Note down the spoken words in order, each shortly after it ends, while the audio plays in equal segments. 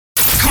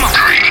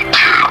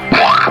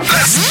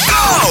Let's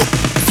go!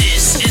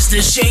 This is the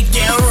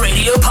Shakedown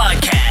Radio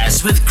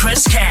Podcast with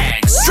Chris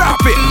Kaggs. Drop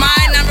it! My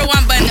number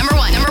one.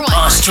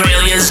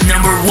 Australia's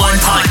number one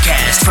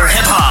podcast for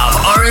hip-hop,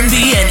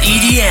 R&B, and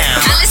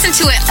EDM. I listen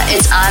to it.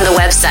 It's on the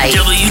website.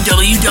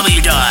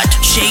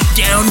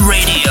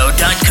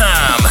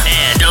 www.shakedownradio.com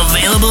and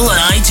available on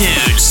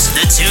iTunes,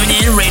 the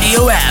TuneIn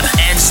Radio app,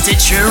 and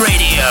Stitcher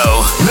Radio.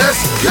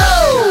 Let's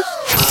go!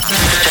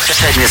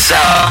 Check this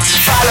out.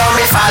 Follow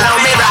me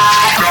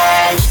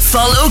right.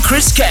 Follow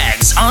Chris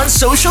Kaggs on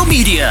social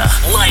media.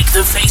 Like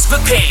the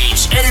Facebook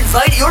page and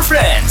invite your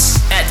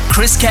friends at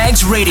Chris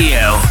Kaggs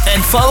Radio.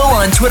 And follow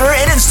on Twitter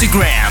and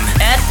Instagram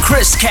at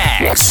Chris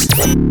Kaggs.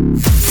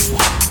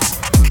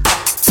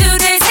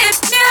 Today's hip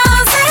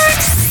music.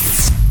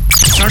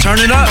 Turn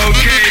it up.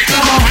 Okay,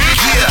 come on.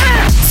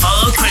 Yeah.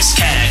 Follow Chris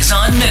Kaggs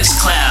on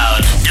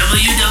Mixcloud.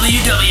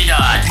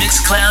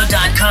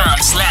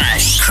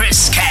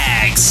 www.mixcloud.com/Chris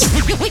Kaggs.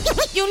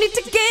 You need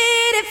to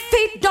get if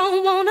he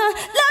don't wanna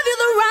love you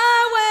the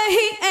right way.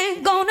 He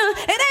ain't gonna.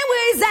 It ain't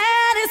where he's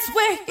at, it's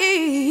where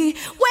he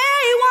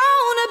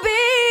wanna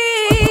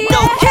be. No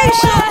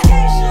Keisha.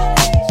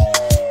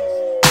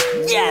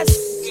 Yes.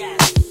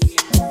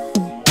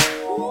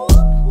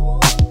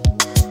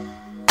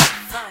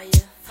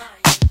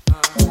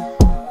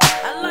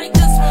 I like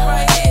this one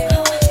right here.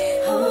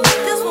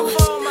 This one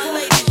for all my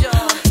ladies,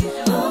 y'all.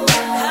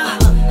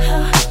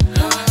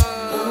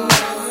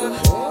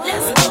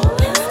 Let's go.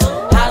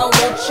 I don't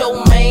want your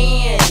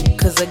man,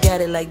 'cause I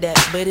got it like that,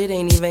 but it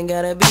ain't even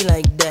gotta be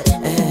like that.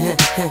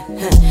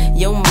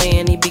 Your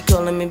man, he be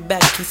calling me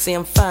back. He say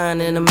I'm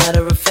fine, and a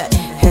matter of fact,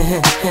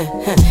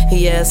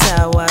 he asks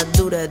how I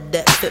do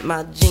that fit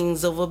my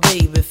jeans over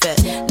baby fat.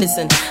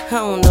 Listen, I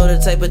don't know the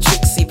type of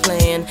tricks he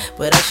playing,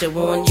 but I should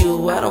warn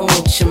you, I don't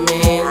want your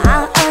man.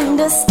 I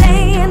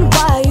understand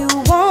why you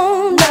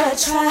wanna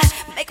try,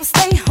 make him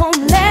stay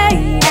home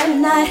late at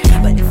night.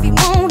 But if he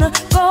wanna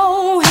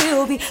go,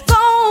 he'll be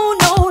gone,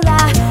 no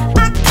lie.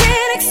 I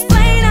can't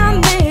explain how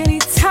many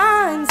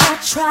times I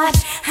tried,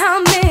 how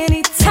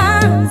many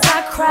times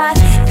I cried,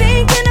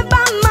 thinking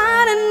about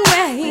mine and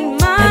where he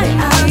might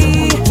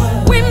be.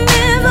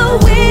 Remember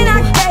when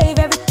I gave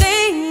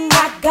everything I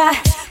got,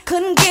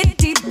 couldn't get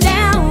deep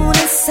down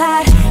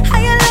inside. How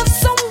you love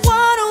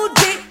someone who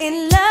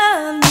didn't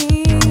love me.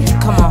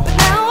 Come on. But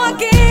now I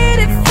get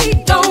if he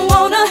don't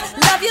wanna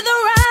love you the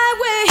right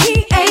way, he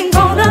ain't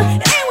gonna. It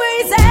ain't where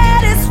he's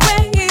at, it's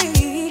where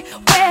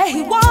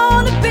he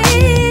wanna be.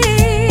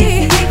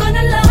 If he ain't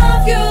gonna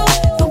love you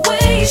the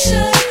way he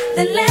should,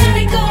 then let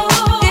it go.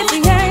 If he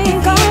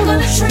ain't gonna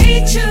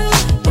treat you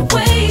the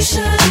way he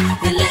should,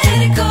 then let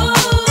it go.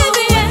 If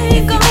he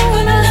ain't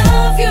gonna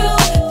love you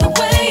the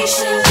way he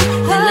should,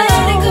 then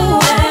let it go.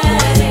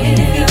 If he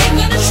ain't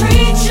gonna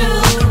treat you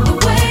the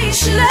way he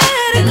should,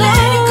 then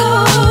let it go.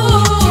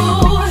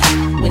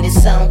 When the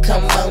song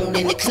come on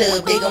in the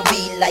club, they gon'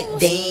 be like,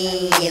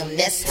 damn,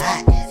 that's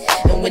hot.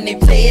 And when they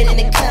play it in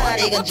the car,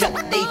 they gon' drop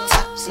they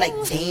tops like,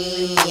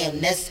 damn,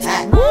 that's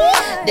hot.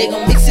 They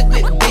gon' mix it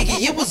with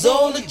Biggie, it was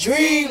all a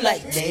dream,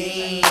 like,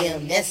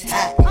 damn, that's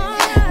hot.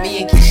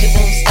 Me and Keisha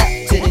don't stop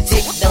till the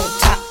tick don't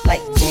top,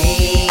 like,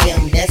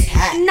 damn, that's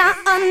hot. And I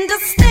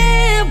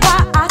understand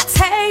why I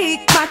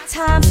take my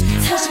time.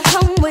 Cause you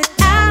come with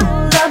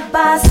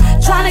alibis,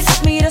 trying to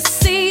get me to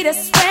see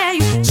that's where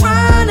you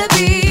trying to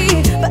be.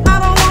 But I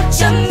don't want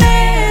your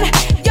man.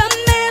 Your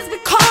man's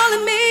been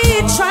calling me,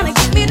 trying to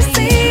get me to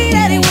see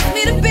that he wants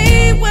me to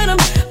be with him,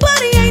 but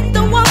he ain't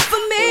the one for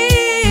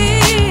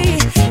me.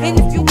 And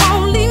if you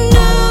only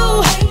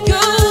knew,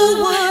 you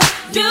would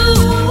do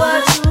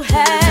what you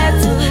had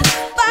to.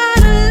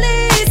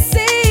 Finally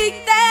see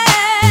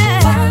that.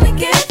 Finally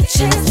get the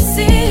chance to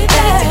see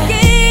that. To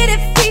get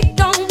if he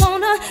don't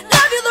wanna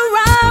love you the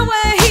right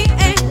way, he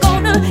ain't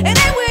gonna. It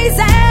ain't where he's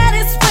at,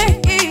 it's where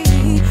he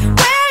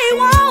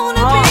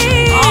wanna be.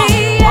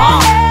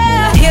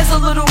 Yeah. Here's a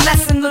little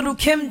lesson, little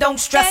Kim, don't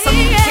stress him.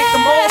 Kick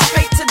them all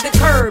straight to the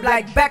curb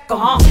like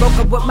Beckham. Broke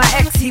up with my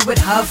ex, he with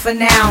her for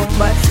now,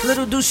 but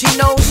little do she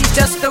know she's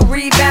just a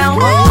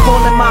rebound.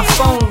 Calling my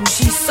phone,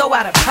 she's so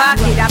out of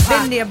pocket. I've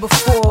been there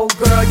before,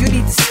 girl, you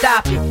need to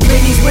stop it.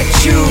 When he's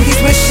with you, he's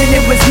wishing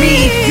it was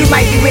me. You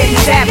might be where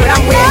he's at, but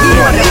I'm where he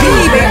wanna be,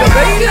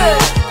 baby.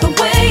 The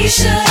way you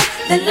should,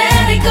 then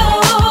let it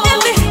go.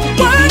 If he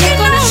ain't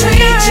gonna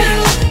treat you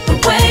the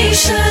way you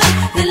should,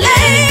 then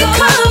let it go.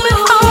 Coming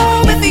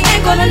home if he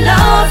ain't gonna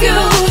love you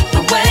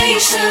the way you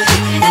should,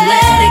 then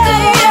let it go.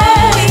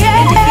 And if he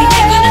ain't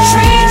gonna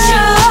treat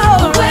you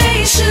the way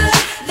you should,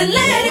 then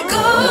let it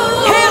go.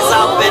 Hands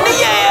up in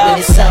the air. When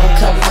the song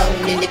come on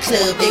in the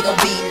club, they gon'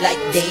 be like,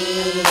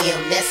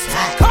 damn, that's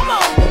hot. Come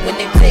on. And when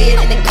they play it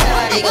in the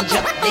car, they gon'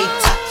 drop they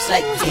tops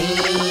like,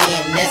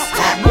 damn, that's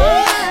hot.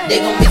 They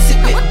gon' mix it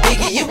with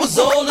Biggie, it was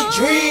all a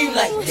dream,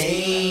 like,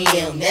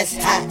 damn, that's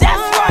hot.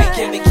 That's right.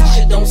 Kim and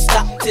Keisha don't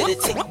stop till the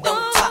tick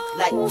don't top,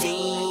 like,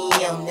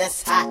 damn,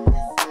 that's hot.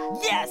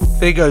 Yes.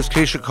 There goes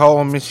Keisha Cole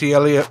and Missy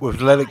Elliott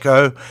with Let It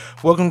Go.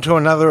 Welcome to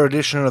another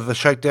edition of the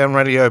Shakedown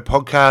Radio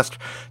podcast.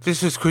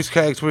 This is Chris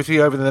Caggs with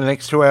you over the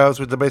next 2 hours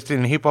with the best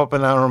in hip-hop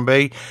and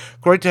R&B.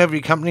 Great to have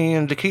your company,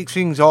 and to kick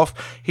things off,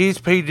 here's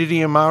P.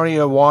 Diddy and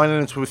Mario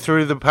Winans with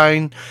Through the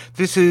Pain.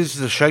 This is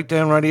the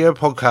Shakedown Radio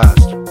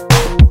podcast.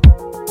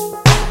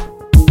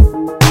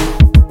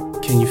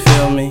 Can you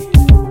feel me?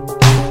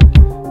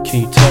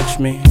 Can you touch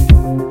me?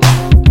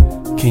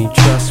 Can you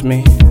trust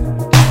me?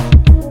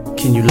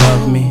 Can you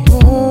love me?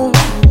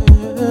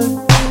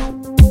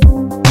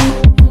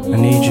 I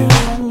need you.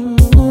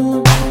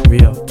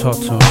 Rio, talk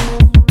to him.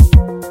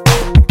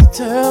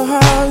 Tell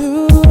how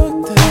you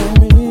looked at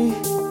me.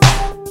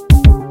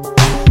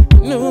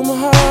 You knew my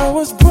heart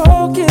was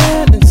broken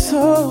and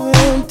so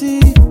empty.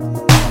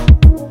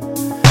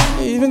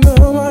 Even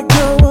though my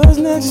girl was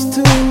next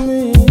to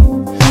me,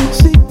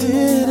 she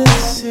didn't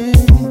see.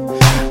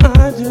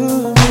 I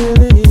do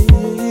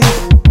believe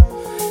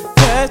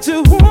that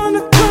you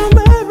wanna come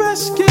and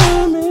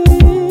rescue me.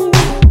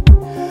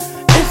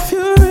 If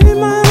you read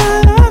my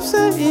mind, I'm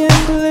saying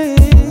please.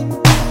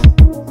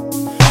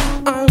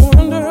 I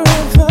wonder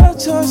if the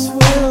choice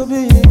will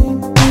be.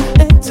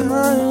 In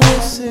time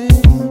we'll see.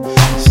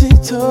 She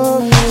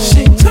told me,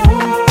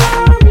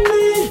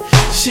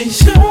 she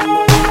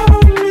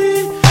showed me,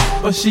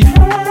 but she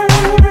hurt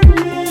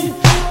me,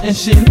 and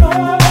she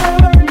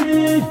loved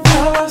me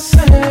the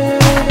same.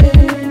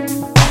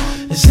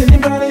 Has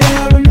anybody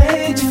ever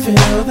made you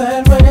feel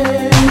that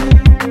way?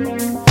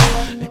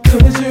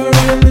 Could you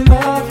really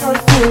love her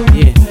through?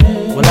 Yeah,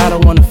 well I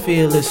don't wanna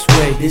feel this way.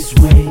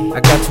 I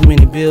got too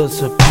many bills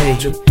to pay.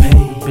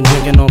 Been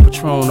drinking on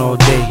Patron all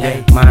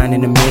day. Mine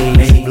in the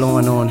maze,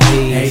 blowing on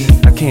haze.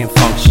 I can't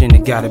function,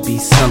 it gotta be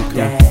something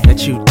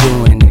that you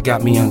doing that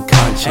got me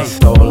unconscious.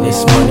 All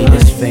this money,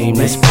 this fame,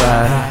 this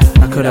pride,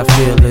 how could I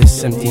feel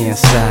this empty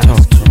inside?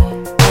 Talk to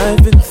him.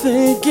 I've been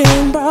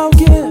thinking about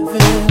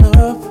giving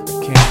up.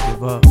 Can't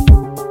give up.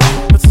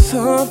 But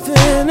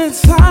something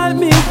inside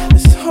me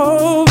is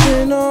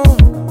holding on.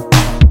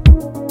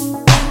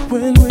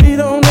 When we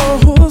don't know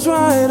who's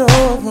right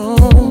or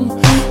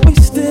wrong, we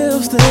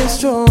still stay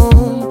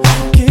strong.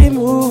 Keep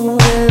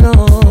moving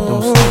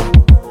on.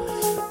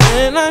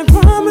 And I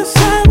promise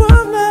I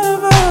will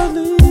never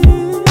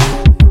leave.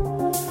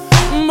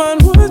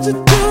 But would you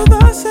do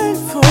the same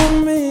for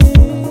me?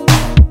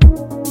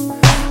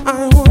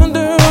 I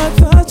wonder what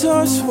the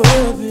choice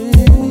will be.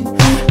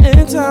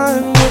 In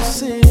time we'll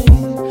see.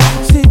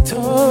 She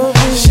told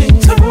me,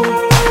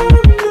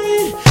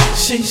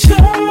 she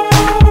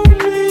showed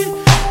me,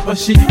 but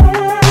she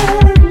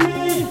hurt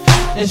me,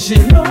 and she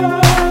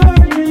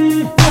loved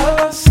me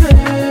the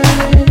same.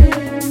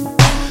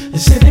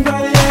 Has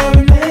anybody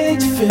ever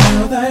made you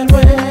feel that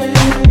way?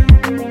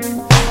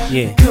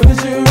 Yeah,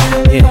 Could you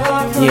really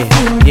love her?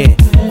 yeah.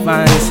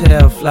 Fine as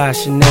hell, fly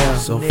Chanel,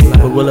 so fly.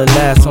 But will it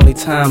last? Only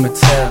time will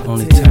tell.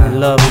 Only time.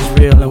 Love is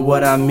real, and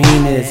what I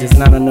mean is, it's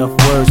not enough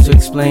words to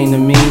explain the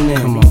meaning.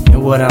 Come on.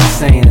 And what I'm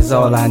saying is,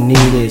 all I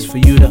need is for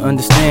you to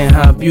understand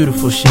how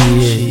beautiful she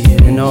is.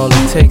 And all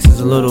it takes is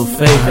a little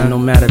faith, and no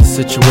matter the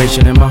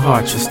situation, in my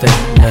heart you'll stay.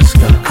 Let's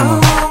go. Come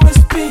on. I'll always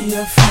be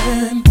your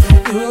friend.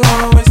 You'll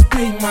always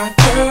be my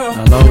girl.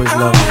 I'll always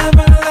love you. I'll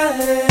never let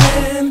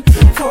in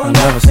for I'll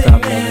never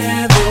stop loving you.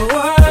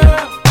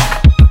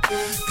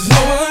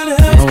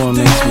 No one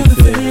makes me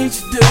feel.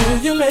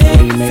 You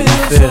make me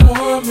feel so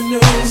warm and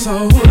new. So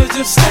would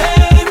you stay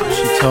with me?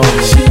 She told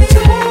me.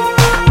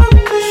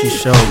 She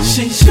showed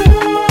me.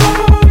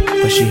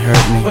 But she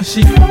hurt me.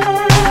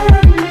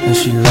 And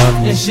she loved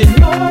me.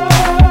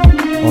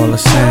 All the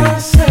same.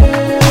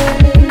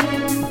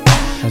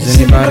 Has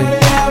anybody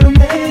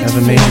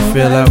ever made you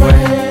feel that way?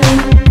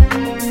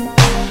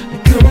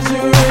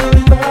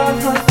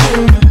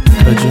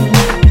 Could you?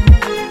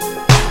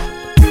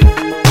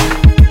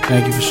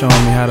 Thank you for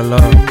showing me how to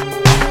love.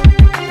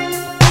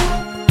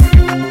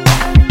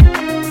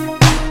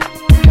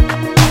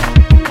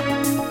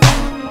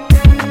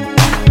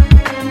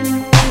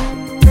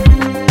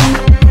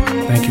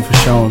 Thank you for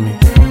showing me.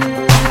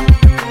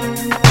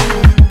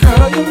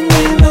 Girl, you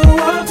mean the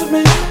world to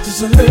me.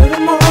 Just a little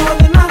more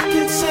than I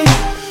can see.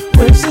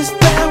 Wishes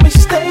that we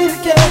stay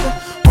together.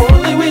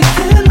 Only we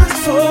can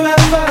last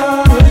forever.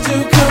 Would you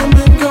come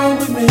and go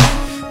with me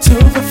to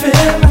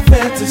fulfill my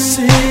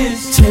fantasies?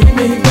 Take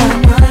me by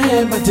my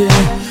hand, my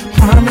dear.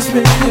 Promise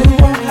me you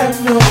won't have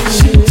no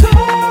fear.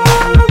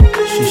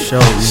 She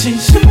showed me.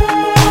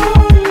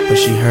 But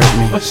she hurt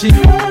me.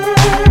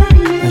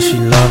 And she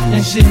loved me.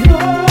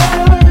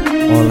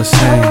 All the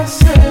same.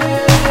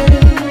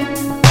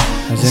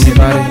 Has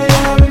anybody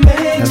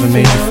ever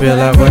made you feel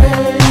that way?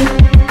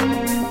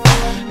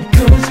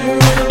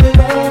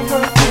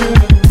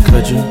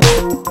 Could you?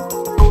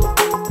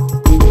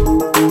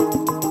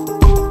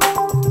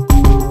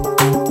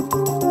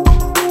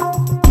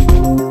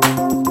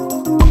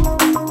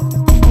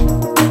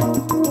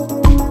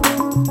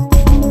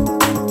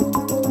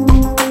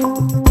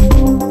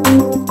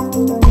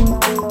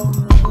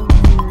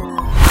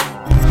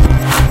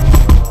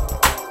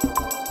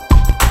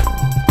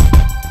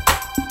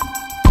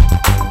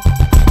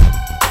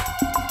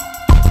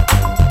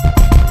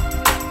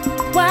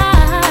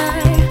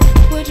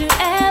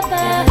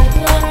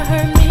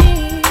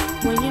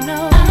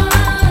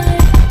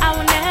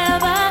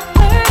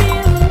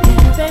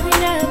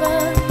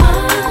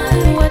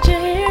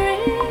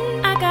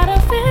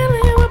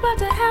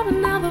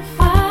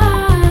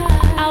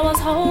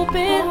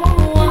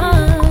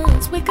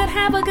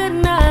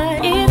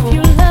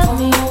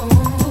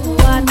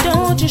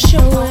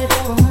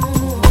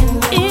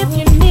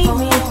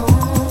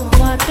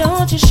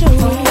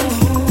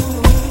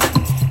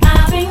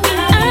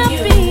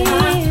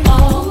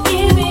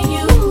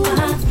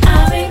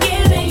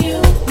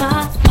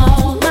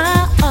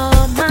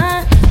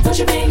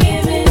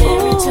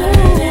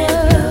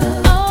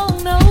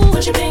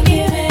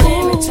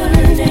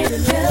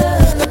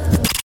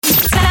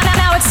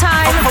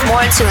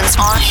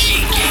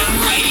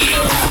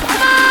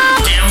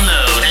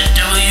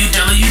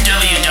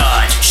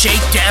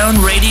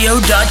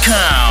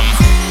 ShakedownRadio.com.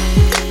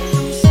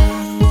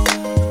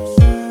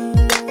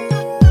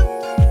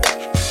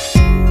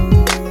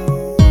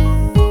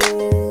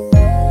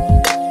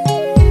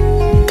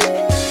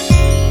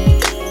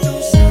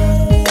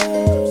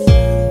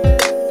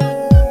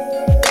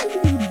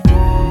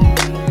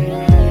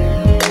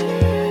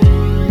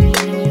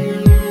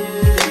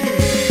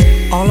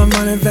 All the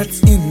money that's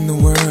in the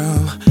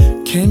world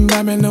can't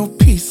buy me no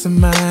peace of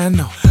mind.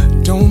 No,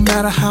 don't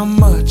matter how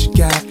much you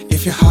got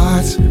if your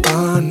heart's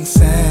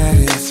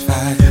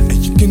unsatisfied.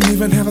 And you can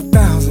even have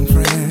 1,000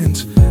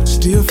 friends,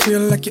 still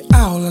feel like you're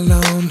all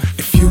alone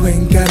if you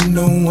ain't got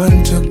no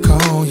one to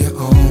call your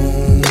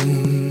own.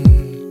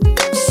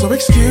 So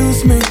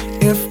excuse me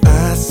if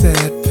I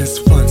said this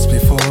once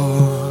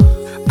before,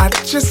 I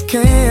just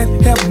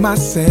can't help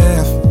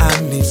myself, I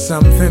need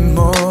something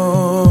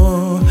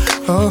more.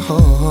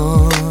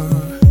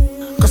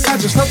 Cause I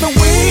just love the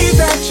way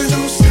that you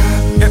don't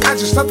stop, and I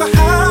just love the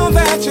how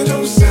that you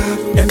don't stop,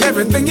 and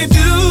everything you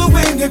do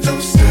when you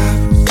don't stop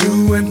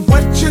doing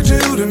what you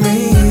do to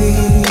me.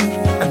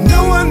 And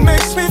no one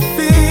makes me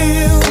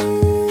feel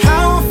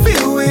how I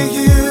feel with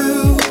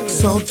you.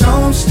 So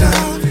don't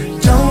stop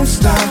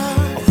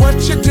what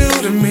you do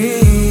to me.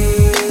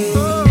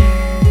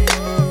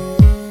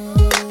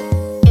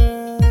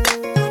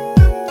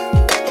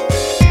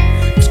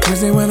 It's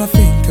crazy when I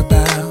think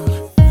about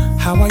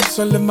how I used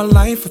to live my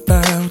life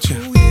without you.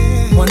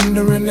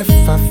 Wondering if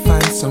I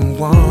find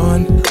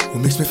someone who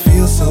makes me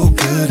feel so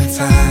good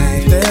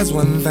inside. There's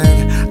one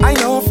thing I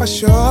know for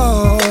sure,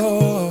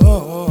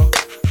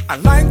 I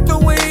like the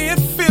way it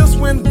feels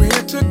when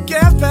we're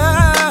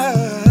together.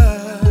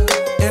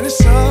 And it's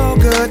so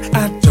good,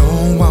 I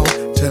don't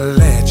want to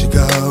let you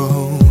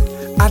go.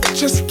 I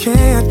just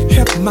can't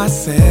help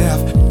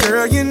myself,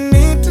 girl, you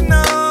need to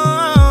know.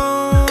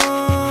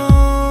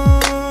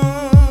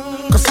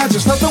 I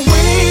just love the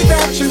way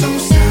that you don't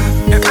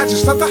stop, and I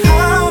just love the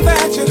how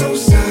that you don't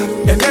stop,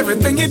 and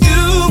everything you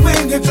do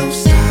when you don't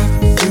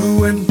stop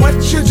doing what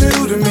you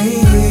do to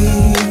me.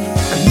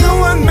 And no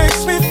one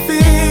makes me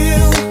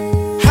feel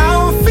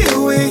how I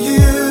feel with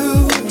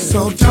you.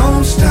 So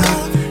don't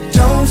stop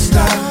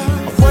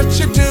what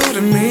you do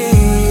to me.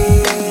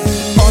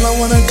 All I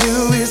wanna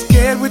do is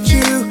get with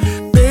you,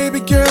 baby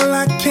girl,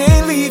 I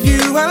can't leave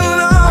you alone.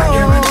 I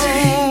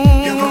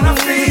guarantee you're gonna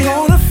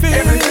feel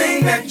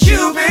everything that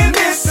you've been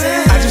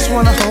missing. I just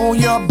wanna hold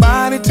your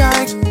body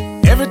tight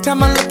every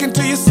time I look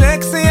into your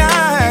sexy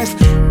eyes.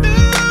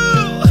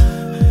 Ooh,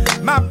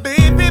 my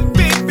baby,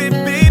 baby,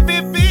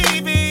 baby,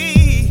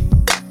 baby.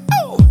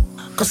 Ooh.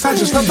 Cause I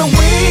just love the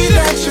way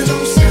that you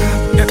don't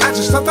stop, and I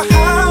just love the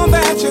how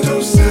that you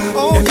don't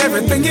stop, and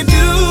everything you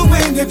do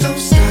when you don't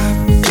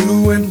stop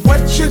doing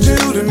what you do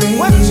to me.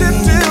 What you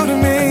do to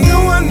me. And no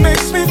one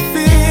makes me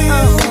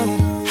feel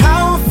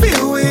how I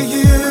feel with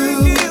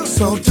you.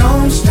 So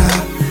don't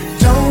stop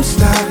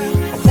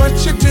what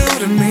you do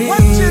to me.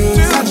 What you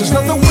do. I just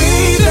love the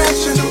way that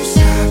you don't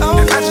stop,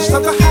 and I just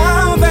love the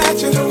how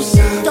that you don't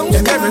stop,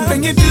 and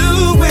everything you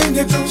do when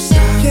you don't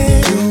stop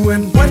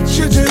doing what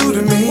you do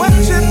to me. What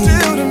you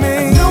do to me.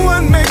 And no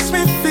one makes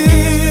me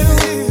feel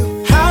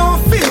how I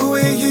feel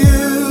with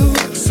you.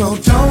 So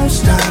don't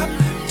stop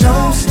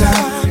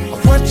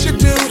what you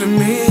do to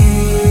me.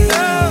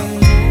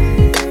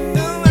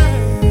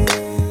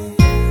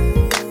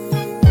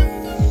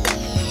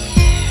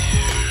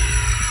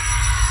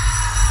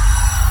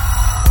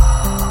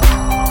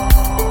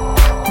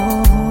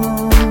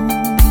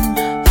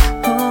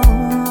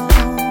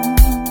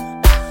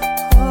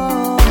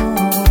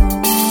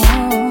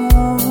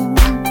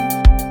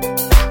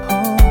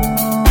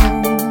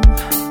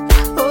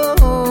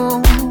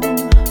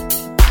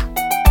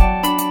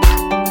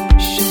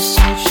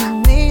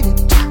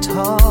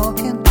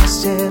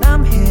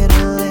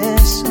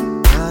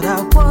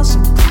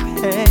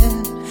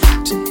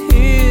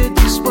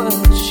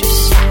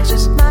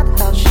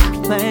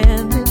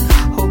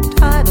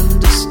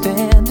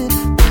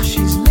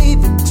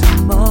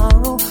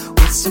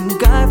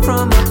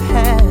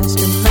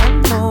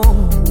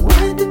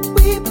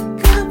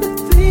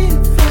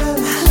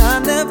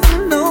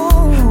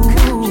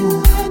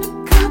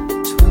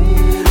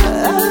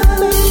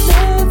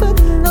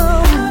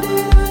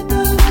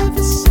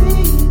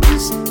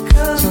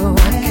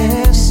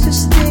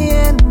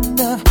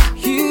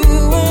 You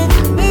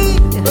and me,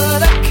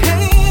 but I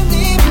can't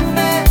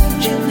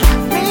imagine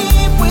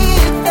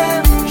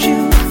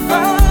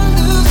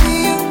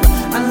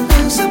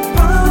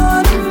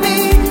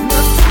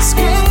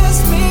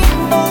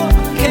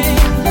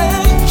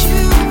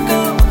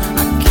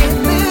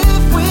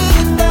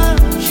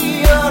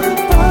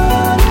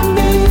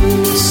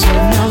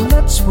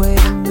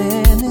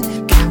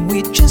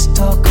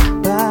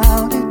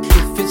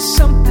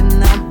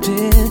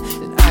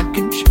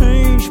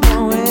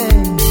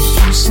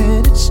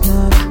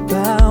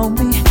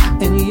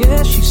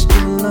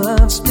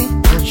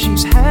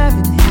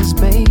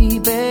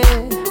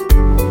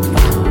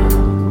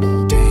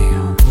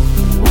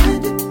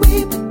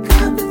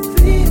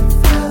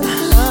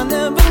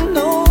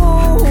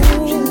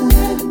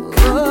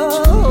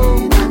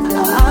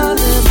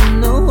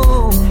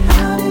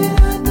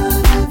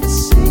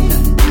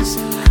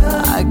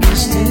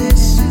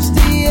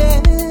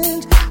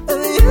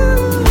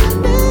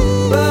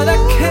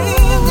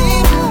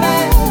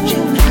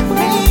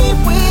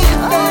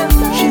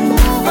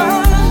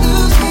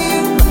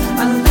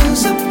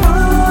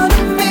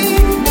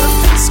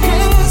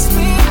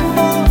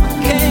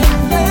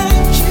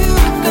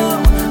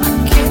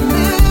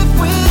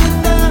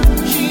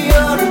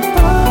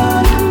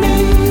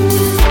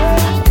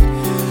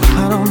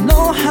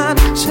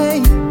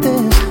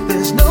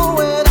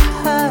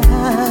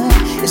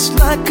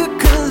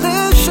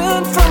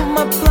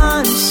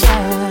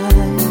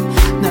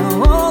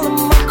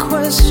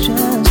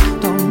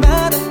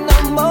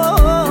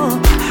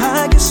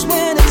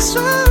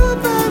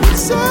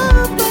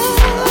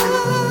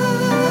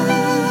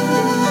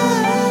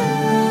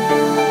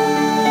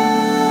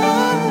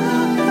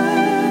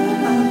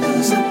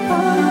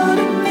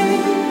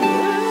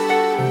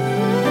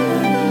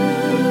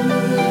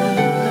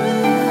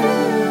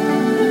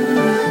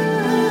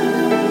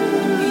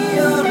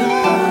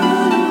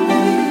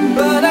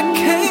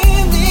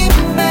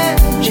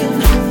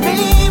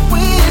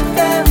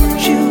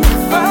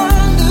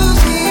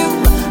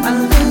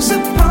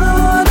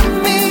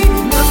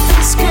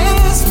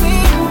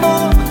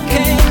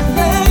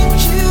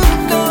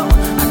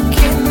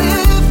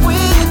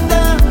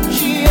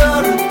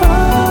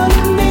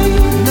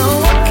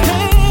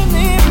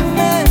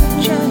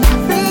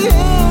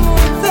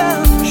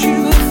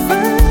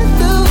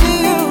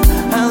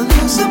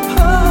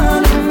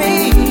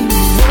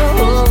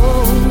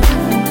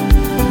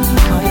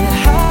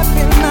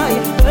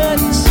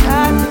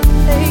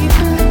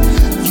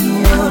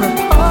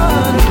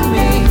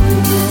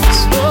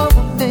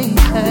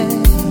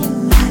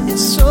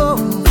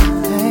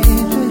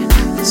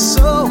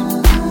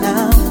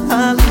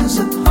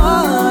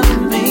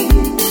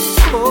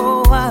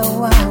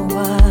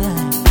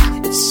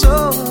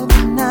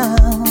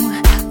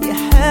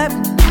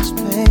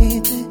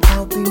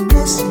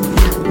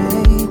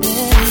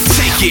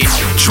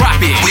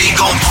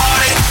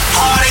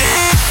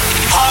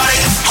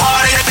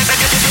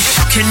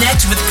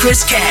Connect with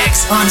Chris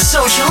Caggs on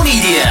social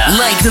media,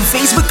 like the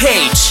Facebook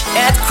page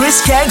at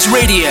Chris Caggs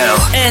Radio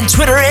and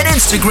Twitter and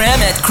Instagram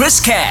at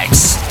Chris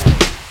Caggs.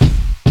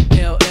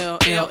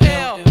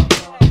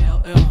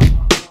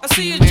 I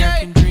see you,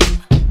 Jay.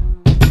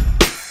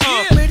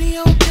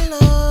 Radio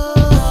killer.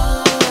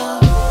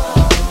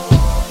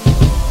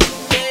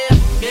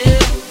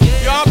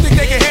 Y'all think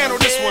they can handle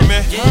this one,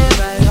 man? All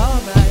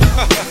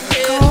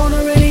right. Go on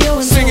the radio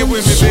and sing it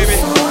with me, baby.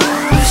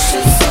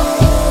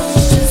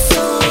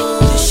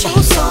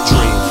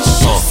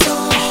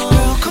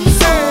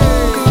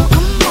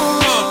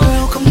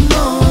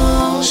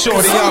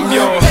 Shorty, I'm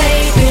your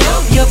baby,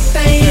 your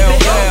baby,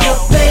 your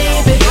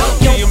baby,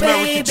 your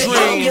American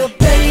dream, your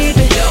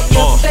baby, your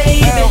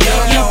baby,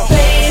 your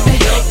baby,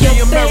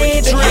 your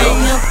American dream,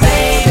 your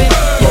baby,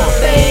 your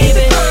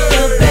baby,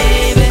 your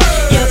baby,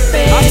 your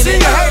baby, I see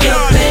you hating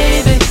on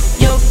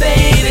your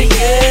baby,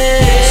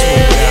 yeah.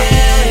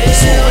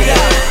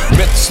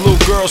 Met this little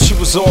girl, she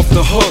was off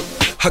the hook.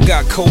 I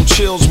got cold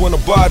chills when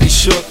her body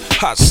shook.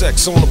 Hot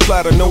sex on the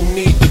platter, no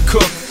need to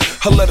cook.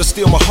 I let her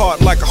steal my heart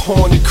like a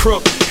horny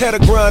crook. Had her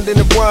grinding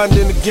and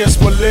winding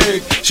against my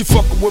leg. She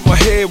fucking with my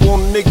head,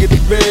 want a nigga to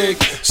beg.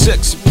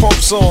 Sexy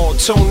pumps on,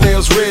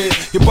 toenails red.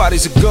 Your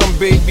body's a gun,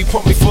 baby,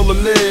 pump me full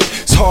of lead.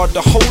 It's hard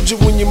to hold you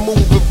when you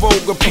move in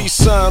vulgar. Peace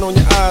sign on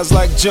your eyes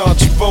like John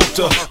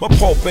Travolta. My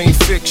pulp ain't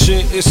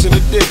fiction, it's an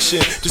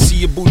addiction. To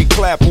see your booty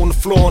clap on the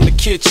floor in the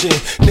kitchen.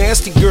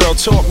 Nasty girl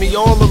taught me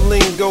all the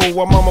lingo.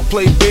 While mama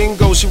play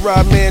bingo, she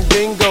ride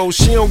mandingo.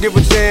 She don't give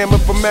a damn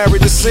if I'm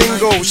married or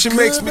single. She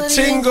makes me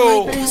tingle.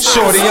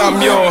 Shorty,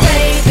 I'm your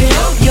baby,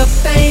 your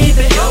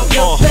baby,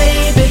 your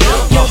baby,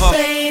 your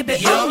baby,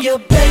 your baby, your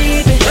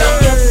baby,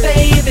 your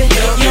baby,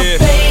 your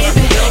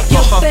baby,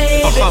 your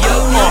baby,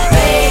 your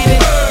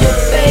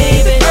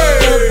baby,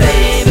 your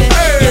baby,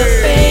 your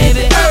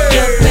baby,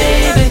 your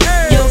baby,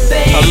 your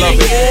baby. I love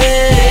it.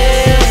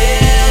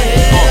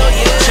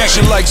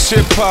 She likes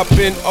hip-hop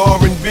and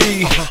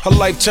R&B. Her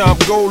lifetime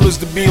goal is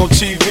to be on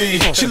TV.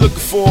 She looking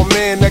for a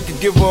man that can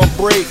give her a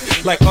break,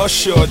 like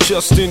Usher or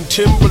Justin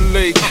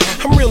Timberlake.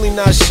 I'm really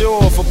not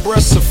sure if her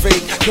breasts are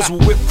fake, cause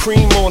with whipped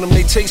cream on them,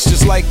 they taste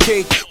just like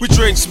cake. We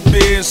drank some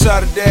beer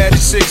inside of Daddy's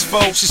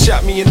 6'4". She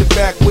shot me in the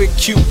back with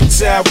Cupid's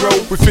arrow.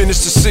 We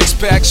finished the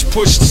six-pack, she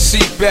pushed the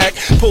seat back,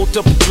 pulled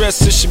up a dress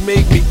and she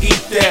made me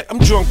eat that. I'm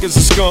drunk as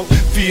a skunk,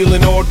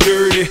 feeling all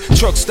dirty.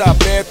 Truck stop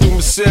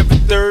bathroom at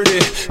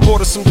 7:30.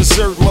 Order some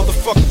dessert,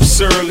 motherfucker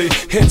was early.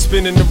 Head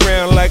spinning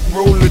around like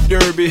roller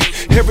derby.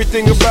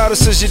 Everything about her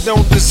says you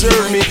don't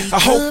deserve me. I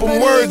hope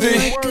I'm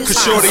worthy, cause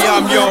shorty,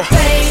 I'm your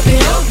baby,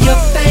 your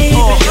baby,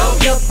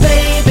 your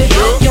baby,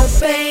 your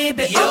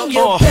baby,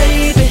 your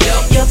baby,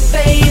 your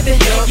baby.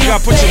 You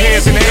gotta put your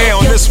hands in the air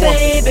on this one.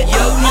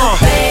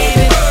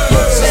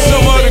 So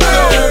somewhere to go.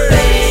 Your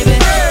baby,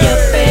 your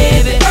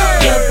baby,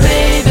 your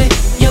baby,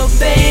 your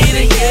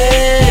baby, yeah.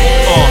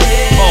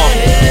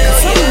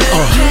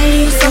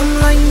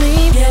 Something like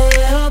me,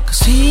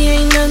 cause he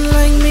ain't nothing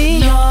like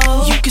me.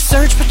 You can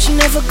search but you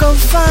never go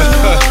find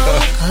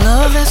a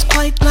love that's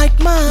quite like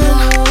mine.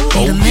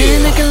 Need a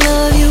man that can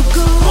love you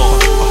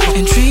good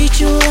and treat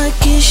you like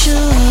he should.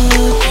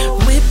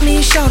 With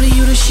me, shout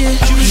you the shit.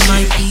 He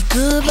might be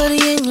good, but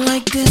he ain't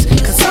like this.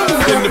 Cause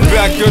I'm in the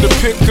back of the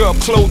pickup,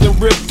 clothing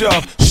ripped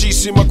up. She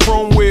see my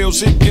chrome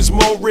wheels, it gets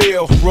more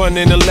real.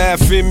 Running and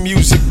laughing,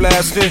 music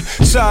blasting.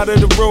 Side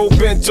of the road,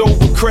 bent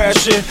over,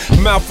 crashing.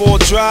 Mouth all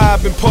dry,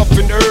 been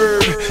puffing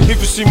herb. If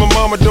you see my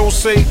mama don't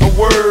say a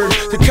word.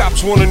 The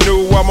cops wanna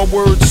know why my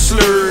words are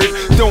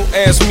slurred. Don't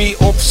ask me,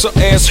 officer,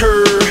 ask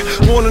her.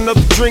 Want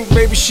another drink,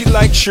 baby, she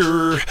like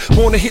sure.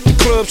 Wanna hit the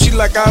club, she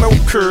like I don't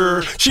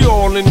care. She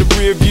all in the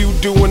rear view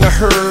doing a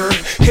her.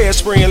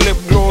 Hairspray and lip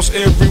gloss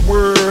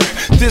everywhere.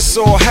 This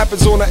all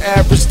happens on an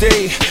average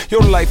day.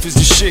 Your life is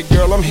the shit,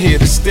 girl, I'm here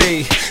to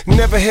stay.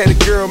 Never had a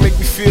girl make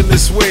me feel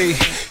this way,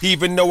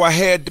 even though I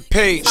had to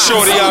pay.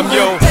 Shorty, I'm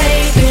your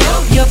baby,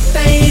 your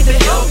baby,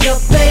 your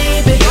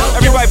baby.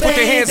 Everybody put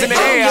their hands in the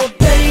air. Your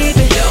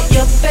baby,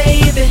 your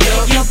baby,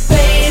 your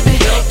baby.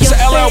 It's a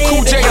LL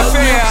Cool J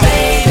affair.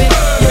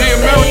 The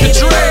American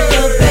dream.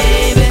 Your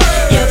baby,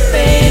 your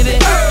baby,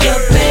 your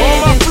baby. All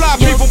my fly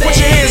people, put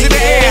your hands in the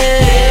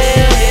air.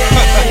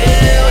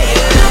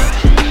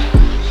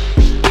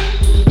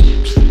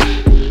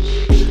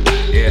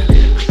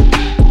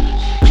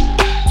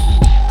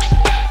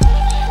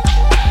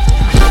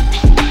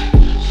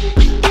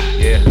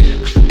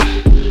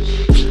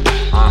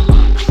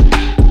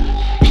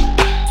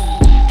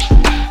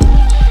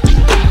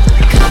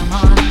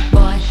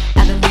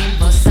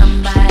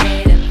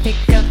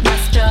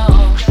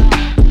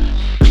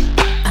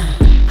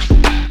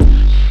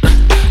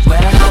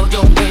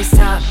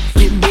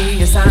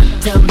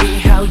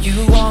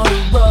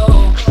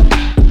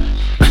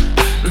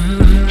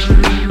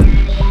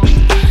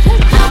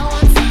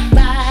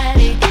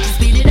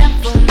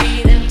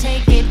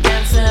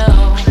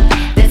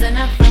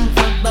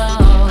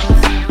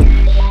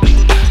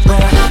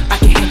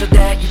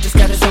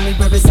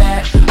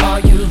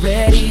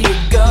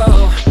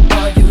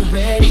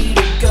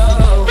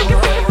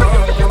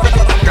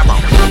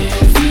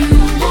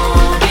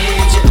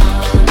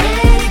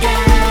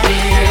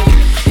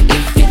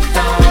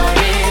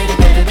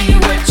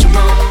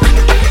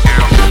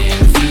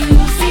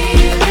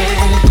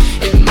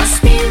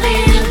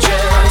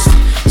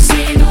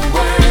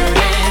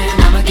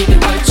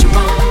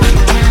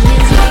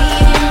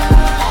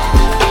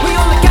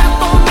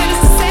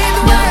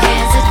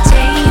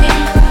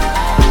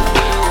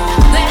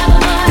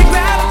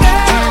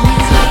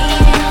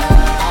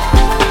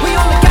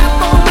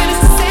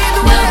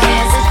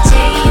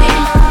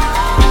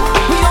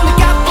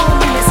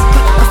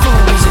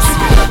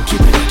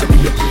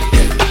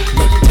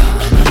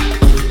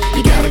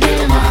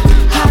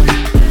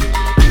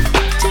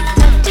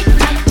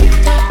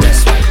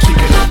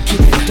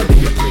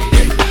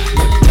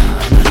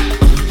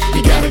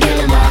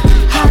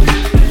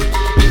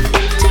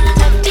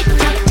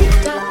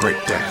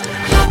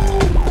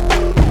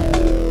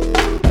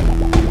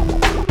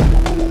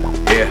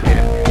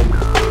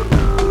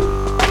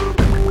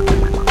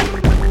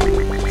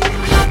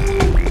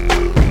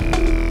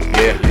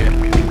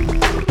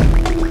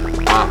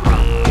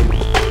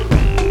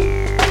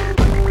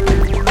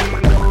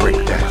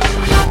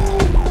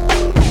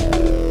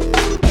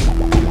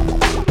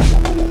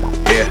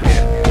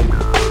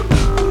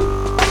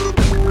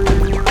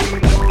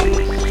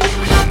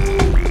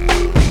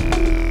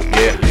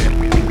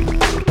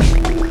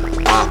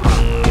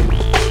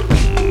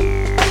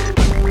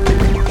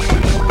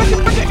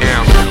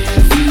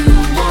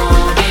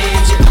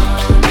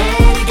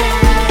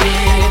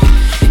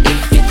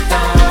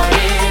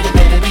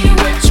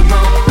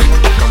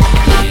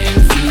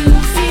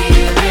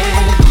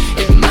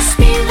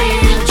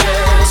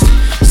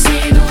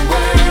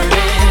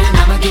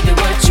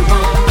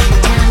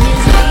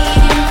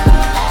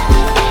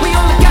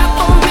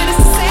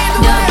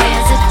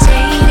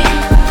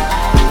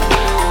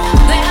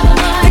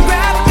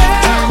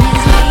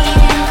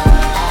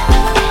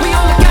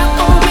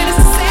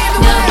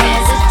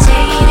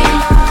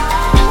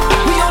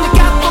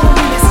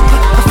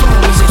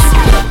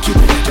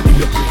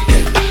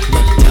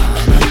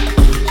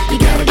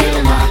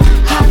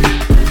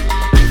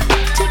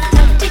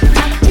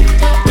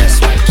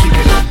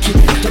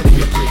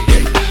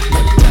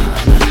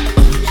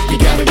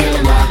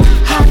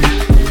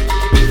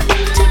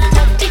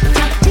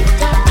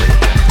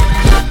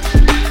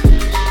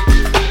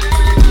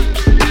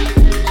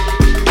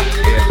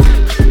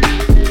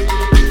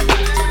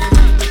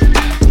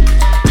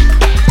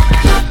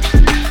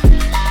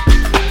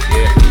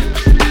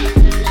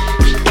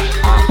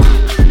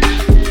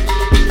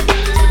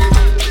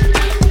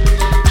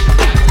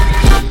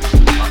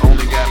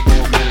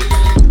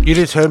 You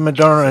just heard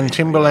Madonna and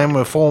Timbaland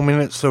with 4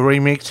 Minutes, the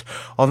remix,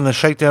 on the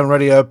Shakedown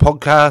Radio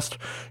podcast.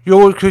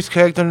 You're with Chris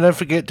Caggs, and don't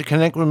forget to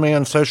connect with me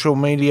on social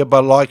media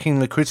by liking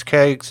the Chris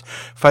Caggs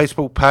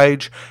Facebook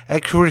page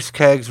at Chris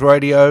Caggs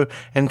Radio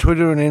and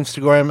Twitter and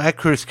Instagram at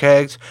Chris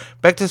Caggs.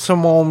 Back to some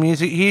more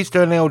music. Here's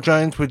Donnell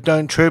Jones with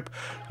Don't Trip.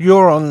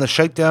 You're on the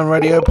Shakedown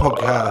Radio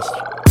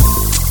podcast.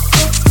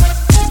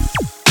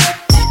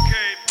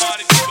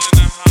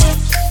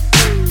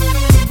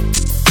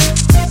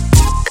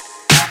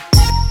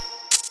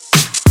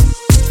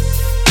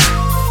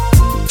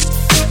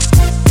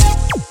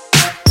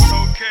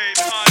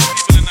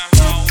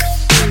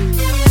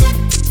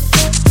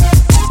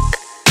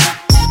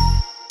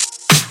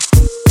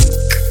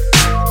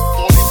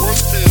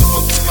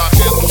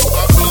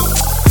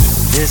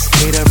 This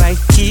hater right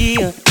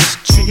here is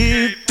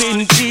tripping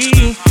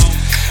RnB.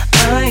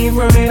 I ain't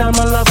worried, I'm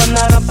a lover,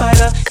 not a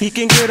fighter. He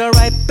can get her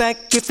right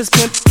back if his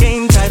pimp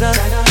game tighter.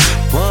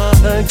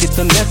 What? Get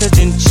the message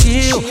and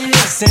chill.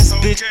 I sense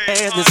bitch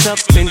ass is up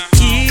in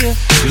here.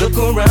 Look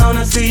around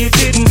and see you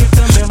didn't get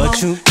the memo.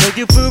 But you take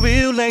it for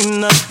real,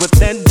 ain't up with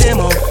that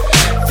demo.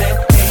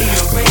 That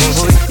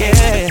hateration,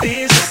 yeah.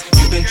 Business.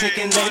 You been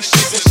drinking that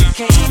shit since you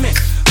came in.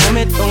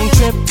 Homie, don't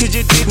trip cause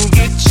you didn't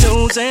get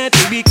chosen.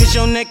 Baby, cause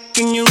your neck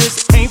and your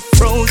wrist ain't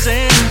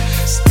frozen.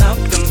 Stop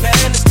the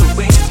madness the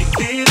way you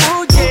did it.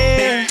 Oh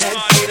yeah, that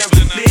hater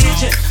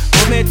religion.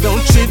 Homie,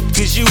 don't trip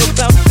cause you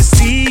about to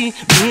see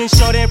me and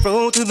Shorty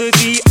roll to the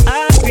VIP.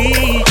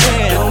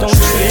 Yeah, don't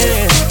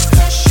trip.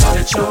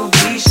 Shorty chose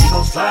me, she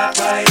gon' fly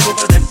right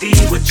over the D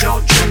with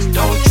your trip.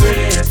 Don't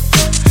trip.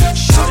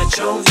 Shorty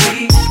chose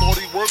me.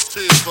 40 work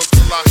tips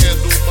until I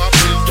handle my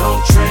business.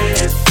 Don't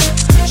trip.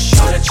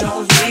 Shorty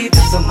chose me.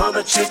 There's some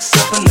other chicks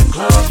up in the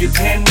club you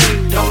can't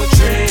meet. Don't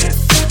trip.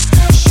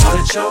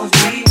 Shorty chose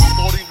me.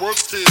 40 work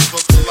tips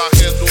until I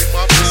handle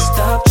my business.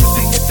 Stop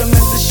tripping, get the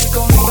message. She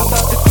gon' leave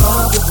about the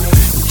club with me.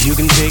 You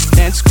can take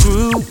that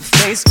screw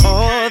face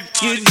off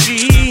your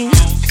G.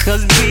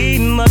 Cause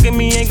being mugging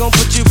me ain't gon'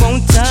 put you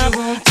on top.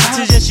 I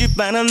suggest you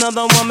find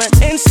another woman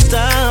and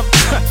stop.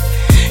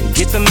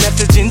 Get the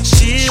message and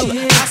chill.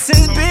 I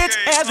sense bitch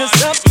asses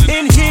up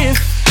in here.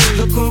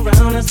 Look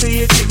around and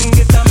see if you can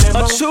get the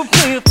memo. A true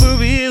player for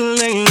real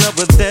ain't love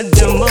with that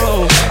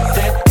demo.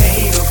 That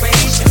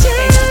hateration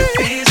ain't the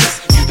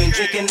business. You been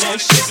drinking that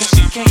shit since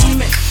you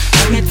came in.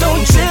 I mean,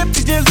 don't trip,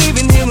 you just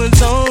leaving him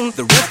alone.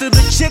 The rest of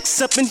the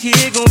chicks up in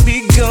here gon'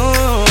 be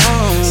gone.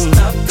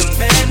 Stop the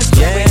madness,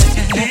 the way you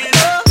did it.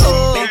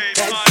 Make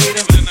that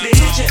hater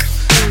religion.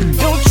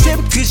 Don't trip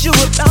cause you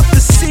about to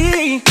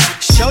see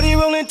Shorty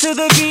rollin' to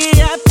the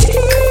VIP.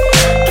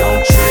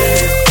 Don't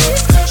trip.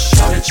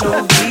 Shorty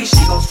chose me,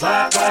 she gon'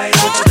 fly right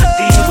over the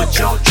D with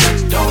your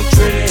trip. Don't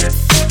trip.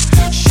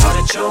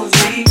 Shorty chose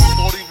me.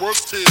 40 work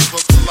tips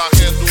until I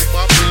handle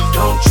my business.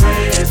 Don't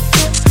trip.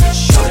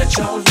 Shorty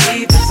chose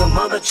me. There's some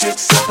other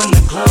chicks up in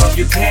the club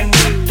you can't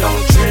meet.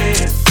 Don't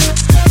trip.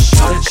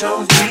 Shorty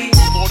chose me.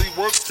 40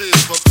 work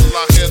tips until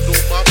I handle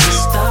my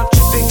business. Stop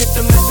tripping, get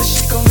the message.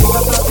 She gon' leave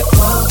about the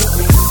club with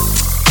me.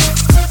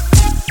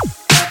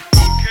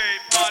 Okay,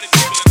 party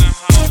people in the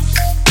house.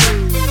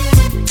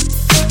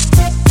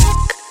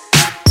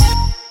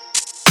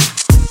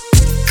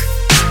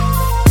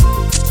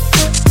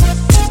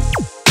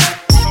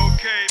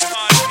 Okay,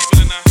 party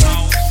people in the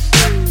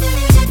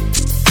house.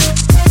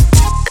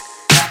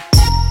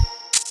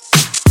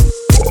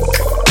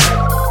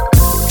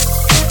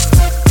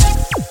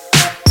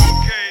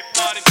 Okay,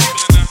 party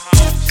people in the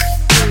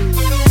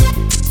house.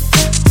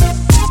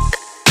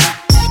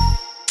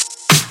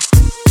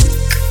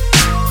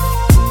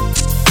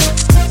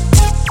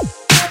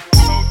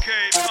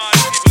 Okay,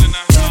 party people in the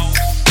house.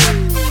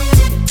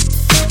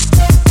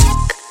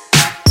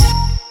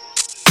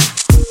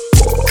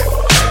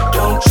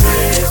 Don't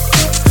trip.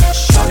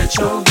 Shorty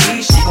chose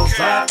me, she gon'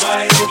 fly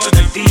right over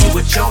the D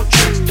with your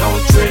trip.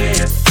 Don't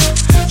trip.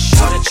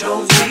 Shorty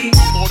chose me.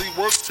 40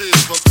 work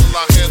tips until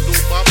I handle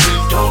my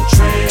business. Don't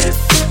trip.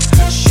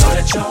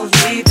 Shorty chose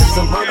me. There's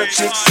some other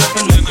chicks up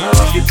in the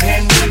club you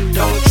can't meet.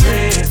 Don't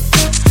trip.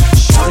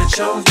 Shorty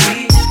chose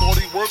me.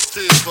 40 work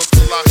tips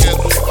until I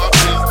handle my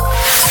business.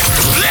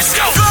 Let's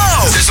go!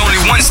 There's only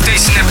one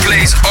station that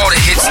plays all the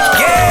hits.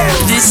 Yeah!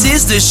 This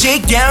is the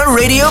Shakedown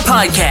Radio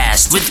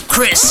Podcast with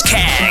Chris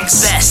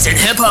Kaggs. Best in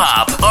hip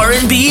hop,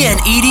 R&B, and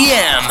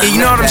EDM. You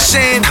know what I'm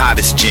saying?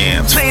 Hottest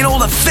jams. Playing all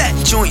the fat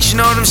joints, you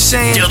know what I'm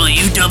saying?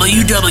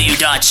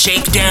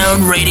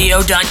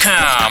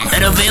 www.shakedownradio.com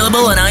and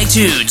available on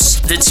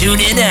iTunes, the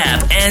TuneIn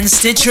app, and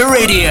Stitcher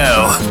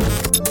Radio.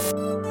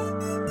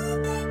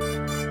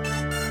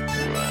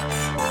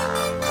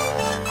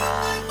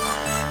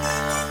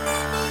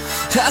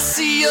 I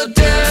see your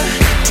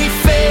dirty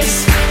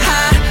face,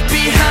 hide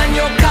behind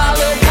your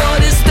collar. What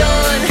is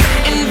done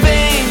in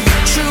vain?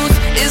 Truth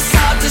is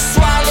hard to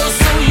swallow,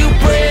 so you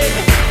pray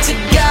to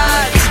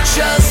God to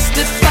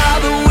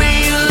justify the way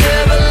you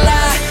live a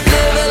lie,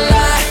 live a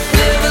lie,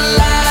 live a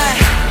lie.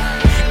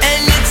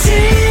 And you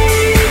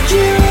take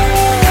your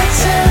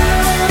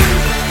time,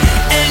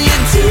 and you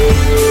do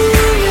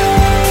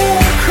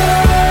your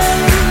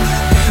crime.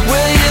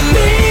 Will you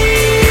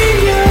make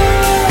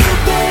your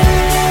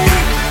bed?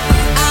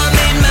 I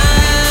made mine.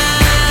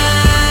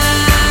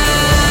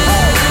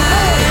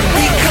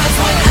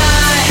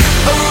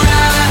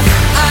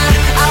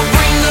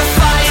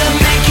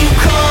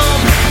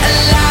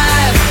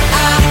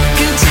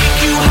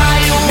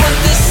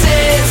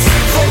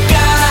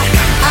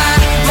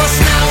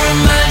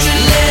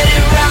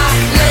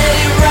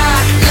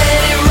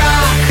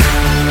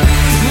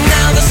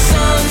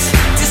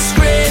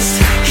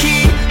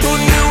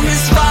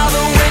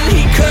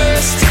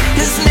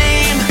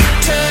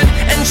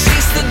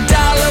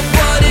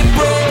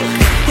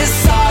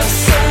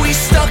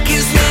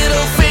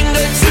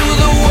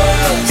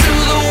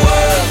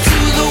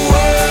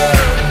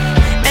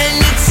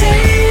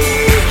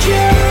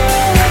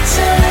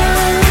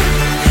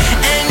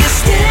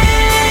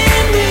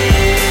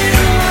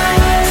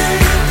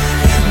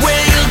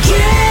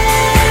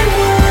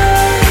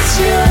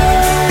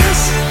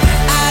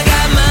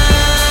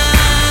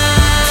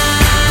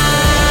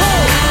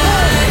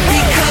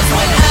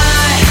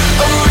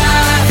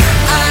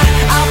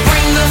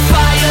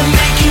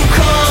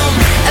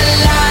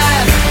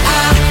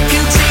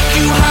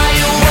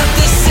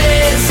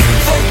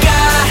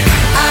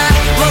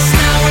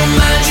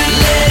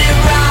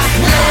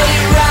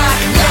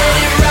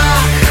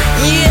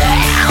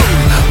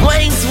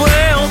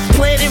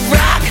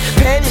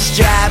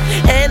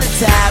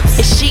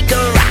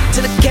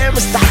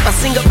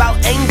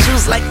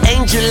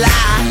 July.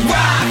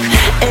 Rock.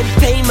 And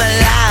pay my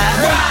life.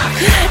 Rock.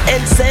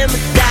 And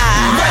Samadai.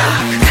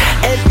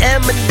 And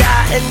Amanda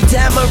and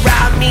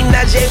Tamara, me,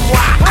 Najee, moi.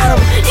 I'm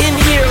in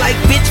here like,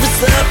 bitch, what's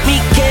up?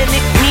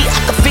 Mechanic me, I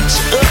can fix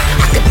you up,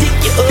 I can dig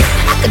you up,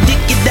 I can dig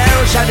you down.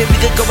 Shout it, we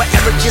could go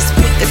wherever, just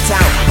pick a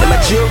town. And my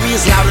jewelry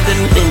is louder than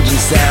an engine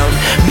sound.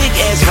 Big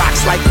ass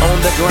rocks like on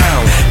the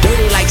ground,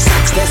 dirty like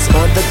socks that's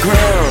on the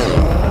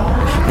ground.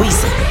 We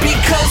say,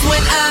 because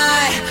when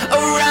I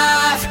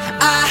arrive,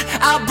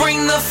 I'll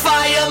bring the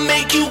fire,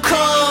 make you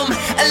come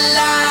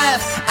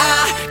alive.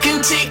 I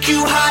can take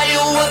you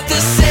higher, what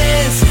this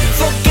is.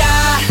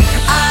 Forgot,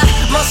 I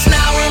must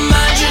now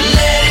remind you,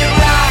 let it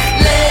rock,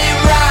 let it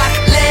rock,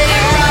 let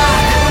it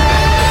rock.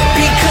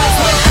 Because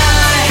when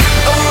I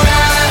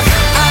arrive,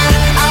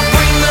 I'll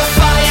bring the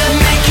fire,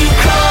 make you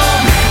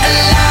come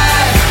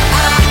alive.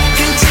 I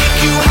can take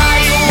you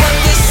higher, what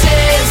this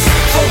is.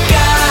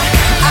 Forgot,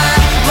 I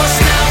must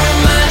now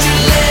remind you,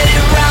 let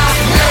it rock,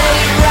 let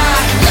it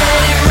rock, let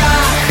it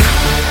rock.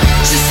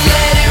 Just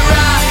let it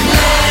rock,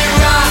 let it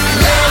rock,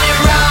 let it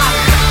rock.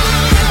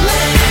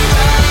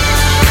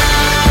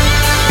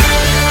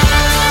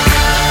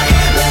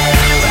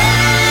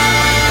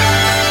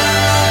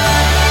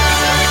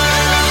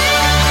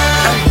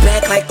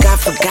 Let it like I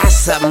forgot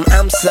something,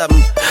 I'm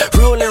something.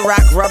 Rolling,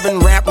 rock, rubbing,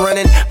 rap,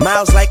 running.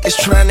 Miles like it's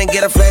trying to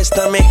get a flat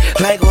stomach.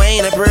 Like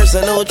Wayne, a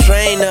personal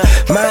trainer.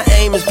 My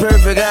aim is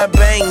perfect, I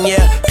bang ya.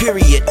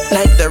 Period,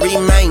 like the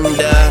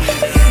reminder.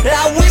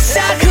 I wish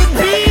I could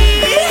be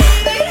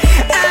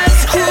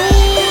as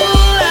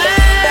cool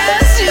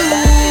as you.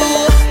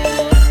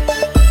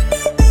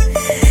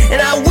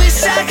 And I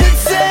wish I could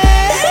say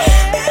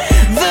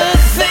the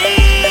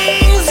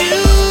things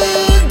you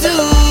do.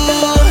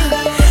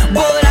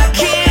 But I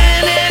can't.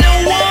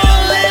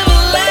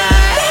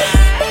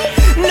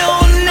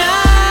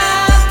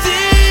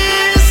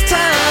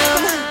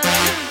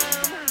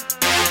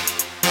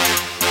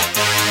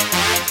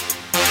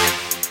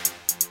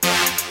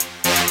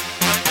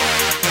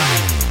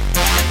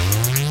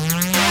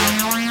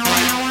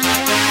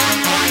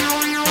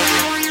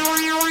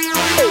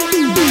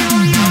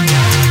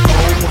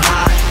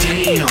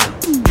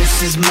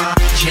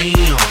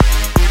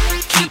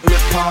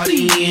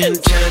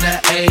 Till the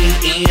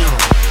AM,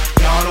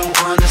 y'all don't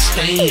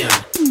understand.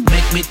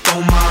 Make me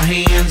throw my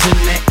hands in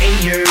the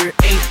air,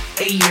 air,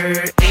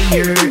 air,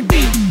 air.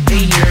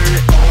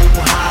 Oh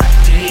hot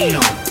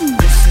damn,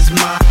 this is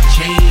my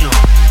jam.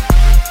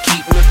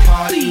 Keep me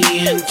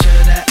partying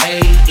till the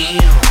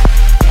AM.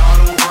 Y'all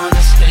don't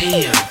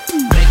understand.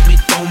 Make me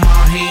throw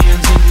my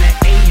hands in the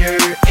air,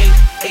 air,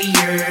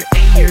 air,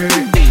 air.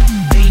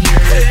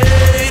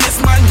 Hey, it's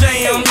my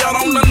jam. Y'all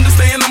don't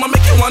understand. I'ma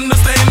make you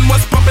understand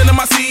what's pumping in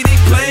my CD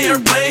player.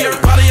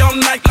 Party all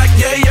night like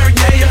yeah.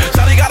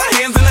 Shawty got her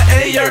hands in the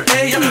air.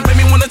 Make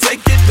me wanna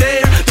take it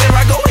there. There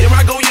I go,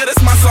 yeah,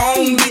 that's my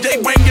song.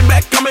 DJ bring it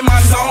back, I'm in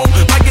my zone.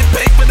 Might get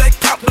paid for that,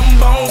 count them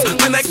bones.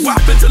 Then they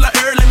wop until the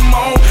early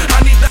morn.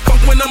 I need that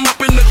funk when I'm up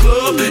in the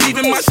club.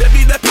 Even my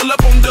Chevy that pull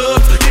up on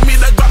dubs. Give me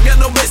that drop, get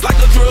no bass like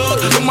a drug.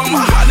 The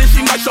mama hot and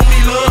she might show me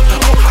love.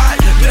 Oh hot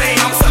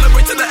damn,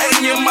 celebrate to the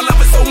AM. I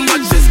love it so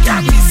much, it's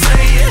got me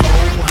saying,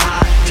 oh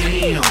hot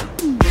damn,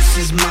 this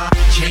is my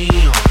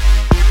jam.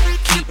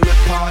 Keep me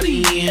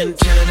partying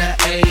till the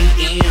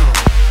AM.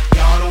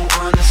 Y'all don't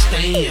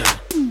understand.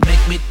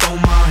 Make me throw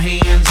my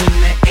hands in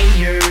the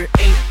air,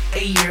 air,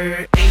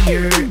 air,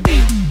 air.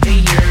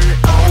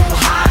 Oh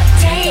hot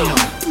damn,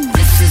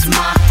 this is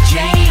my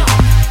jam.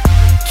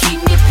 Keep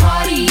me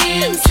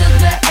partying till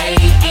the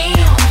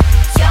AM.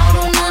 Y'all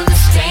don't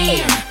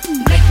understand.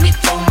 Make me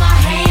throw my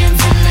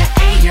hands in the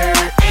air,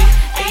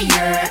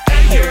 air,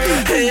 air.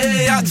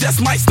 Hey, I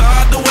just might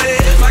start the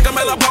wave like I'm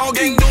at a ball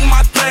game, do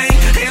my thing.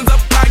 Hands up,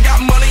 I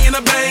got money in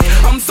the bank.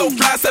 I'm so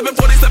fly,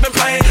 747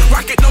 plane.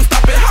 Rocket, don't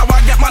stop it, how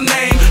I got my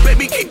name.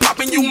 Baby, keep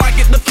popping, you might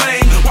get the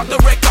fame. Walk the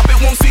red carpet,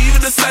 won't see you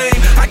the same.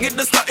 I get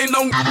the stunting,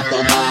 don't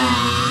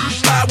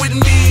ride with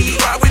me,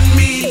 ride with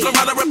me.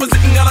 Florida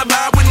representing, gotta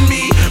vibe with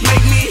me.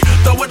 Make me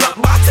throw it up,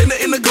 bartender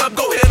in the club,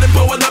 go ahead and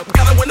blow it up.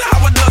 Gotta wonder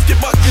how it does, get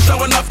bucked, you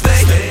show enough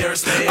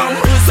things. I'm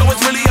good, so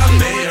it's really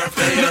unfair.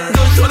 Look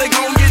good, sure they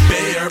gon' get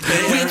bare.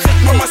 We check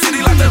from my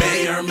city like the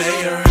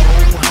mayor.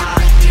 Oh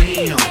hot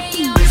damn,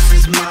 this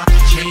is my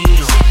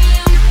jam.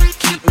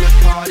 Keep me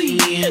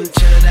partying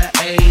till the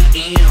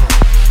AM.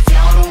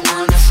 Y'all don't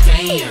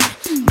understand.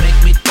 Make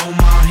me throw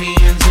my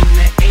hands in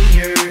the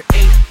air,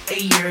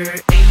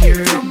 air,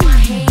 air. Throw my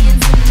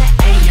hands in the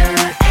air,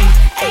 air,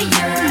 air,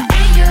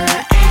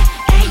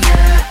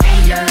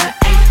 air,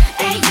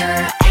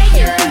 air,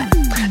 air.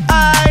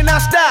 Alright, now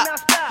stop.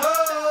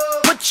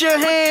 Put your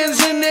hands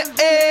in the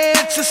air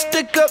to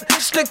stick up,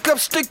 stick up,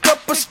 stick up,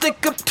 or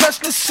stick up, touch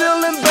the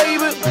ceiling,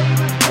 baby.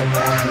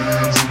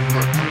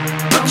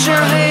 Put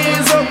your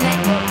hands up,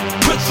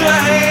 put your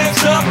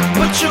hands up,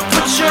 put your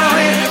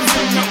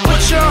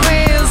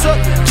hands up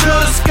to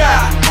the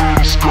sky.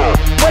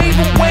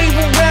 Wave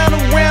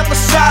around the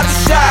side to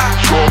side.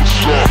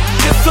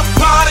 It's a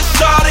party,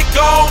 shawty,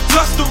 gon'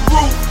 touch the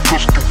roof.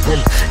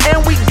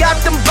 And we got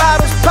them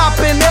bottles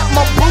popping at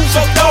my booth.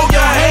 So throw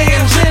your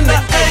hands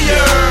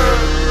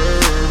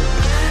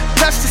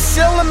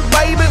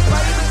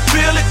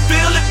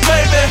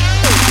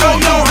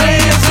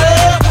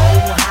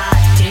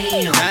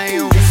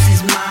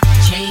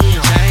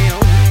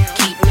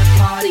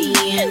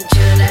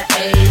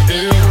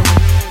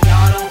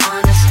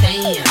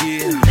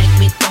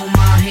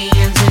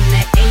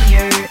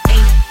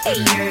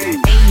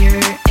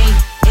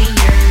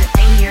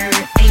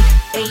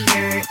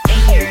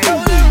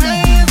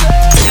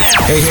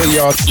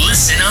y'all.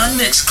 Listen on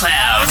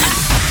Mixcloud.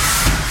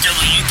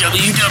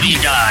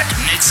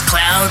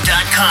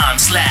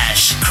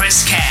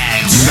 www.mixcloud.com/Chris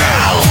Caggs.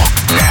 Now.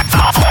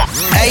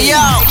 Hey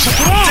yo, check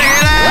it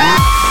out.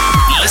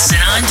 Listen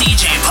on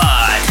DJ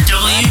Pod.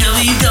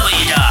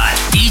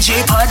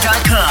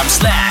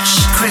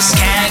 www.djpod.com/Chris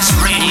Caggs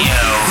Radio.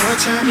 Girl,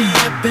 turn me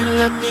up and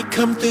let me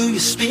come through your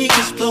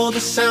speakers. Blow the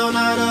sound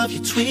out of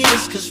your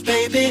tweeters. Cause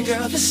baby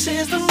girl, this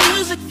is the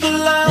music for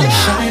love.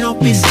 Shawty, don't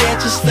be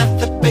scared, just let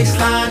the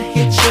bassline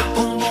hit you.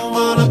 Boom, boom,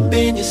 all up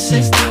in your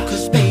system.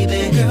 Cause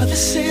baby girl,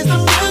 this is the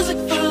music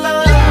for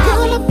love.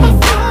 Girl, let my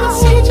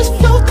frequency just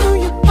flow through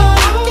your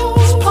body. Get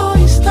this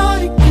party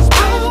started. Cause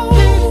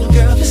baby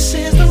girl, this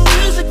is the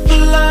music for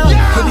love.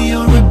 Put me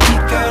on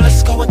repeat, girl,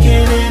 let's go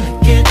again and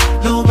again.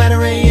 No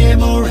matter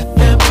AM or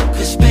FM.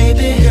 Cause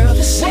baby girl,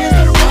 this is the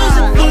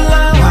music for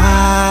love.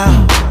 Wow.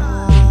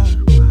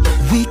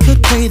 We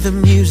could play the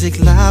music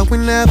loud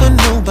whenever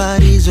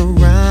nobody's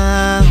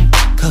around.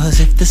 Cause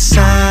if the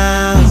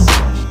sound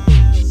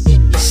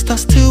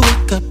starts to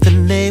wake up the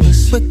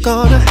neighbors, we're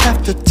gonna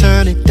have to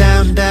turn it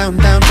down, down,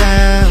 down,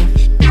 down.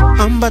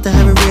 I'm about to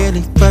have a real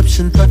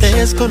eruption.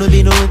 There's gonna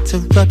be no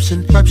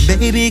interruption.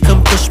 Baby,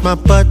 come push my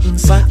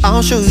buttons.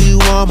 I'll show you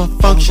all my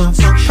functions.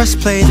 Press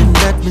play and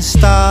let me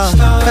start.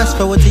 Fast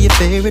forward to your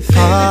favorite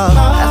part.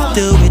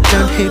 After we're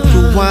done, hit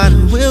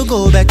rewind. We'll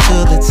go back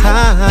to the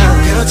time.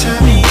 Girl, turn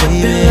me up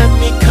and let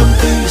me come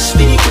through your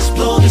speakers.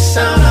 Blow the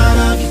sound out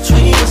of your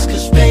tweeters.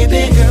 Cause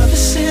baby, girl,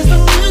 this is the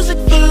music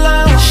for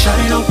love.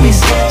 Shawty, don't be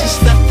scared,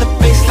 just let the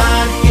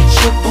bassline hit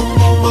you. Boom,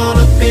 boom, all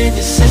up in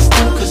your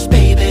system. Cause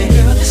baby,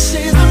 girl, this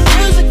is the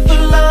music for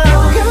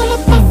love. Girl,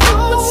 let my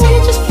frequency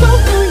just flow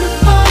through your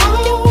body.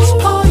 Get this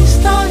party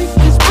started.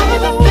 Cause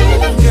baby,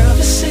 girl,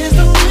 this is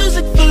the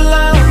music for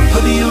love.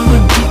 Put me on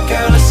repeat,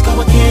 girl, let's go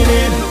again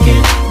and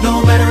again. No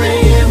matter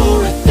AM or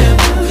FM.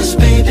 Cause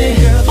baby,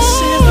 girl, this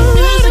is the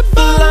music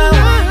for love.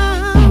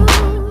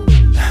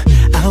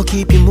 I'll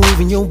keep you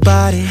moving your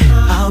body.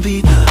 I'll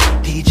be the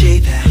DJ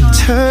that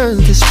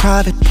turns this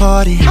private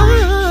party.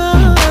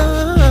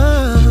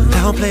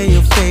 Now play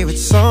your favorite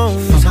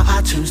songs from my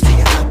iTunes to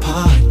your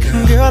iPod,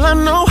 girl. Girl, I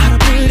know how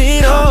to put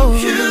it on.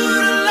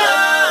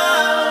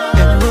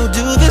 And we'll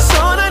do this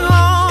all night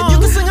long. And you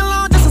can sing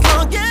along just as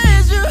long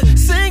as you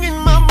sing in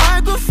my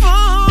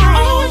microphone.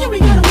 Oh, yeah, we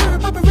gotta worry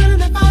about running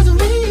that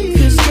advisory.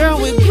 Cause girl,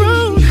 we're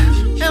grown.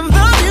 And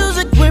the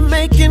music we're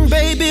making,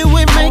 baby,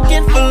 we're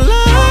making for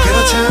love.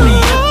 Girl, turn me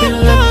up and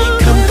let me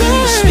come through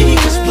your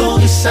speakers. Blow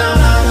the sound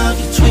out of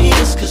your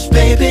tweeters. Cause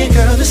baby,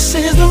 girl, this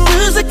is the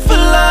music for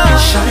love.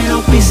 Shawty,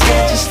 don't be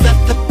scared, just let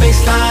the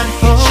bassline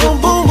hit you.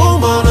 Boom,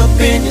 boom, all up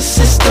in your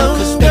system.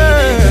 Cause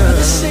baby, girl,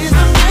 this is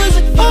the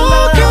music for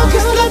love. Girl,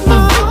 just let my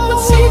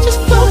frequency just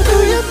flow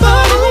through your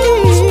body. Get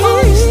this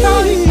party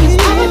started. Cause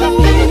baby,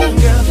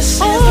 girl, this is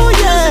the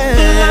music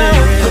for love.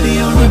 Put me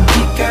on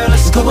repeat, girl,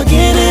 let's go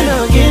again and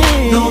again.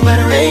 No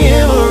matter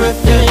AM or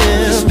FM.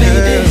 Cause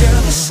baby,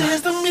 girl, this is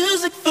the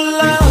music for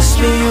love. Push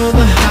me on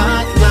the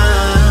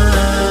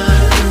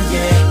hotline,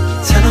 yeah.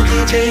 Tell the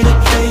DJ to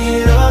play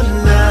it all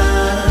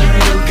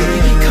night.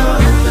 Baby, call,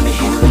 let me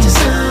hear what you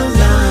sound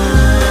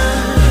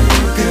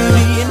like. Girl,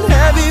 be in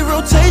heavy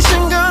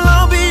rotation, girl,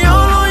 I'll be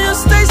on your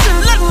station.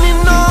 Let me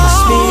know. Push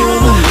me on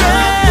the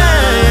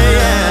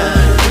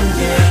hotline,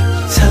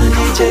 yeah. Tell the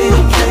DJ to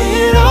play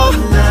it all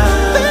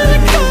night. Baby,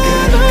 call,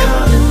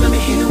 let me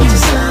hear what you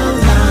sound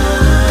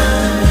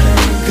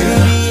like. Girl,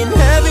 be in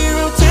heavy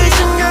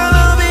rotation, girl,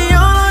 I'll be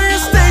on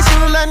your station.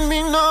 Let me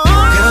know.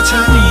 Girl,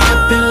 turn me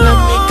up and let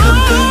me come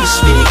through your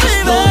speakers.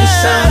 Blow the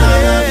sound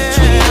out of your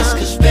tweeters.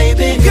 Cause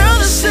baby, girl,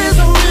 this is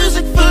the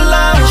music for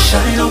love.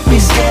 Shawty, don't be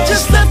scared,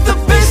 just let the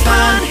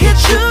bassline hit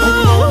you. Boom,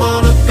 boom,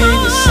 all up in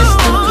your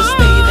system. Cause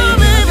baby,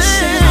 girl, this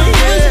is the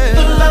music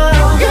for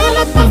love. Girl,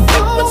 let my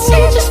frequency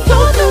just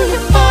flow through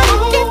your body.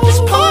 Get this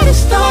party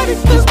started.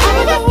 Cause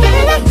baby,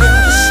 girl,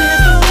 this is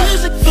the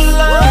music for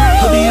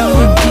love. Put me on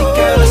repeat,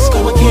 girl, let's go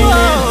again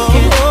and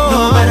again. No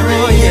matter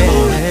AM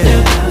or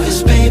FM.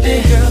 Cause baby,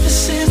 girl,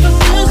 this is the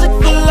music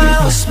for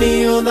love. Push me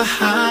on the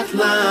hotline,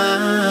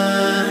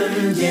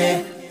 yeah.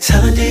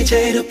 Tell the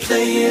DJ to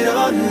play it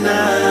all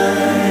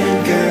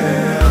night,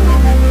 girl.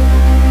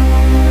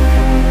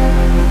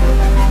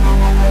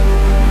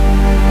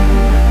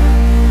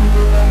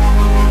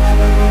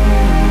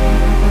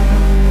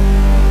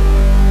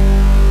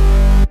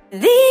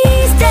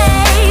 These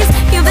days,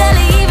 you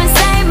barely even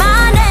say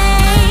my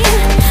name.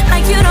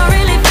 Like you don't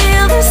really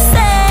feel the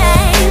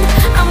same.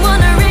 I'm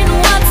wondering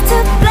what's to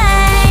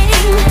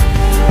blame.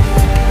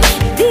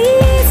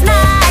 These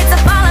nights I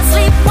fall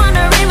asleep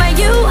wondering where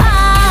you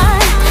are.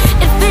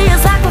 It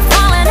feels like we're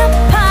falling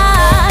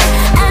apart,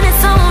 and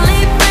it's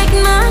only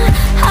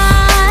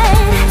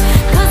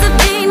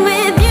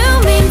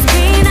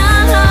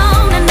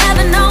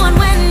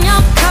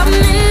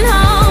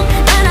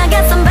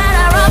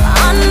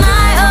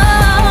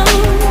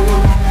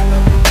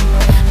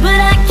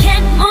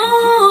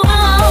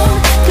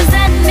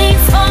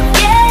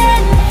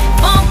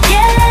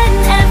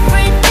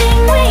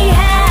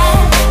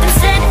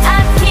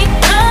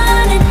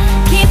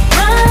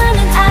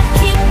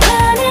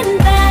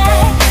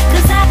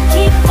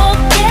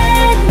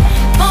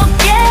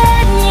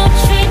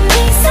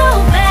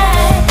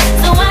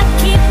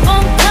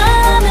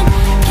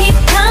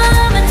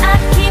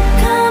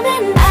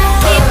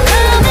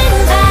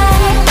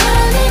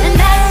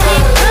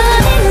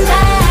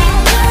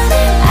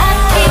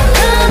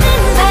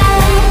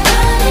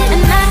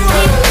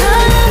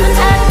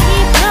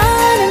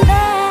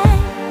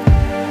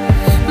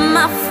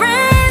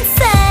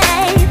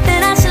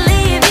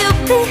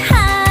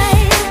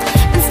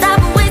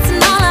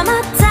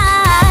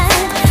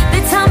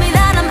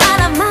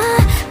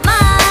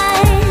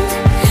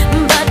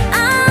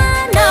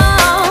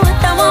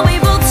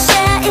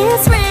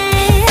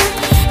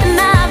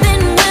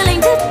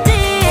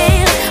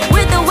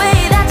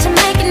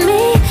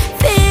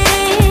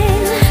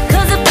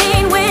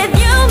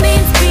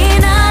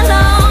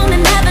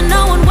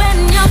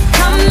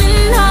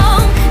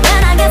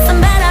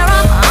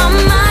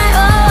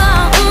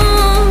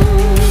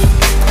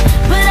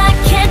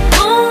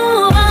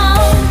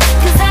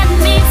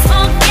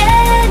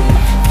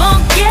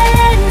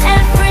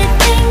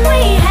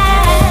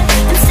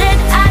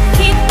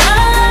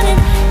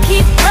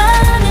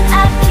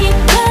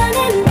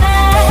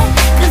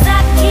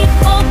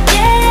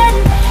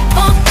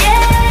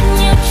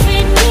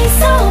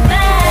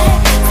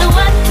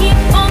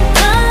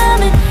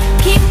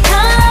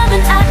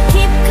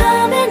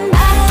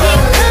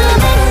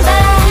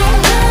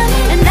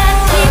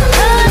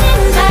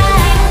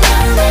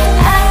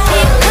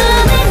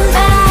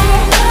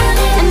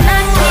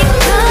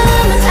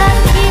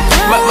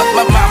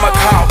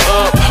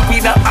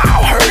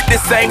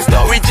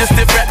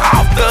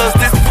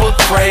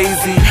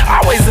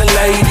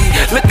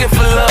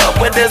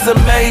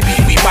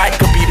fight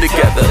could be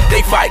together.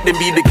 They fight to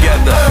be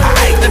together. I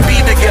hate to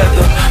be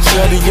together.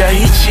 Shorty, yeah,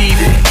 he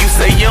cheated. You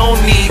say you don't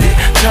need it.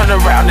 Turn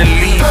around and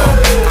leave him.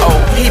 Oh,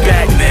 he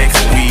back next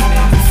week.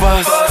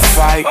 Fuss,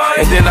 fight,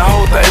 and then the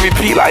whole thing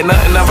repeat like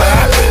nothing ever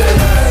happened.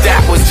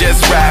 That was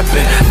just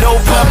rapping, no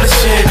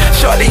publishing.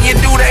 Shorty, you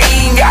do that,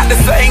 he ain't got the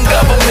same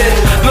government.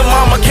 Lil'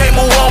 mama can't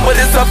move on, but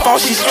it's her fault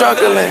she's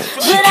struggling.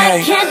 She But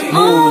I can't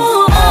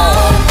move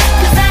on,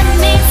 'cause that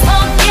means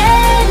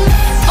forget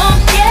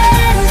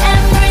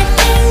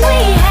everything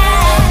we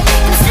had.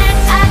 Instead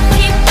I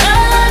keep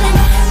running,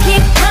 I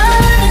keep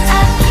coming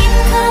back,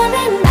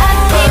 and I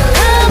keep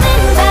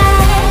coming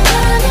back,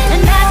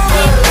 and I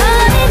keep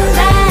coming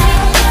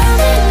back,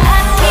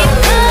 I keep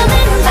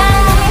coming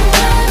back,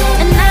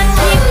 and I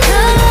keep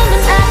coming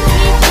back, I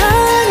keep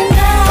coming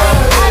back,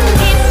 I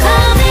keep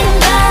coming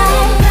back,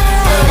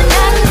 and I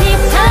keep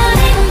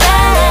coming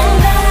back,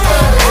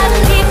 I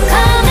keep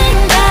coming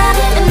back,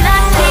 and I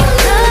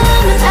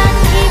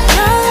keep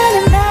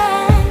coming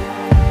back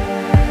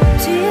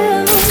to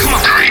you. Come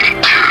on, 3,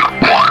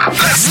 2, 1,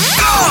 let's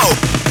go!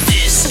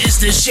 This is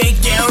the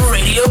Shakedown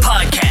Radio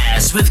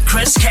Podcast with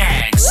Chris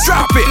Caggs.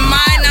 Drop it!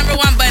 My number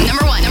one, but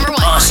number one.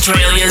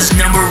 Australia's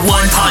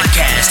 #1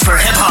 podcast for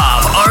hip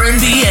hop,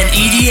 R&B, and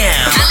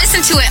EDM. I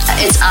listen to it.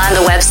 It's on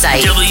the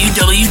website.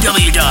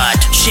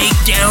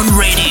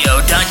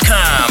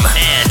 www.shakedownradio.com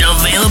and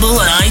available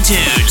on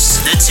iTunes,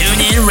 the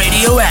TuneIn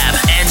Radio app,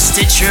 and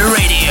Stitcher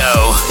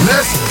Radio.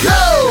 Let's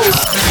go!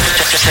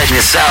 Check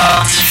this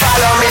out.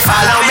 Follow me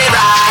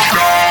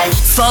right.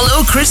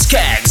 Follow Chris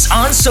Caggs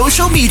on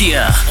social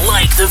media.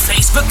 Like the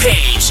Facebook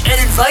page and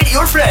invite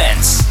your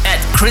friends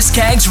at Chris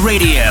Caggs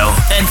Radio.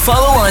 And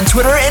follow on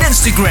Twitter and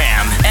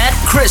Instagram at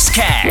Chris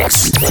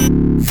Caggs.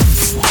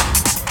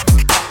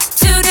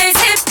 Today's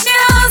hit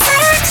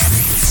music.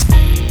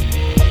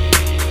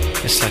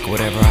 It's like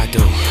whatever I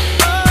do,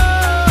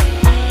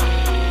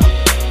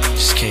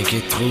 just can't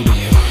get through to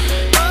you.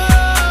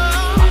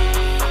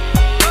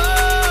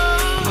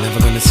 I'm never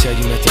gonna tell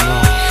you nothing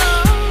wrong.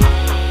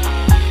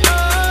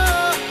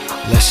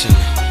 Listen.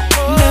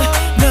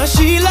 Now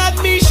she like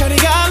me, shawty,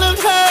 I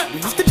loved her. We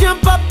used to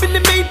jump up in the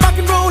Maybach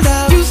and roll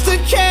out. Used to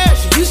care,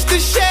 she used to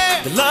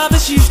share. The love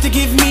that she used to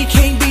give me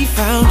can't be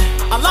found.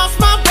 I lost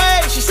my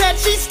way, she said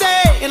she'd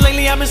stay. And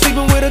lately I've been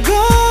sleeping with a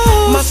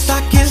ghost. My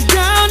stock is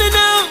down and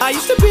out. I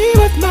used to be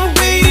with my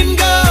weight and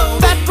go.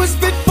 That was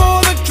before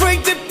the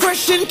Great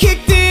Depression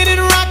kicked in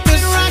and rocked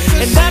us.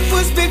 And that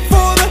was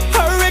before the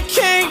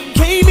hurricane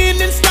came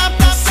in and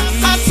stopped us.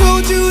 I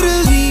told you to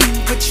leave,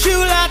 but you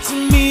lied to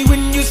me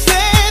when you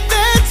said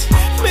that.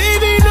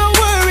 Maybe no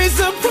worries,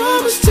 I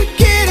promise to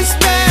get us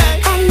back.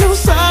 I know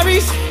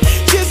sorries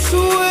just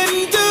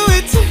wouldn't do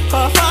it.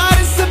 Our heart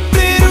is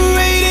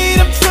obliterated.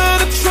 I'm trying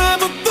to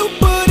travel through,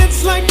 but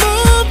it's like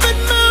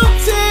moving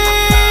mountains.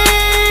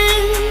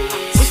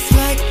 It's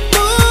like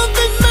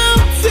moving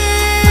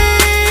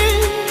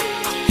mountains.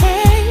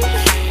 Hey,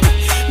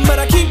 but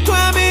I keep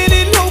climbing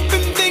and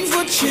hoping things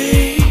will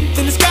change.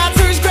 Then the sky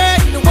turns gray,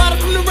 and the water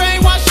from the rain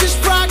washes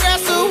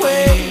progress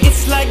away.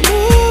 It's like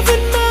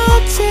moving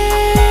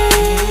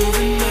mountains.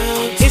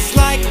 It's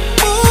like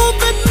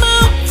moving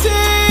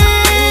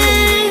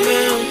mountains.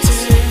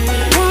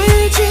 Why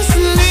you just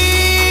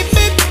leave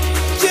me?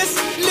 Just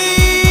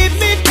leave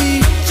me be.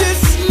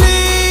 Just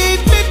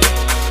leave me.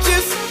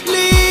 Just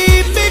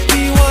leave me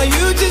be. Why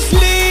you just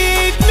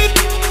leave me?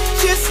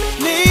 Just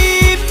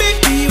leave me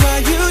be. Why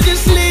you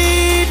just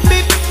leave me?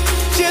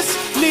 Just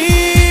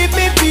leave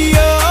me be.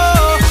 Oh,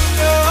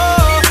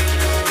 oh.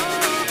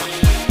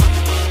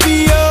 Be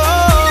oh, oh.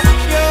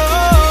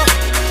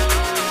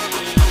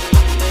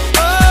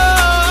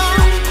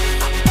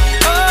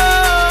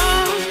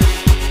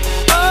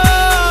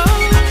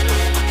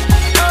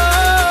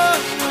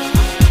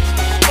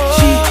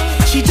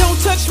 She don't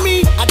touch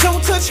me, I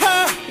don't touch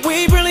her. We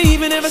ain't really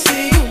even ever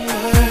say a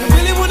word. I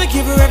really wanna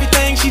give her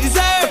everything she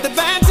deserves, but the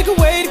bad took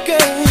away the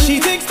good. She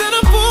thinks that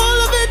I'm full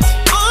of it.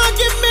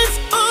 Arguments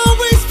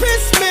always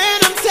piss, man,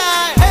 I'm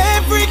tired.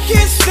 Every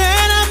kiss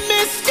that I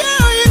miss,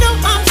 girl, you know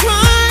I'm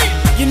trying.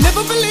 You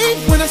never believe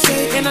when I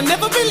say, and I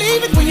never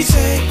believe it when you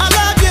say I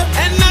love you,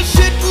 and I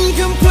shouldn't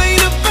complain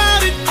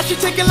about it. I should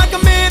take it like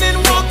a man and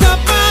walk up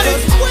out it.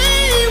 We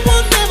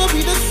will never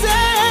be the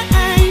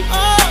same.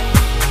 Oh,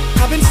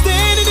 I've been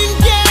standing in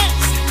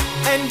gas,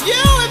 and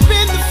you have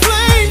been the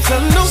flames.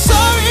 I'm no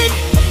sorry,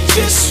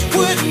 just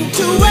wouldn't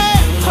do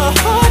it. Her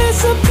heart is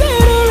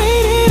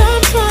obliterated.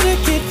 I'm trying to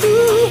get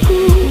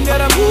through.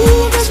 Gotta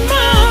move this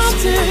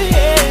mountain.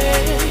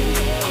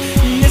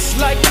 It's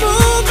like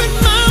moving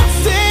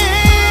mountains,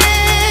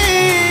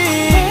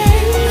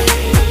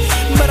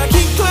 but I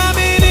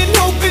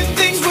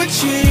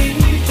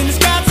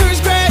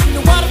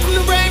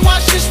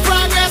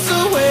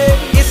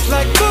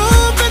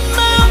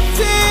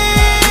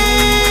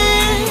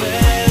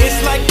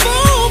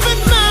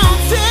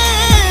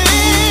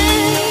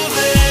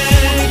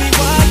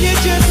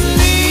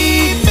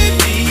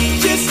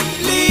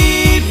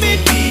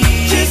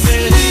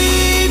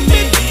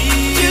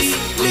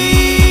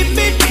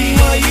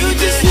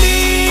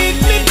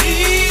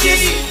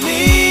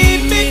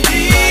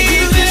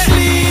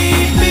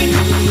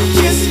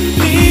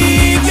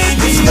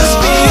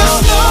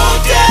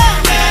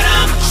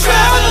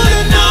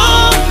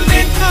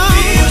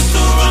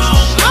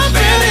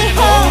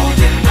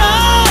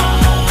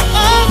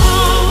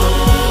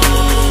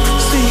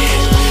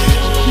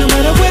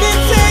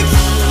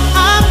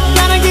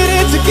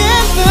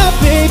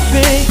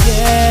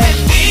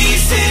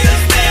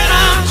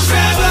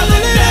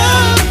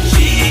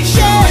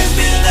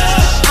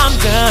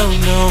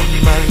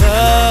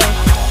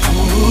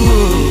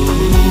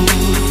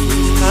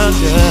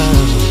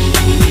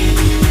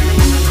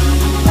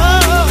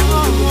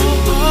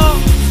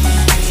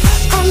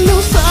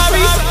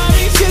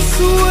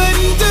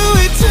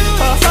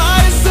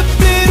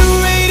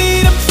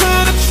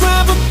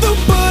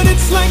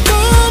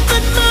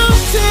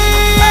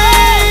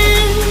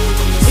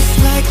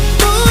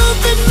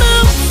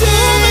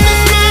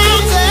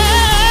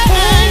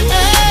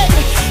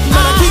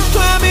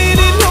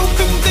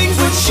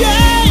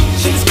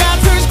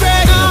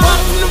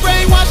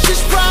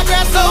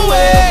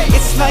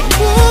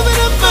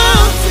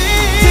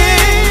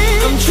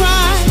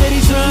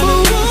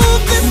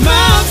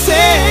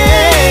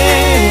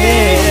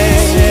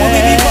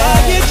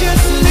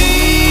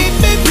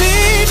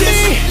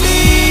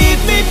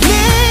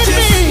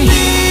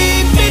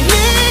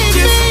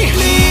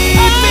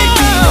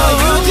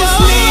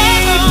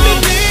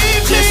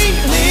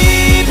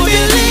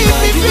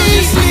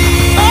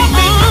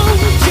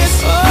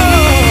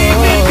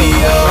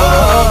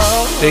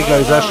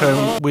follows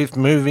Usher with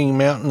Moving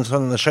Mountains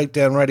on the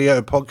Shakedown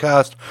Radio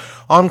podcast.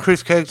 I'm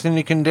Chris Caggs, and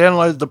you can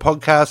download the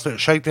podcast at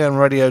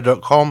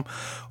shakedownradio.com,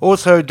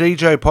 also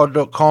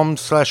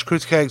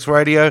djpod.com/Chris Caggs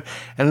Radio,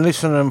 and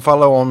listen and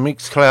follow on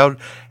Mixcloud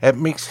at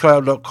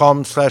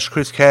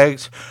mixcloud.com/Chris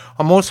Caggs.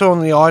 I'm also on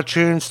the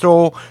iTunes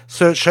store.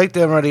 Search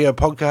Shakedown Radio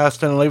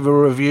Podcast and leave a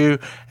review,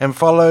 and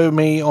follow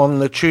me on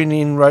the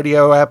TuneIn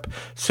Radio app.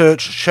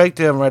 Search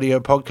Shakedown Radio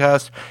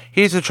Podcast.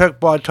 Here's a track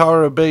by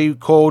RnB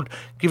called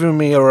Giving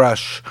Me a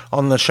Rush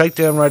on the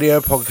Shakedown Radio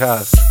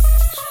Podcast.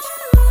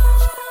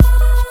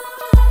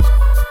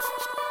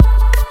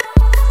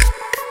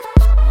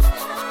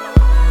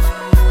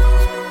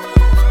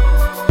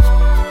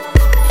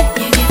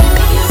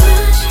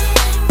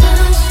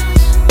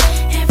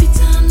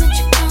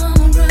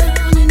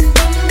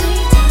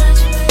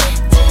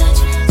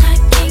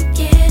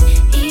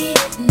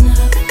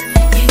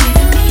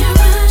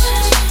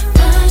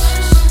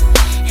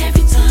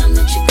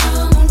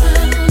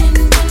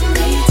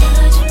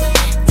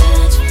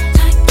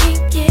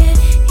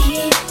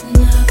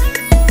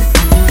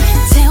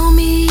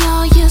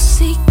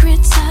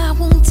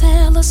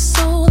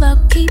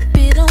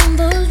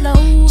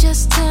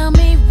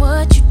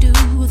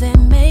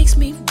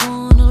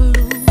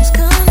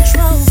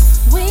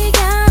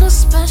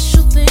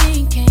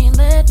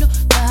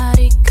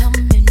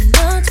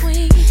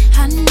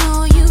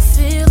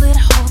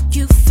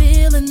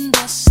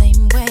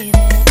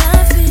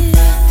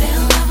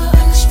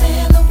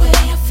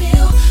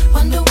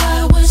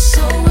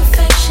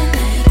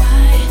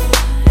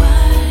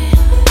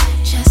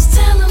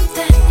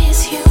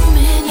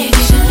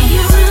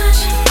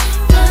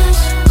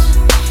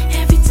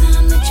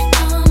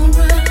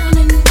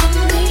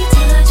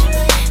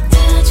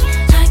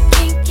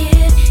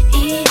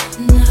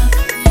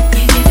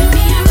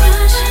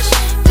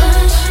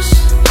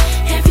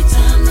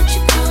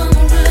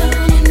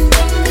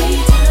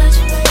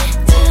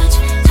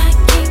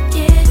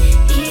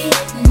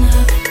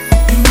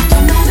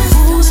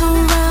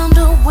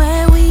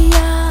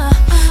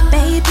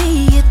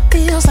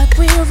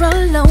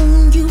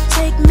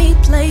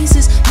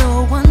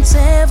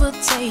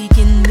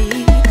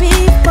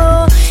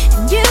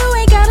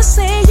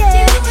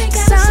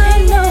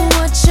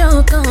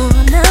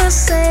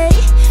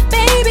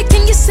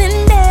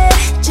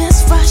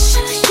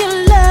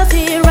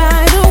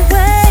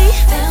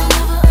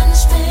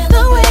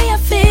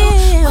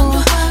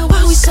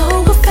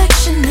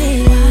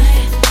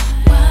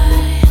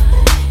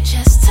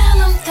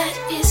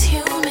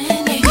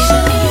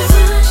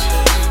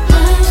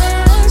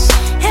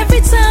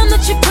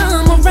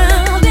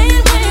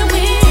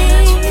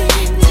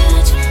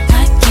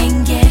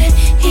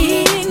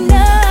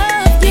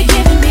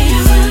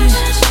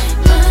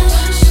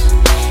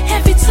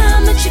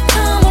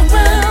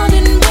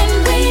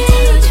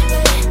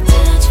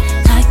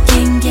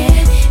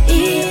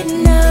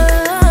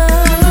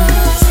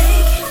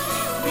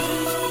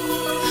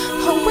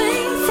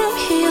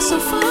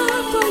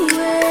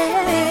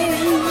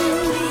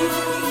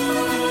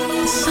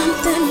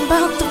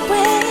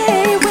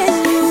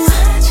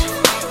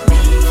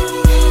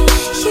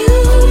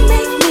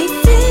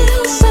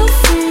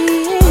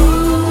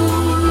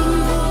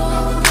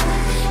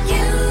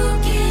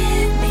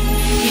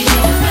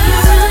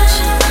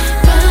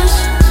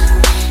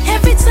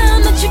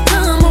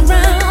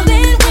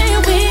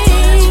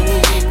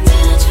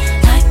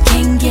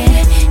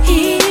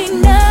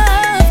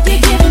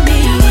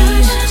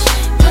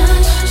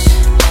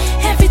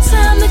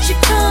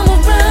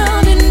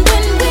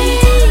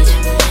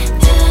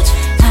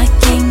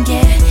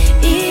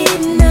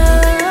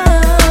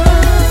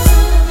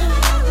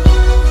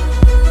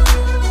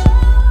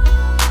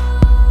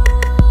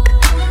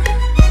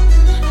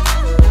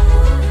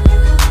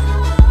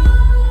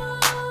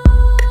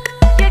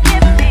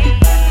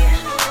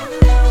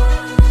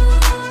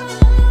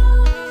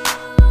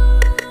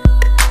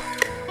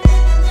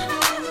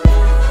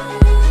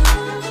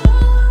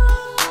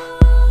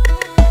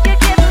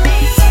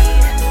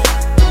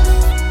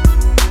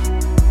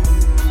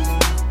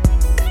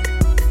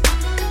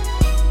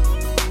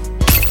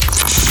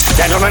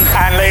 Gentlemen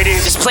and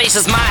ladies, this place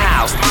is my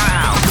house.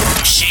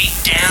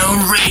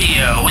 Shakedown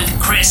Radio with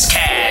Chris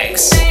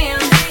Caggs.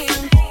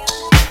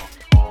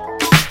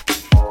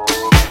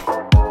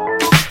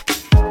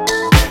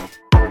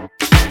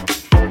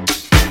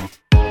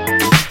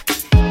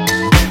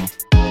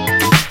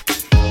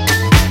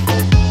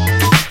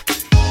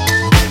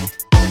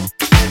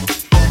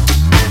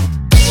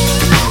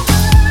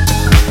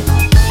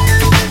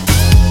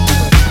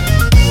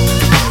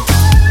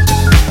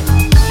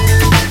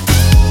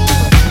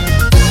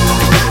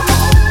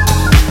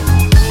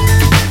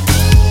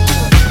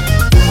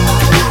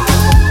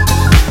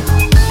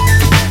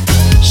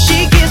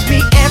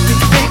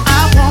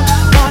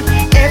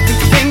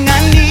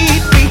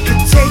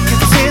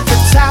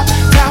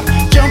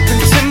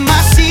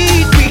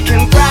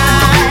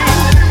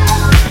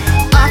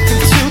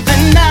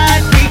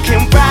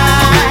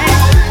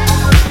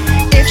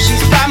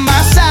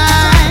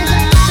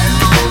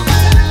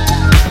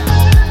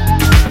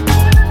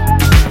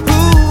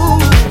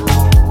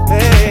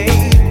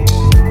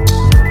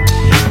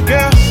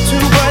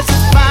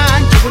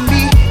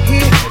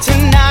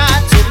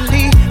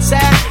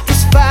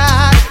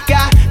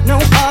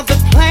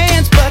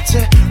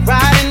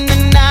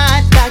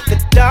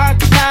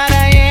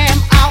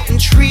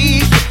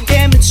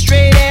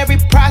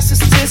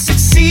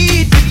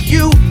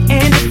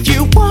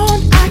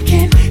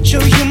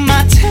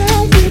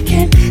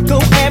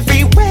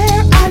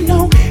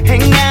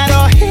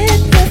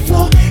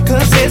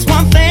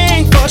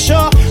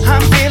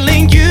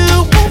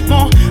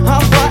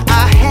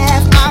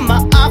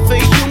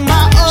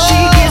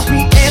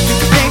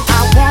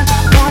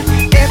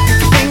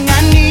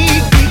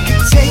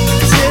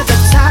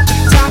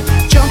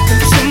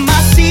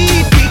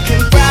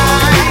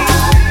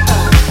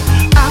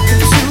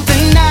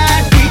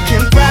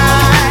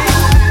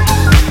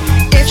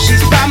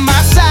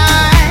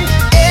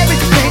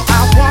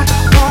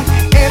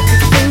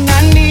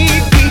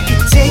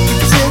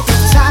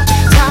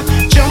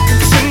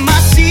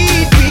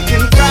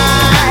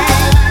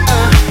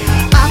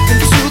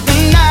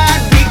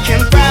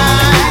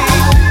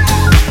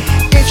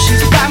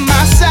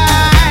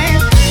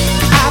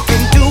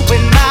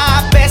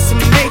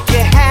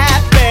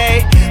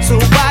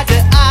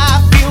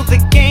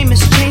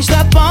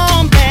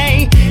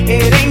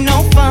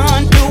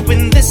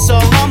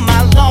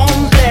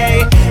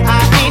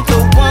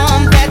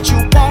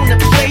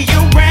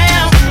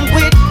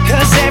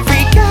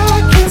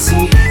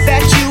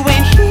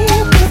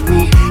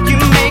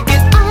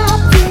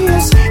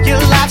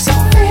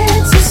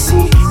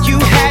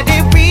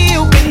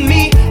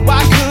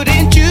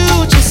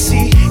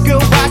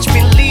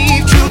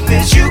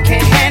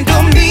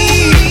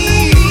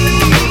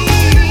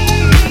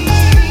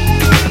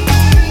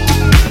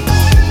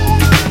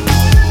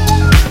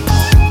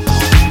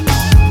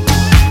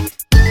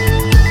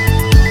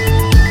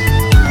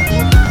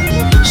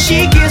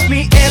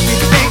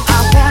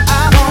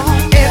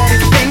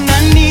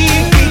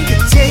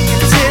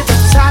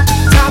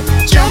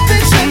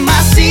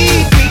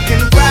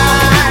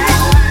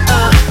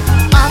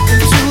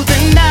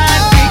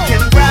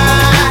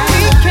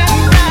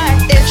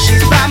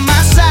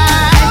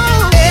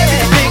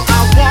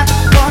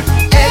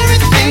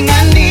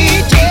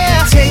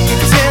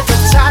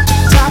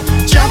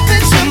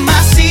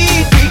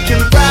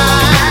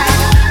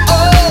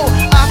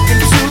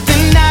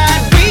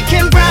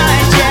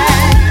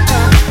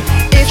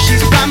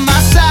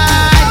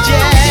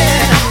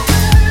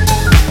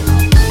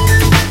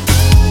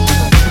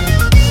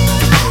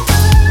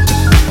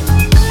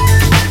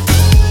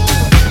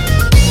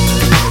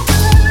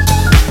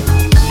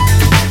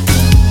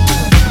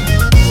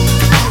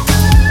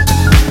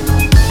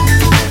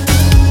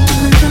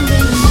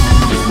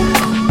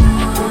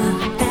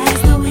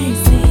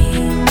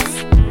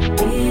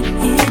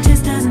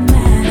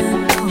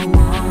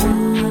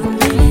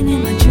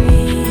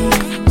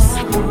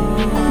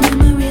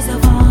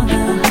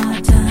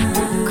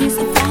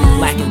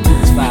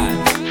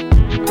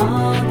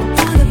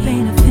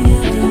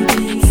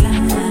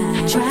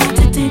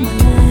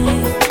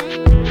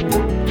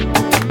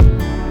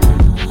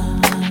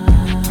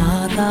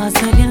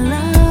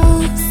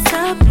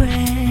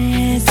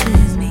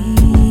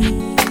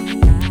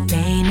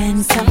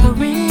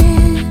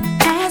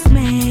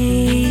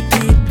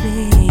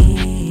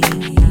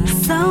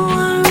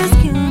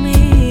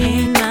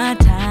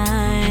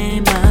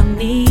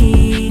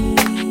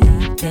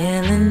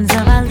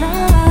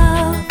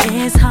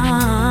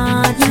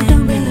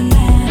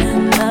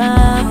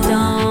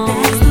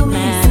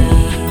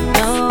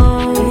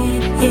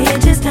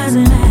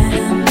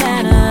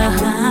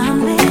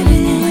 I'm living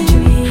in my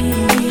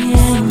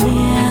dream.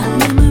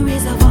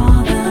 Memories of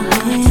all the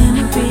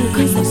memories.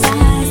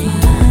 Crucify my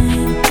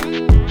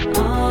mind.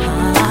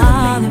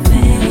 All the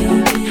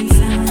things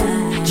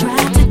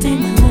tried to take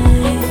my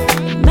life.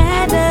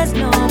 Matters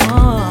no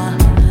more.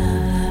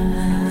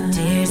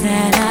 Tears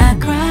that I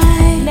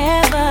cried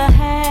never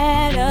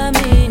had a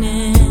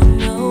meaning.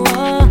 No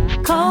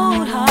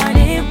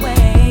cold-hearted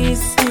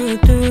ways to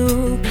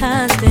through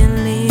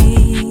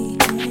constantly.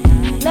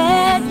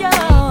 Let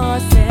your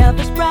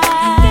selfish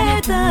pride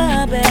get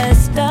the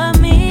best of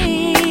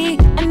me.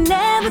 I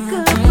never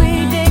could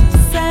predict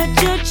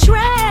such a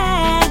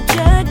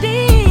tragedy.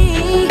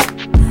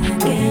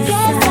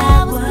 Guess I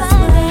was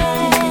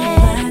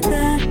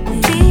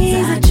blinded.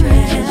 These are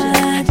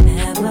treasures.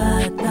 Never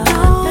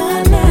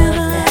thought that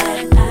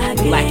I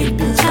gave. Black and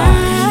Beats I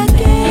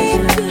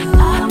gave you. I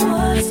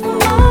was fooled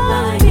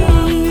by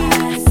your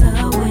eyes. So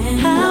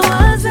when I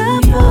was a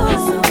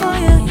fool for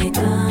you, it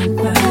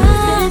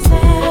converts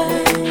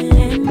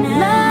and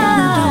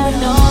now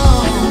no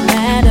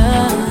matter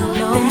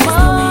no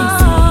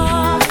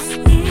more.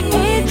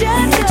 It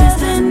just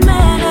doesn't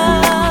matter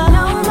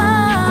no more.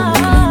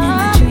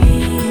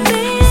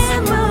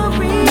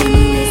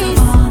 Memories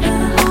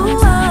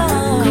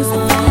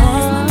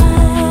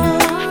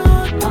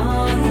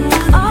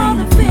of all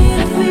the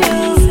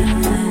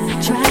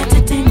feelings tried to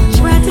take my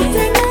life.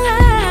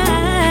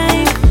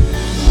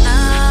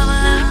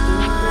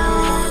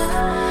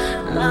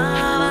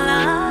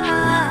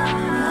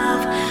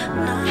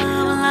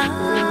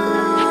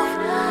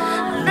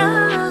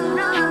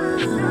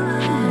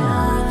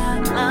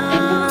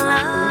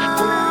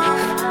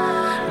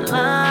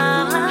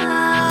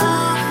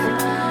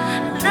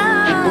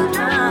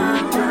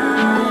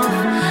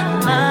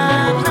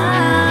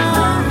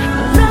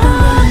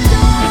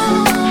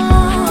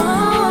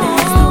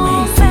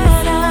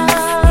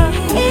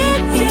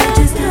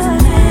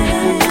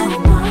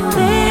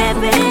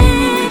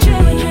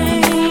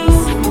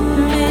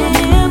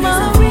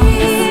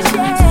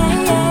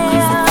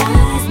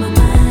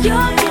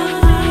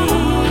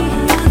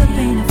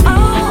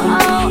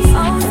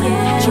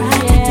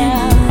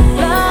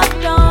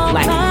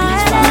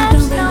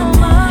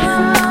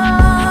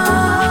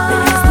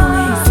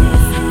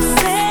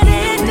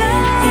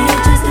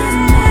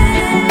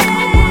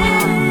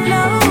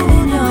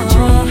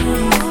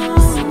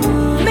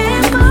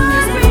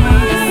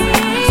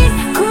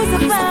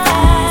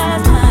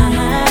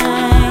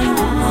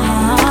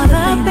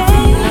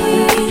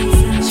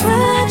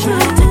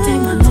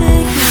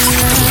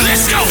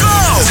 Let's go.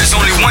 There's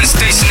only one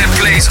station that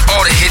plays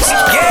all the hits.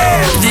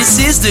 Yeah. This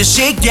is the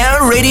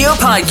Shakedown Radio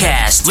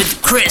Podcast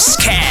with Chris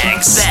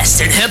Kaggs.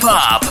 Best in hip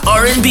hop,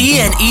 R&B,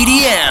 and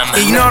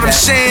EDM. You know what I'm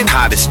saying?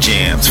 Hottest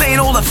jams. Playing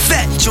all the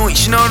fat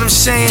joints, you know what I'm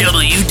saying?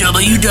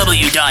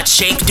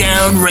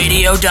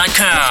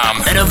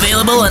 www.shakedownradio.com and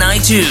available on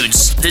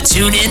iTunes, the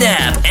TuneIn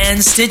app,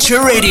 and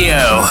Stitcher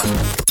Radio.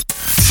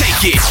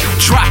 Take it,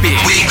 drop it.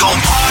 We gon'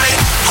 party,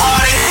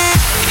 party,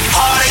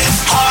 party,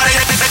 party.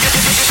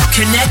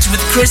 Connect with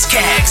Chris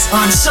Kaggs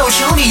on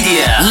social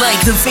media,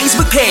 like the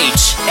Facebook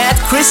page at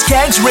Chris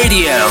Kaggs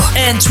Radio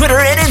and Twitter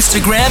and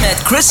Instagram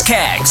at Chris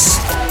Kaggs.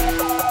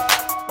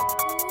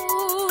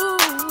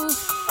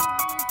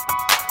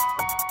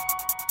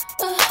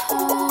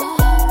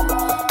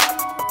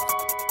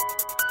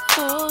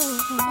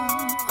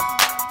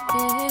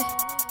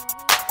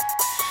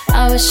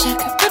 I wish I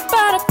could rip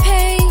out a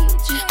page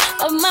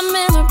of my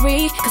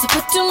memory, cause I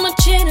put too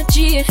much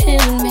energy in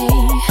him and me.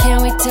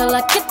 Can't wait till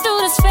I get through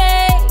this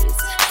phase,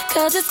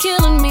 cause it's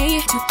killing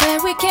me. Too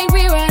bad we can't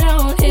rewrite our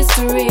own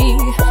history.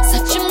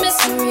 Such a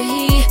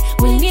mystery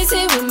when he's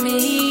here with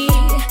me.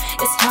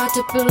 It's hard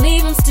to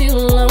believe I'm still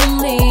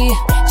lonely.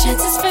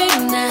 Chances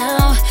fading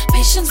now,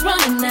 patience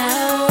running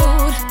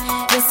out.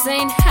 This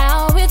ain't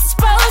how it's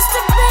supposed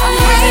to be. I'm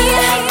praying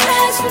that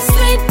we're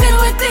sleeping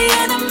with the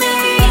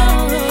enemy.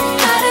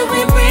 How do we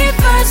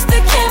reverse the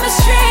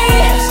chemistry?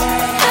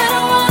 I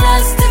don't want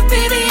us to be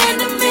the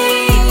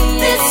enemy.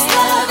 This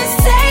love is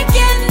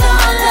taking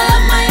all of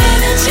my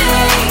energy.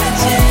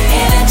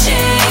 Energy,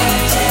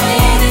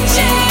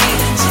 energy.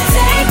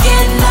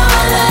 Taking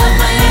all of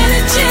my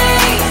energy.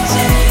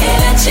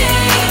 Energy,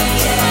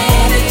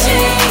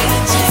 energy.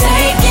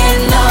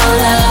 Taking all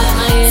of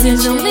my energy.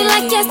 Seems only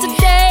like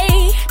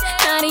yesterday.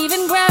 Not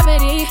even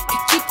gravity could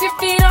keep your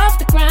feet off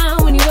the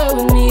ground when you were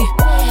with me.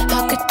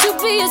 How could two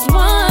be as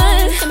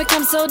one and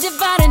become so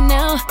divided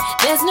now?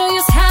 There's no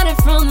use hiding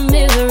from the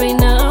misery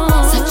now.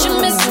 Such a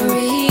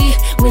mystery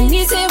when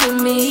he's here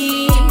with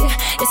me.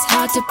 It's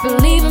hard to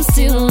believe I'm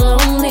still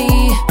lonely.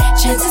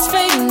 Chances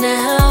fading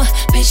now,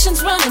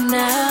 patience running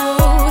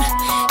out.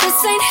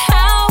 This ain't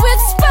how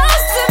it's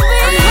supposed to be.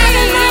 I'm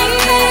hanging like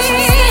this,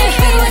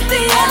 sleeping with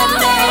the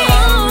enemy.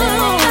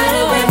 How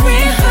do we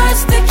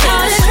reverse the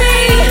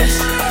chemistry?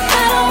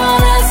 I don't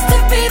want us to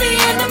be the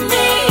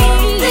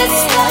enemy. This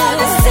love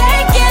is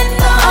taking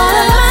all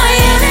of my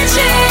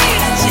energy.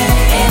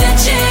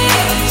 Energy,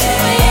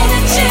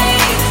 energy.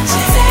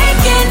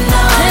 Taking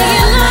all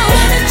of my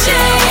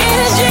energy.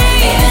 Energy,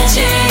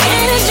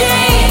 energy,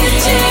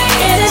 energy.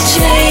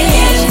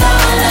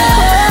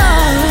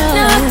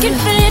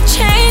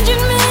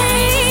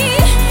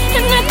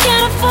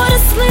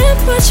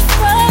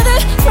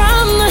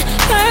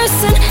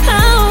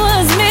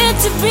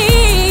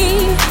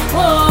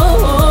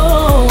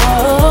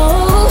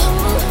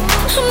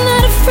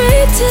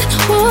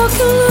 walk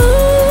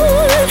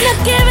alone. Not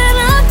giving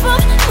up,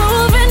 I'm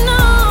moving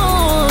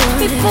on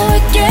before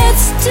it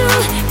gets too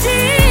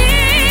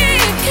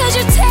deep. 'Cause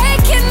you're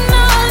taking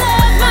all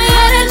of my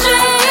energy.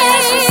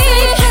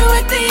 Sleeping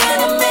with the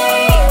enemy.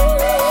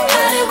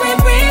 How did we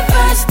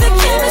reverse the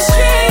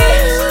chemistry?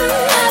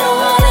 I don't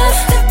want us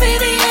to be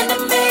the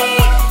enemy.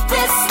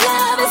 This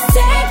love is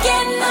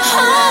taking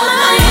all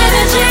my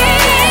energy.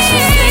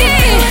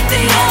 Sleeping with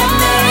the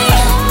enemy.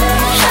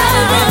 How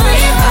did we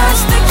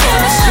reverse the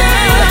chemistry?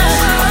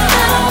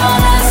 I don't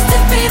want us to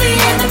be the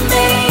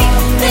enemy.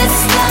 This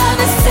love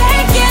is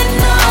taking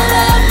all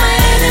of my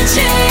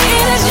energy.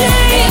 Energy,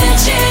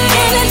 energy,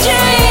 energy,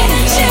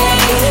 energy.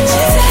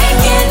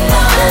 Taking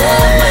all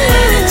of my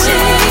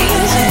energy.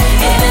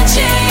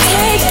 Energy,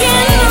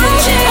 taking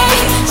energy.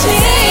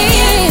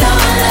 Taking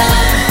all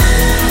of.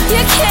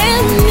 You're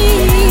killing me.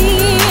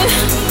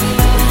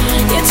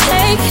 You're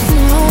taking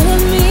all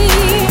of me.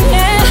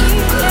 Yeah.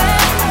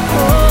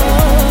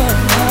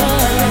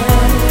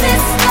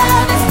 This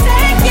love is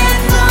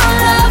taking all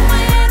of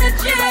my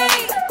energy.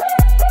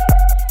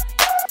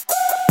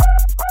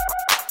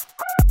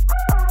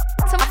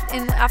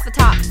 Off the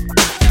top.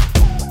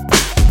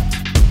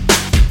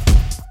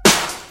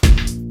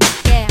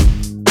 Yeah,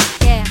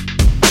 yeah,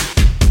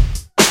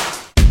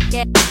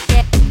 yeah, yeah,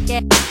 yeah,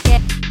 yeah,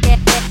 yeah,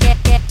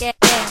 yeah, yeah,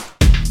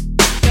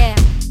 yeah,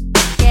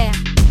 yeah.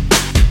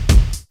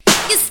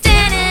 You're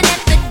standing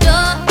at the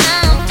door,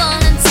 I'm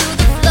falling to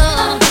the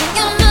floor.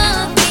 You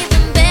look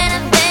even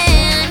better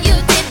than you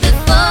did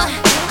before.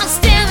 I'm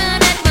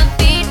staring at my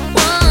feet,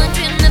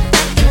 wondering if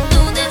I can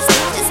do this.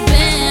 It's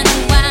been a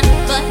while,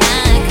 but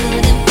I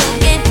couldn't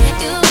forget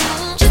you.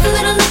 Just a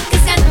little look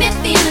has got me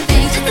feeling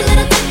things. Just a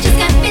little touch has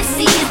got me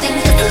seeing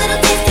things. Just a little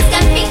taste has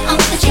got me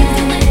off the chain,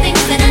 doing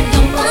things that I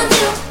don't want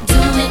to. Do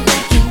it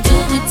like you do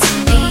it to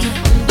me.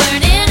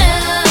 Burning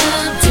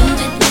up. Do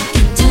it like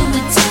you do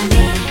it to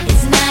me.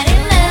 It's not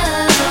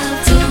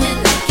enough. Do it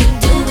like you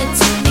do it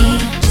to me.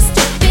 Just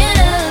open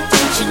up.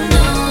 Don't you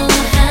know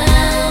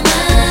how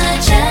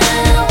much I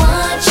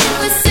want you?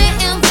 We're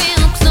sitting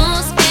real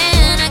close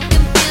and I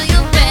can feel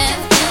your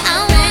breath. I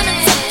wanna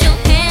touch your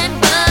hand,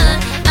 but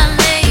I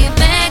lay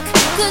back.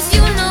 'Cause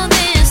you know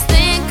this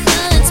thing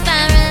could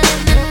spiral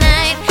in the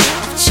night.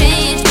 I've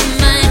changed my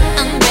mind.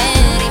 I'm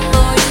ready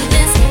for you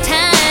this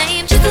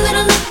time. Just a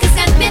little look has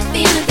got me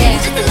feeling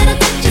things. Just a little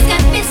touch has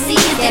got me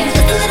seeing things.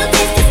 Just a little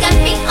taste has got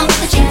me off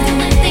the chain,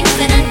 doing things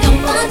that I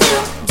don't want to.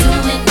 Do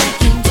it like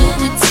you do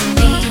it to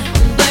me.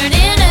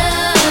 Burning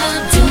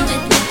up. Do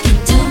it like you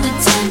do it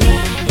to me.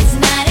 It's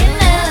not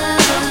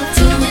enough.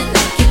 Do it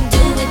like you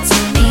do it to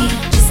me.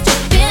 Just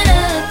open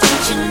up.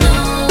 Don't you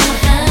know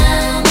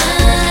how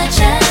much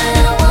I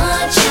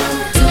want you?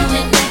 Do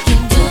it like you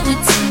do it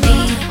to me.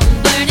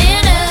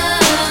 Burning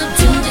up.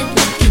 Do it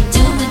like you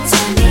do it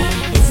to me.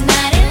 It's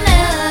not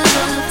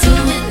enough. Do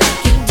it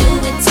like you do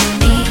it to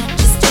me.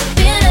 Just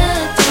open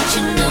up. Don't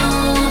you know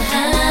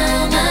how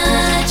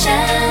much I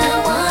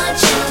want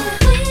you?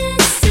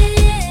 We're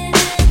sitting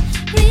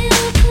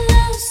real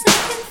close. I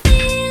can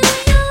feel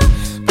your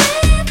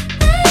breath.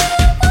 I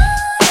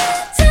wanna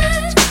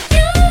touch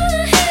your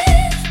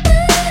head,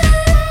 but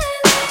I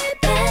lay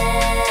back.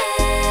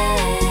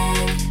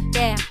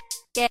 Yeah,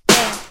 yeah,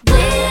 yeah.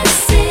 We're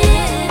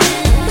sitting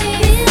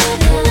real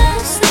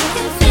close. I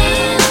can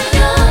feel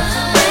your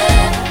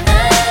breath. I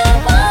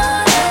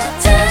wanna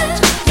touch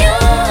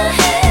your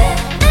head.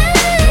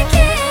 I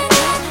can't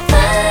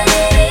fight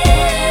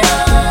it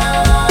all.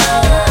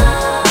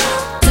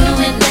 Do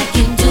it like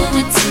you do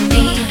it to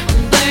me.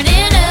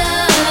 Burning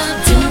up.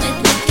 Do it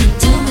like you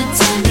do it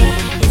to me.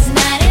 It's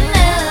not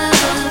enough.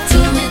 Do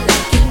it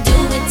like you do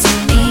it to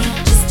me.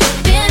 Just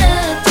open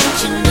up. Don't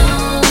you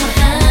know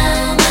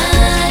how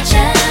much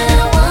I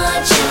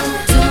want you?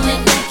 Do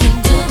it like you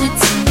do it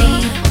to me.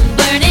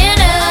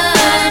 Burning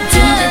up.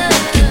 Do it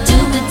like you do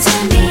it to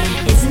me.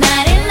 It's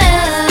not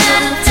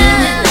enough. Do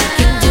it like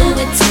you do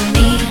it to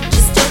me.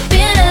 Just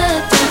open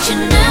up. Don't you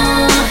know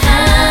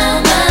how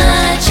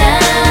much I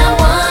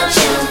want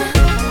you?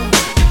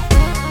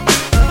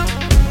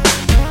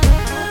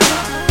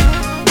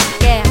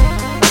 Yeah,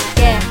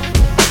 yeah.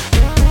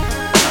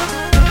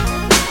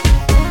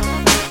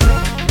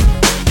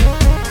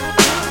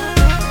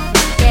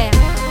 Yeah,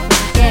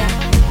 yeah.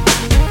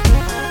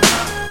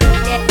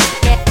 Yeah,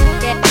 yeah,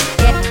 yeah, yeah,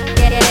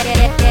 yeah,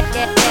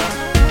 yeah,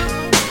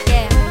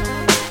 yeah,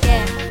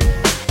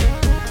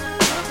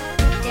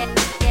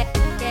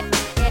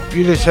 yeah.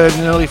 You just heard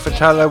Nelly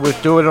Furtado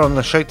with Do It on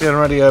the Shakedown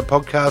Radio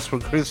podcast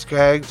with Chris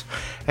Skaggs,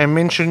 and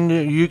mention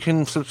you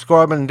can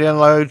subscribe and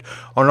download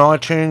on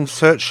iTunes,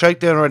 search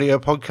Shakedown Radio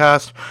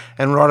podcast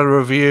and write a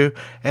review,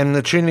 and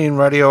the TuneIn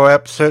Radio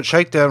app, search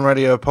Shakedown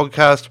Radio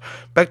podcast.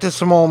 Back to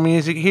some more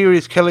music. Here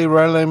is Kelly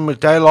Rowland with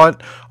Daylight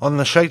on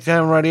the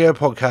Shakedown Radio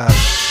podcast.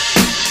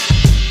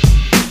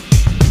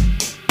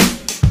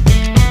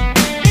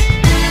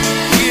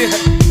 Yeah,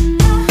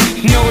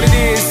 you know what it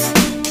is.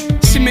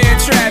 It's your man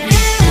Travis,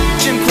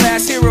 gym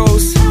class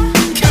heroes,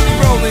 Kelly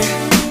Rowland,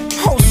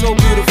 oh so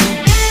beautiful.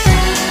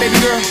 Baby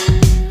girl,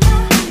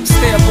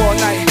 stay up all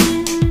night.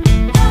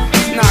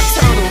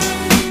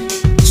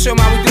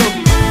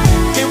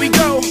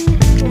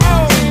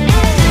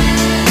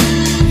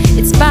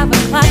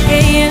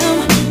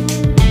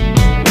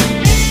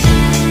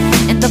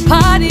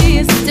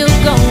 is still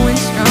going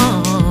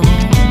strong.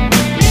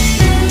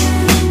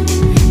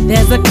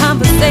 There's a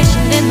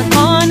conversation in the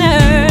corner.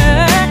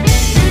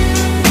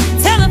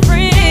 Tell a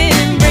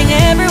friend, bring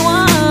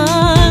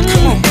everyone.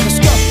 Come on, let's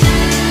go.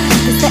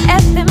 'Cause the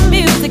FM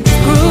music is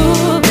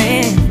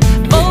grooving.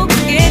 Folks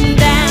getting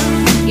down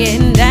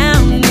in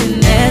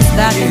their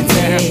stocking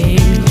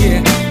days.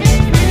 Yeah.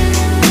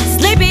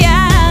 Sleepy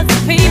eyes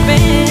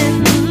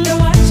peeping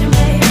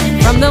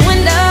from the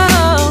window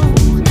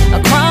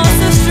across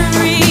the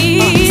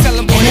street. Tell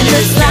 'em what And it it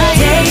looks is. like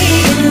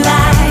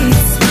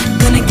daylights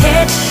gonna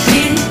catch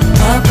me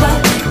up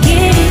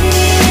again.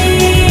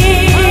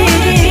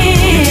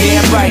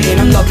 Yeah, right, and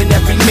I'm loving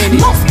every minute.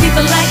 Most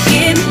people like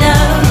it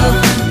love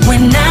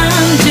when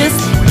I'm just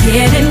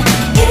getting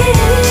in.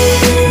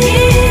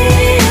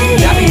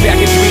 I'll be back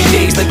in 3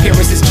 days like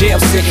Paris' jail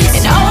sentence.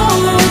 And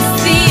oh, it's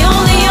the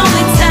only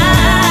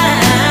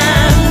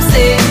time,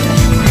 say,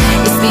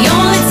 it's the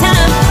only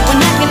time when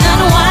I can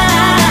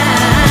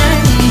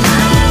unwind.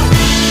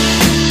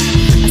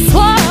 I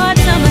swore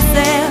to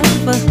myself,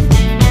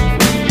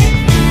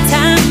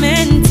 time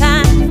and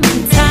time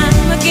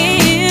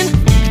again,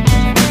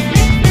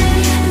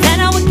 that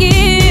I would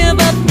give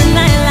up the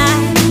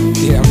nightlife.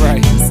 Yeah,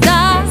 right.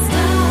 Start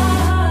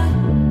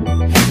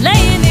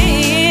laying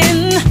in,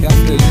 Yeah, I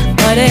feel you.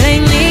 but it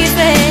ain't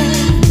easy.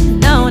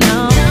 No.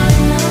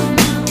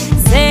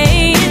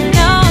 Saying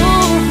no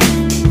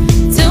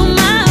to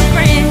my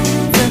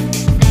friends.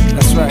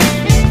 That's right.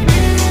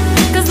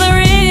 'Cause the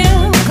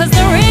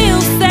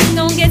real sex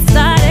don't get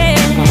started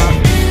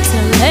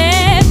till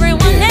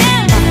everyone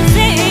else is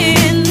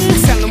in.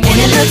 Tell 'em what And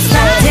it it looks is.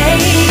 like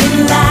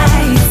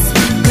daylights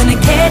gonna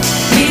catch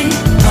me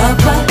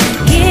up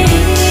again.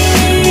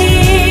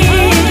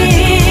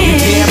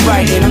 Yeah,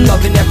 right, and I'm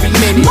loving every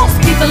minute. Most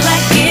people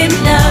like it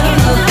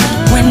love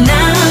when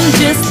I'm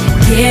just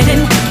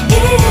getting in.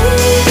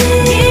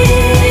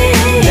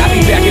 I'll be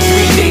back in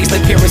 3 days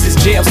like Paris'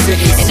 jail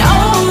sentence. And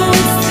oh,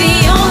 it's the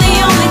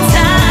only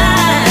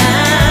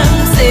time,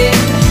 say,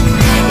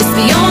 it's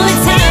the only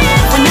time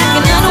when I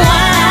can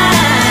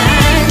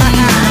unwind.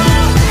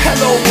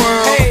 Hello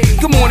world,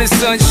 good morning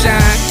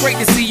sunshine. Great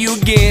to see you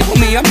again. For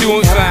me, I'm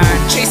doing fine.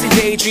 Chasing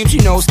daydreams,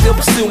 you know, still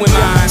pursuing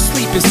mine.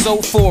 Sleep is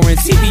so foreign,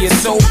 TV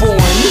is so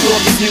boring. New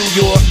York is New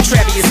York,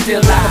 Travis is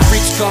still live. The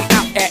freaks come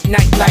out at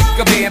night like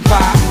a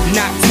vampire.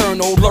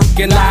 Nocturnal,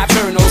 lurking live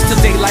journals till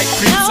daylight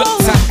creeps up.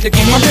 Time to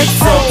keep And my it looks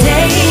like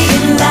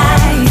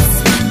daylights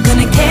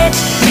gonna catch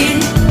me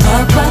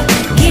up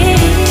again.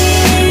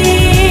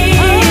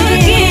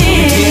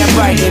 Yeah,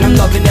 right, and I'm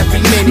loving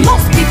every minute.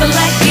 Most people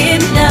like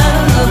it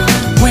love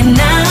when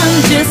I'm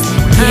just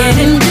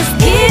getting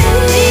in.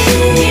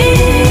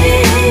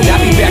 I'll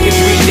be back in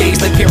 3 days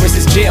like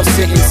Paris' jail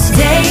sentence.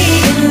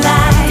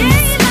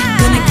 Daylights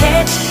gonna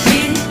catch me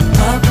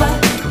up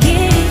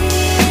again.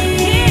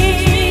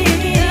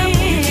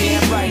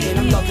 Yeah, right, and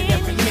I'm loving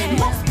every minute.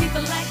 Most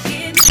people like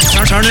it.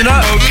 Turn it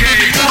up. Okay,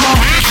 come on.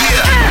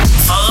 Yeah.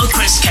 Follow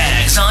Chris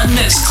Caggs on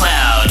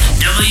Mixcloud.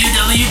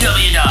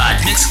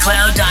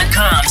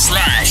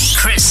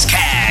 www.mixcloud.com/Chris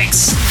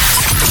Caggs.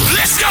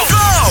 Let's go.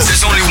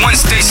 There's only one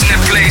station that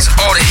plays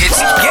all the hits.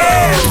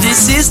 Yeah.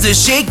 This is the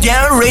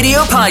Shakedown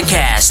Radio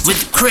Podcast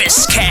with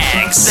Chris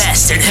Caggs.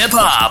 Best in hip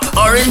hop,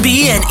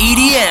 R&B, and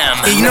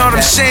EDM. You know what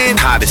I'm saying?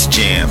 Hottest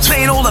jams.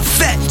 Playing all the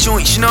fat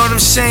joints, you know what I'm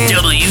saying?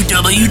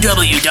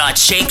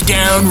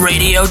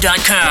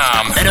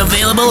 www.shakedownradio.com and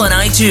available on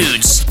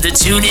iTunes, the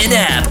TuneIn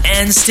app,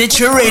 and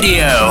Stitcher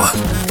Radio.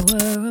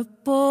 Were a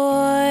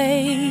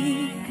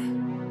boy,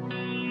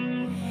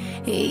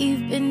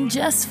 even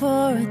just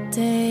for a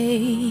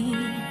day,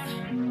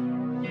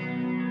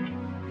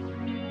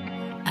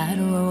 I'd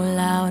roll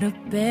out of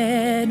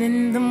bed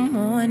in the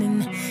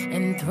morning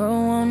and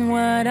throw on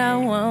what I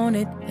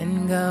wanted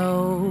and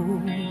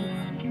go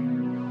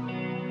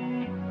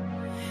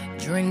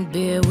drink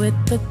beer with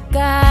the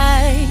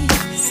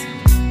guys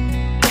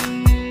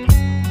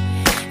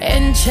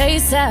and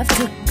chase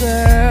after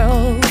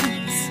girls.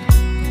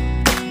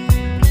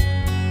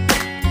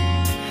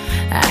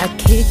 I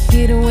kick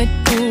it with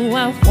who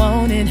I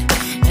wanted,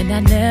 and I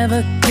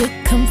never get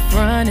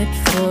confronted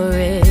for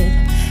it,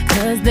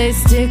 'cause they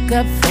stick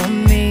up for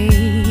me.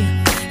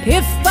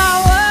 If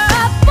I were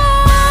a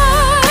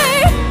boy,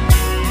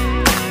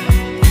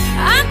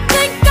 I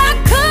think I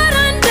could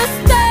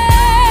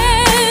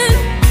understand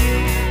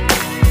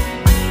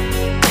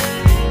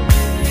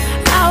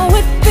how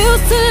it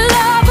feels to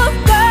love a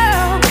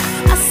girl.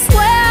 I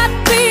swear I'd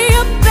be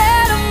a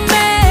better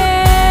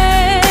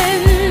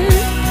man.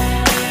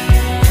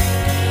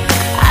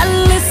 I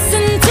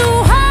listen to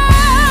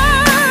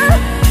her,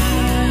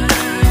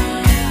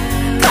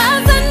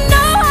 'cause I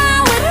know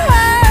how it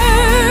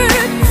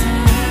hurts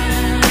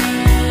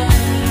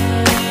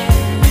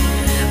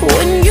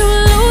when you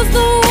lose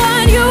the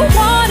one you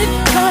wanted,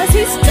 'cause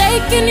he's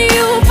taking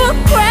you for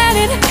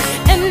granted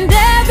and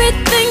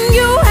everything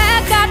you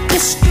had got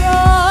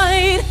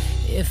destroyed.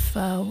 If I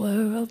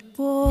were a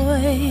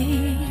boy,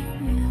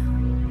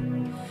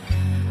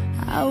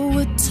 I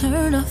would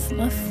turn off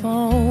my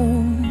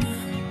phone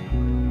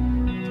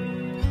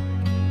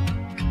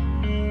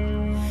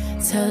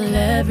tell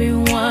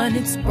everyone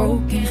it's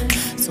broken,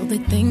 so they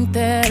think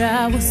that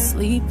I was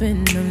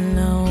sleeping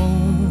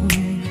alone.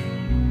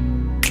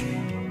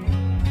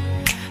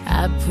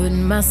 I put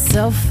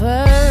myself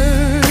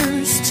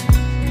first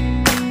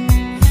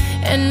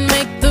and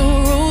make the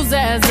rules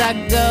as I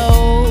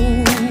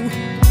go,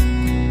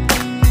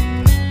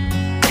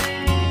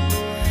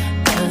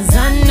 'cause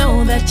I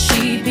know that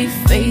she'd be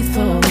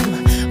faithful,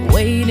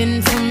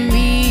 waiting for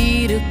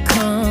me to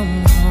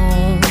come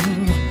home,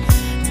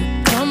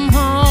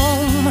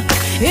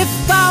 If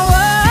I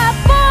were a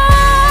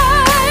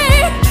boy,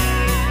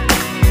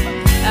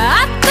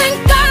 I think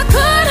I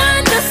could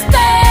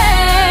understand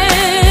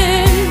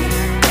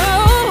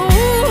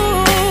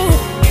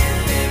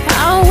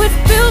how it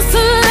feels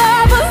to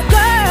love a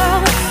girl.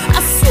 I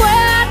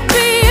swear I'd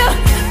be a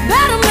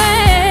better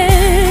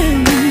man.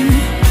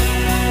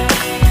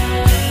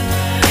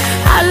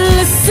 I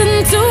listen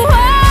to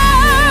her,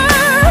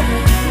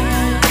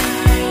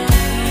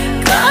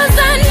 'cause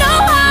I know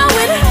how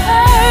it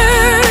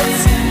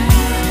hurts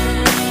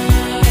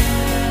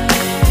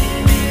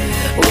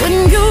when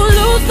you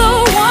lose the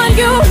one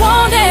you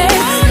wanted,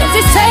 'cause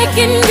it's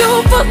taking you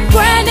for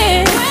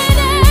granted,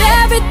 and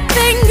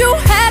everything you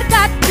had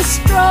got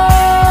destroyed.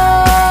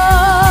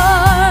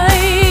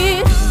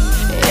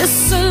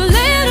 It's a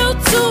little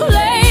too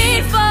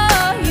late for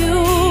you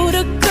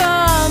to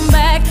come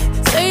back,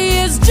 say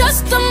it's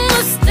just a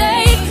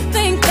mistake,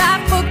 think I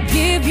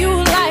forgive you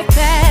like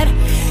that.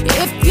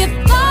 If you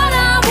thought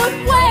I would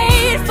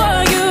wait for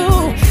you,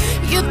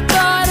 you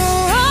thought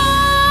wrong.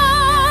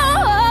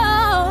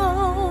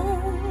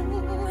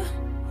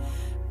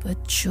 But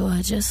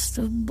you're just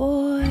a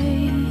boy,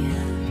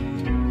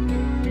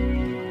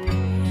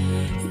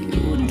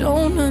 you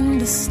don't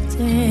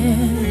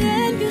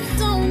understand. You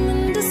don't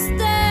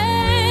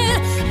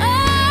understand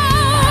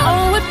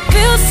how it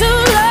feels to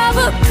love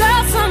a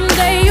girl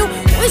someday. You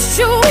wish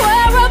you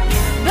were a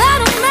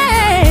better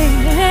man.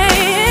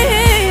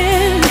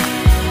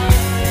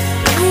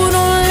 You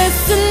don't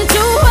listen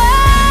to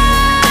her,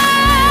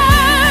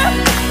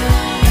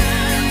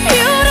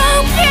 you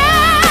don't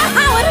care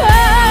how it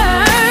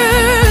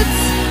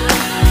hurts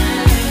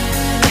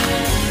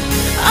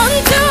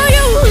until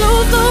you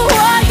lose the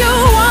one you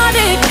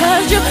wanted,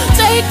 'cause you're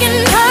taking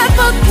her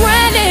for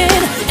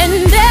granted, and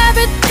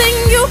everything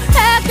you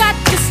had got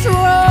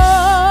destroyed.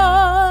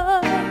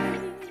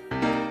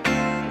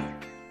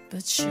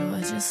 But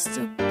you're just a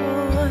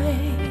boy.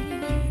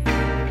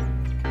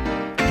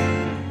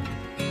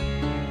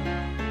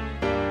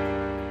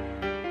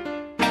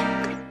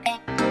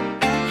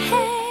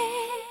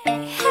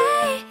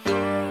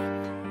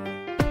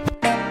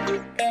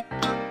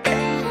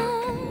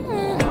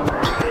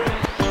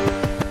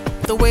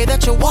 The way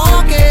that you're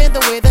walking, the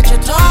way that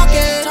you're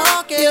talking,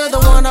 you're the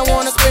one I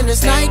wanna spend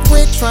this night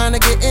with, trying to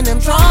get in them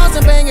drawers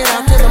and bang it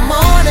out till the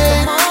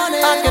morning.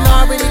 I can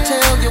already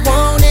tell you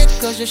want it,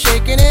 'cause you're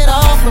shaking it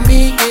off for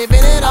me,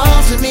 giving it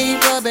all to me,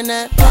 rubbing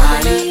that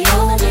body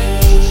on me.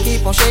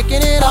 Keep on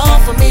shaking it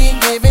off for me,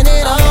 giving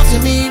it all to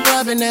me,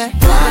 rubbing that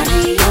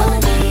body on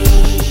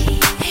me.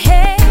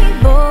 Hey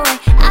boy,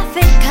 I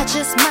think I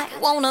just might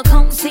wanna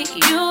come see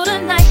you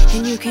tonight,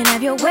 and you can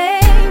have your way,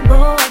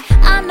 boy.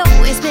 I know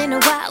it's been a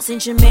while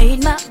since you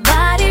made my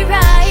body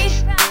right.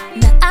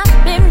 Now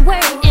I've been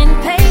waiting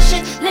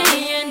patiently,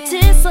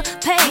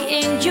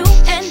 anticipating you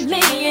and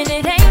me, and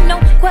it ain't no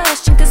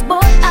question, 'cause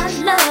boy, I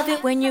love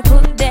it when you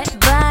put that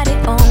body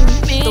on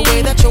me. The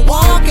way that you're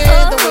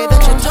walking, the way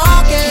that you're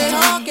talking,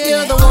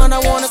 you're the one I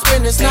wanna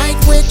spend this night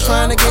with,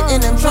 trying to get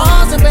in them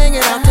drawers and bang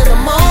it out till the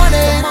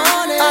morning.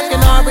 I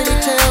can already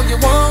tell you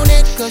want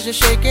it, 'cause you're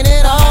shaking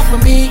it off for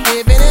me,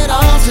 giving it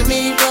all to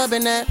me,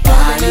 rubbing that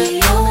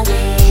body on me.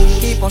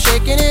 Keep on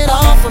shaking it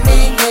off for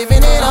me,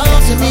 giving it all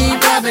to me,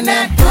 rubbing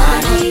that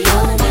body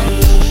on me.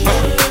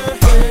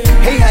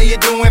 Hey, how you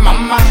doing,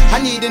 mama? I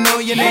need to know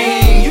your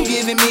name. You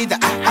giving me the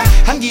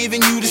I'm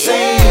giving you the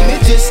same.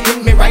 It just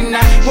hit me right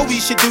now what we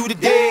should do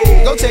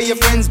today. Go tell your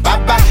friends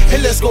bye-bye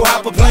and let's go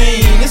hop a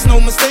plane. It's no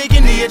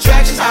mistaking the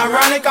attraction's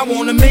ironic. I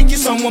wanna make you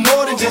someone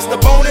more than just a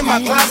bone in my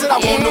closet. I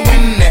wanna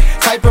win that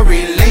type of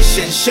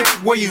relationship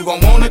where you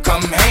gon' wanna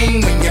come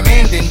hang when your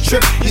man didn't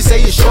trip. You say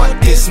you're short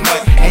this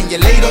month and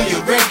you're late on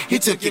your rent. He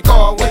took your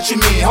car, what you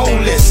mean,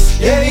 homeless?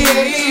 Yeah,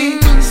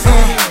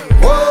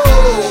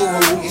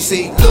 whoa. You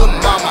see, little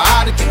mama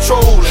out of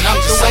control, and I'm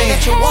just saying. The way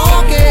that you're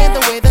walking, the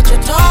way that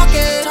you're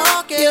talking,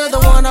 you're the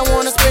one I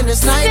wanna spend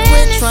this night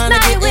with, trying to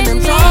get in them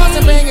drawers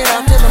and bang it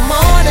out till the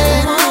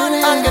morning.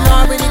 I can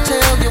already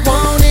tell you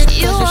want it,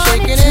 'cause you're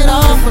shaking it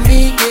off for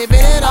me,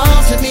 giving it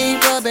all to me,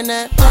 rubbing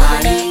that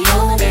body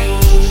on me.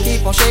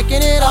 Keep on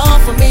shaking it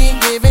off for me,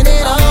 giving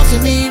it all to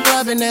me,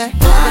 rubbing that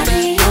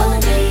body on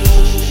me.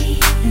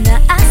 Now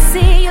I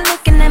see you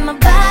looking at my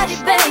body,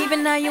 baby.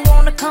 Now you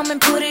wanna come and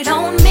put it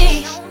on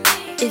me.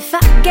 If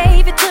I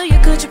gave it to you,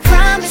 could you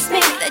promise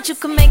me that you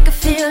could make it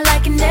feel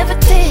like you never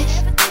did?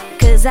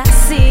 'Cause I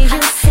see you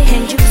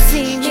and you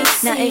see me.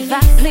 Now if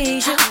I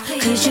please you,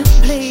 could you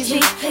please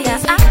me? Now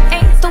I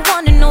ain't the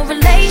one to know no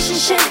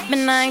relationship,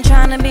 and I ain't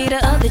tryna be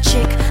the other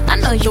chick. I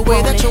know you the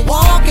way want that it. you're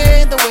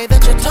walking, the way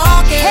that you're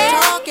talking,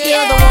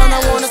 you're the one I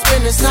wanna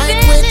spend this night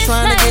with.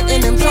 Trying to get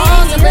in them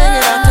drawers and bring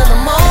it out till the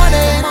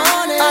morning.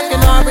 I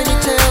can already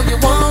tell you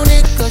want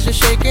it, cause you're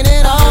shaking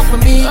it off for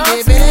me,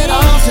 giving it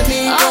all to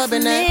me,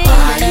 rubbing that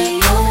body.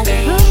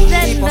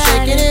 Keep on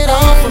shaking it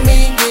off for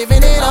me,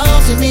 giving it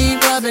all to me,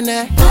 rubbing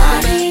that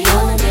body.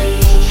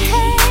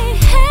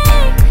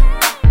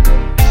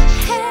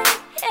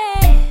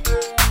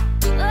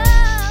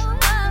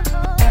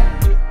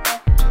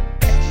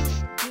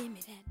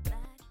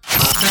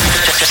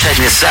 Check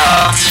this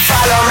out.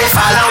 Follow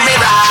me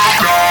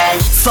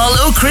right.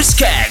 Follow Chris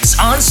Caggs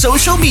on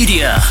social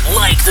media.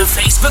 Like the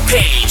Facebook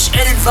page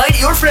and invite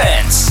your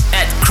friends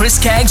at Chris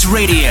Caggs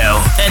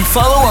Radio. And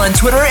follow on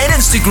Twitter and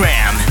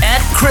Instagram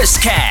at Chris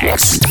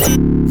Caggs.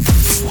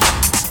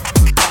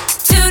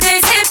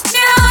 Today's hip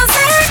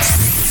music.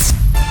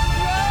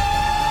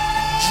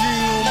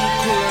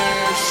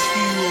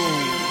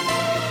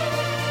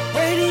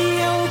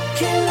 Radio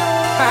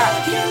killer.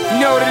 You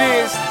know what it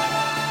is?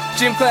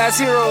 Gym class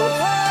hero.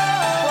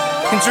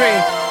 And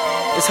Dream,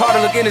 it's hard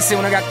to look innocent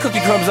when I got cookie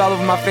crumbs all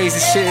over my face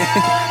and shit.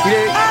 You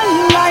dig? I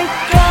like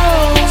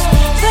girls,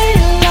 they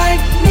like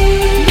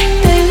me.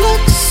 They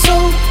look so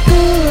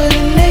good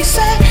and they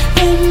say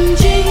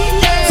MG.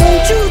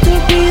 Want you to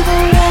be the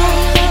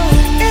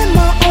one and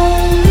my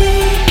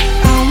only.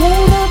 I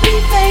wanna be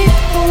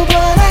faithful,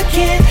 but I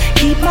can't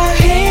keep my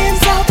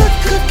hands out the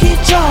cookie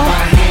jar.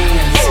 My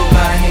hands can't keep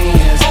my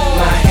hands.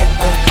 My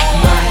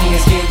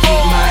hands, can't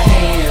keep my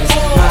hands.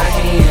 My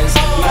hands,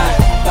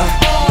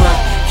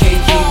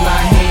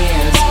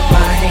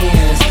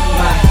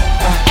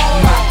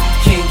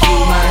 can't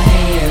keep my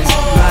hands.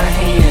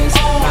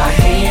 My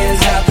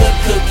hands out the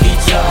cookie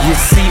jar. You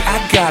see, I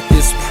got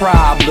this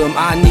problem,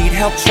 I need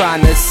help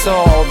trying to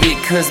solve it.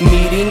 Cause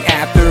meeting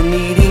after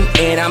meeting,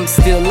 and I'm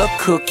still a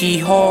cookie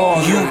whore.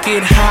 You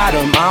can hide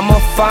them, I'ma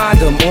find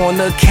them on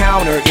the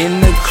counter in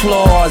the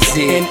closet.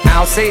 And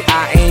I'll say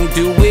I ain't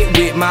do it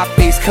with my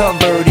face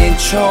covered in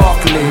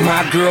chocolate.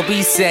 My girl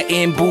be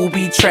setting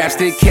booby traps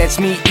to catch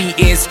me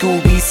eating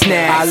Scooby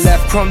snacks. I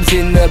left crumbs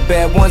in the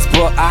bed once,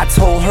 but I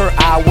told her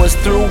I was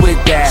through with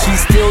that. She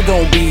still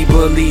don't be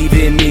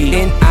believing me,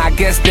 and I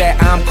guess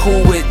that I'm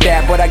cool with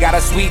that. But I got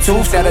a sweet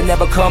tooth that'll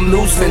never come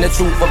loose, and the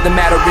truth of the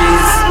matter is I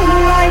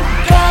like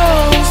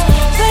girls,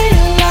 they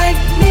like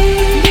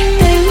me.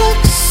 They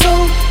look so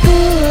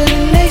good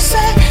and they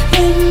say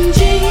MG.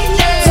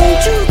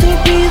 Want you to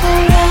be the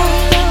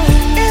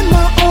one and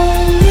my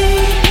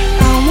only.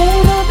 I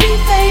wanna be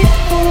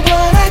faithful,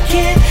 but I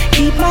can't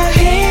keep my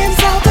hands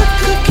out the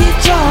cookie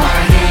jar. my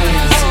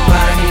hands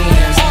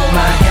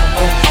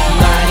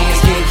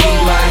can't keep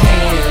my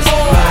hands.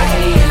 My hands, can't keep my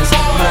hands.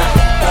 My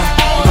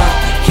hands,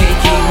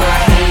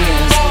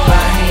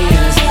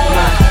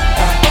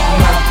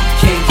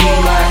 can't keep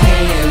my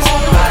hands.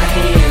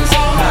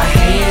 My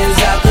hands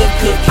out the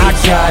cookie. I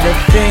got a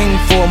thing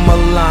for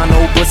Milano,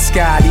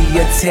 Biscotti,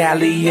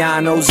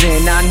 Italianos,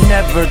 and I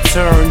never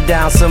turn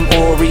down some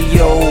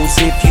Oreos.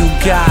 If you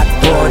got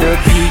butter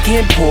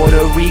pecan,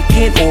 Puerto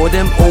Rican, or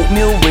them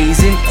oatmeal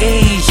raisin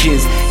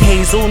Asians,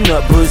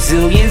 hazelnut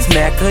Brazilians,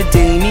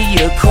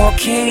 macadamia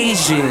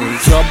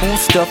Caucasians, double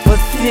stuff a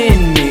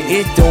thin mint,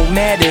 it don't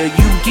matter,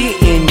 you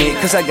getting it.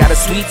 Cause I got a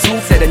sweet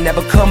tooth that'll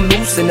never come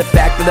loose, and the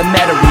fact of the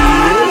matter is I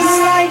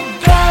like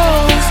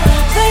girls,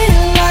 they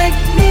like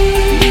me.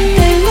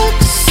 They look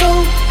so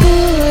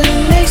good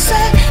and they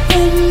say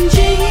MG.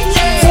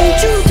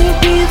 Want you to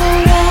be the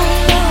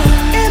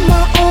one and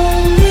my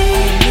only.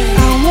 I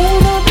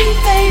wanna be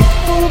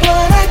faithful,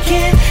 but I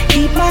can't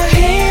keep my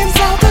hands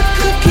out the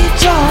cookie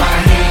jar. my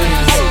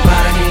hands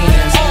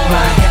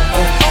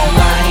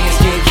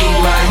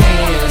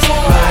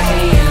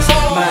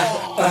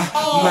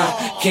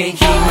can't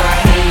keep my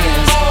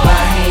hands. My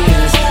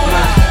hands,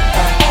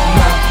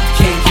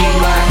 can't keep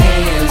my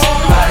hands.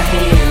 My hands, can't keep my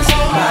hands.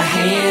 My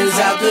hands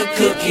out the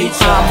cookie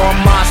jar. I'm a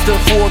monster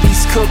for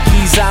these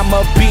cookies, I'm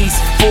a beast.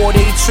 For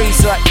they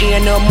trace an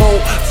animal,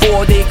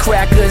 for they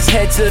crackers,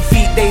 head to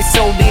feet, they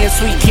so damn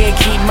sweet. Can't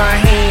keep my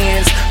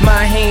hands,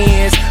 my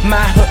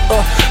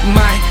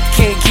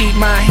can't keep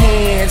my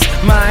hands.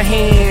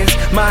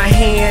 My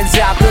hands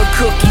out the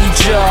cookie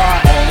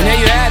jar. And there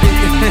you have it.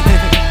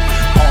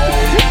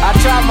 I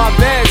tried my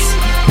best.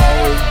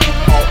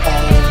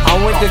 I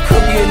went to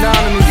Cookie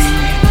Anonymous.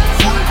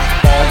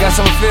 I got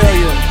some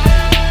failure.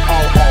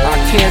 I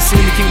can't seem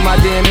to keep my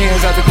damn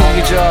hands out the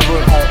cookie jar,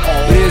 but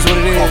it is what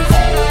it is.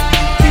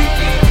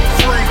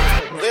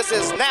 This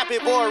is Nappy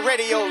Boy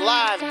Radio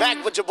Live,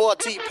 back with your boy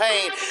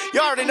T-Pain. You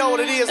already know what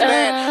it is,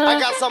 man. I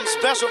got something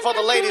special for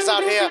the ladies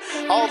out here,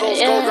 all those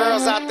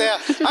go-girls out there.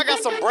 I got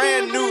some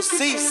brand new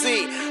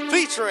CC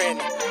featuring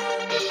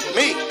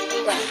me.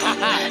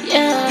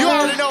 You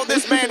already know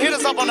this, man. Hit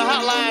us up on the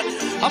hotline.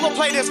 I'm gonna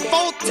play this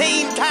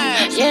 14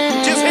 times.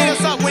 Just hit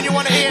us up when you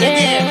want to hear it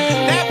again.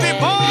 Nappy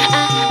Boy!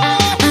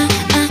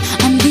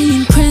 I'm the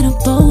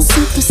incredible,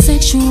 super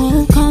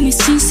sexual, call me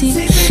Cece.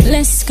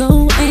 Let's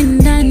go,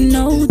 and I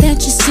know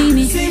that you see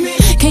me.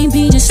 Can't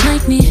be just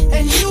like me,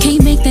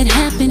 can't make that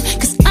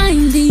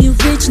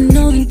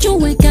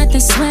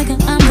with the swagger,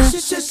 I'm the.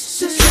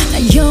 Now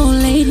your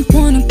lady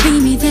wanna be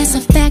me, that's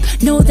a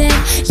fact. Know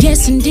that,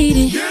 yes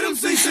indeed.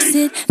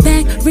 Sit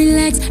back,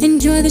 relax,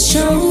 enjoy the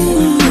show.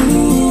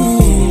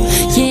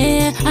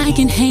 Yeah, I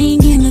can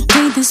hang in the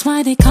day, that's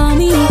why they call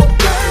me.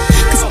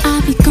 Cause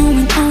I be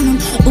going on them.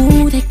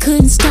 Ooh, they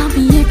couldn't stop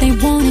me if they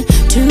wanted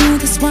to,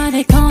 that's why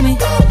they call me.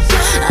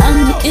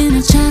 I'm the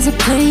energizer,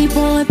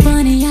 playboy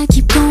bunny. I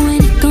keep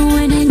going,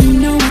 going, and you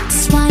know it,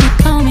 that's why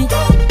they call me.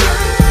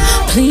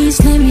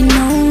 Please let me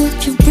know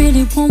if you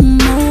really want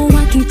more.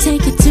 I can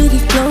take it to the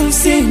floor,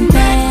 sitting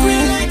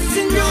back,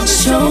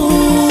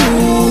 show.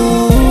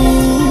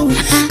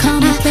 Call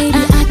me baby,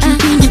 I can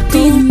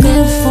be a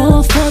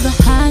metaphor for the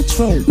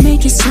hydro.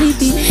 Make it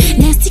sleepy,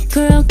 nasty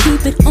girl,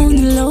 keep it on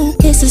the low.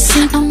 It's a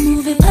sin, I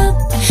move it up,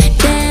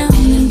 down,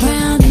 and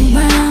round and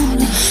round.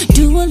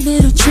 Do a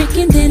little trick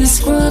and then I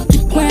scrub the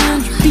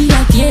ground. You be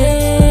like,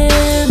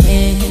 yeah,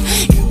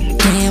 man,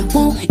 damn,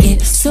 want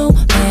it so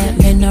bad,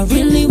 man, I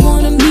really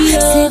wanna meet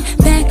up. Sit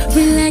back,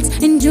 relax,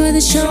 enjoy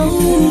the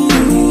show.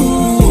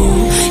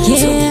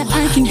 Yeah,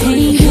 I can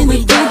hang in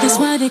the day, that's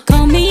why they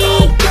call me.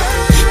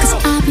 Cause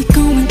I be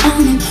going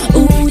on them.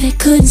 Ooh, they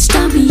couldn't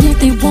stop me if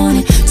they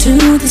wanted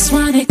to, that's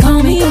why they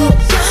call me.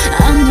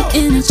 I'm the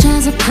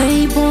energizer,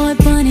 playboy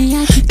bunny.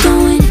 I keep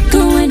going,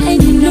 going,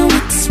 and you know it,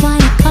 that's why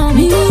they call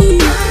me.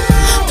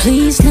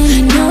 Please let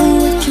me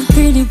know if you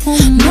really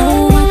want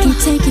more. I can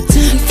take it to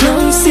the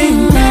floor,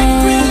 sitting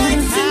back,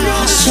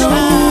 show.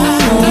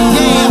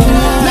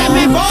 Let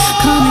me roll.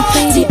 Call me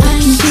baby, I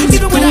can be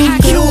even with an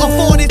IQ of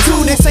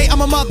 42, they say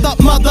I'm a mother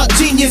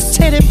genius.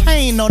 Teddy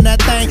Payne on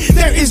that thing.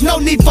 There is no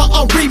need for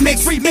a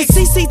remix.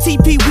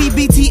 CCTP, we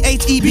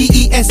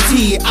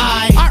BTHEBESTI.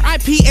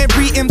 RIP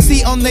every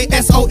MC on the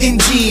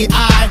SONGI.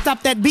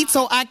 Stop that beat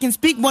so I can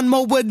speak one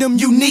more with them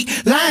unique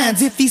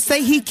lines. If he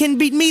say he can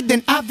beat me,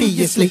 then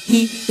obviously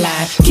he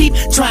lied. Keep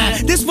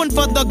trying. This one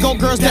for the go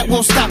girls that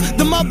won't stop.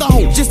 The mother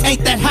hoe just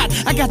ain't that hot.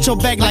 I got your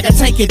bag like a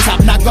take it top.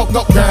 Now go,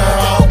 go,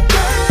 girl.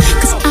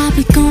 Cause I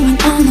be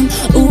going on them.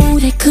 Ooh,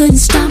 they couldn't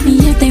stop me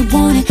if they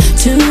wanted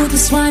to,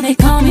 that's why they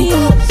call me.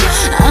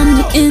 I'm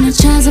the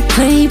energizer,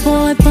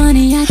 playboy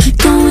bunny. I keep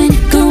going,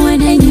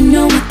 going, and you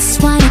know it, that's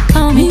why they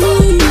call me.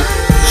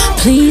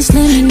 Please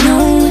let me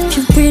know if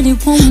you really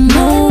want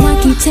more.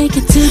 I can take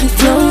it to the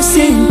floor,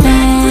 sitting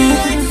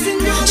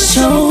back,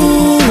 show.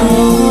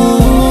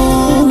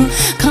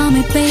 Call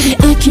me baby,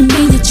 I can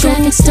be the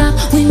traffic stop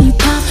when you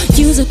pop.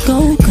 Use a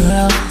go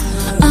girl.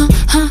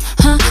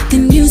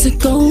 Then use a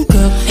go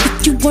girl.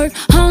 If you work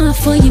hard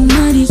for your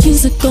money,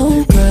 use a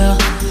go girl.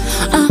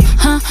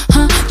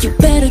 You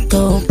better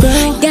go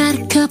girl. Got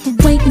a couple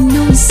waiting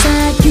on the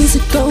side, use a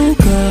go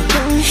girl.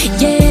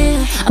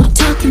 Yeah, I'm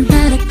talking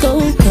about a go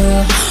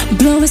girl.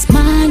 Blow his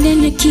mind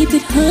and you keep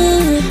it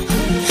hood,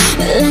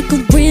 like a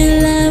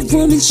real live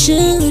woman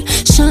should.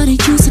 Shorty,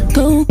 use a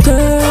go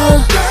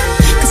girl.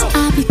 Cause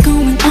I be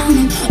going on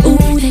them.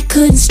 Ooh, they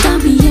couldn't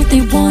stop me if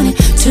they wanted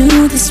to,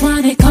 that's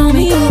why they call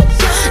me.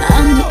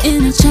 I'm the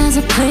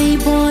energizer,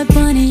 playboy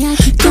bunny. I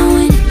keep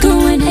going,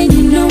 going, and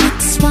you know it,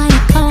 that's why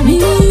they call me.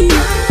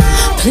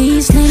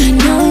 Please let me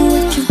know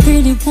if you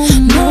really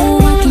want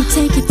more. I can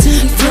take it to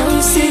the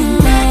floor, sitting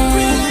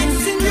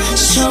back,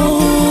 show.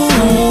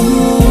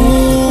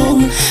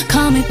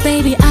 Call me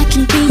baby, I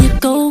can be your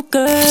go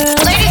girl.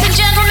 Ladies and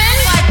gentlemen,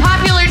 by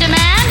popular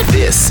demand,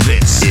 This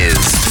is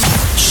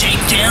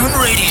Shakedown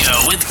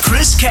Radio with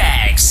Chris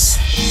Caggs.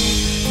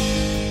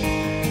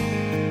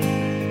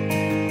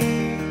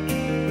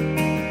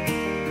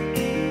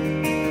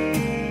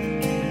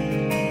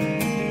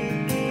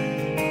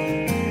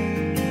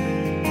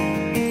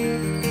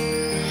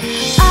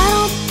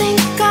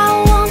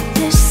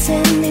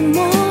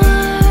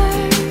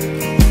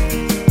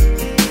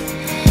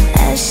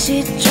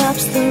 She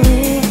drops the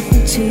ring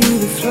to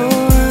the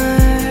floor.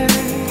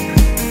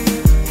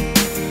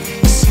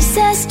 She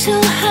says to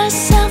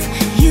herself,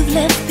 you've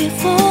left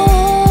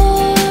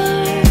before.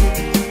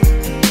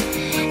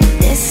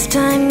 This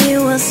time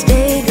you will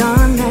stay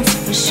gone, that's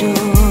for sure.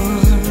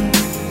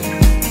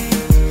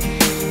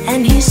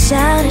 And he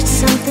shouted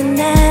something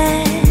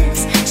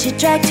else. She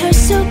dragged her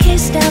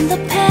suitcase down the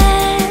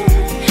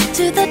path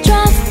to the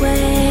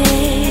driveway.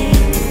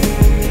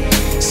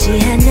 She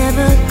had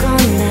never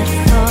gone that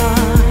far.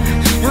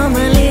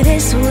 Normally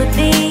this would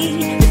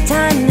be the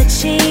time that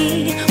she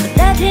would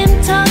let him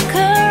talk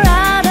her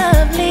out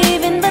of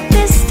leaving. But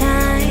this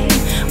time,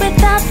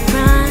 without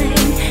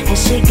crying, as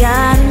she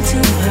got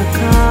into her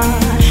car,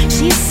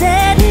 she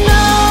said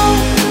no,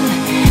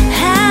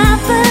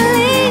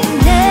 happily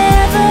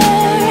never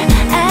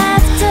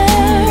after.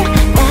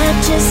 That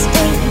just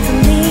ain't for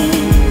me.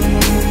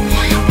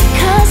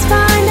 Because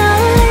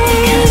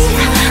finally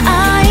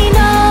I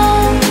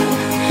know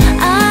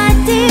I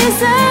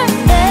deserve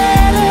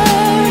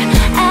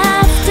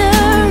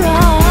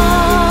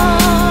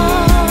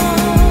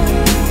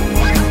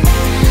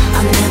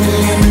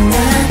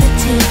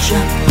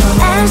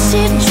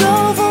she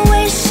drove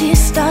away, she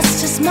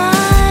starts to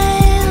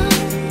smile.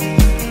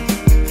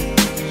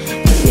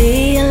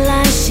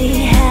 Realized she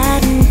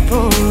hadn't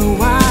for a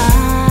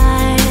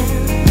while.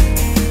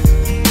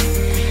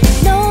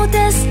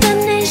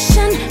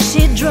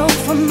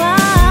 for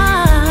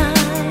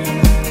miles,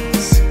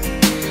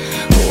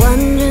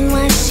 wondering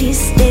why she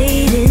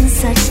stayed in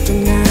such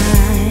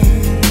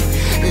denial,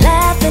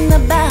 laughing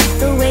about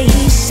the way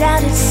he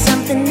shouted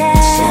something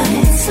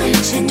else,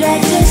 and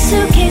dragged her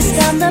suitcase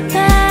down the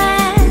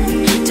path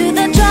to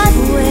the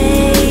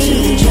driveway.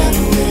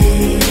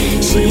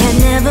 She had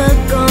never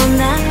gone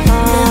that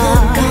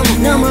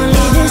far.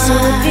 Normally this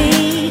would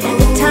be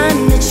the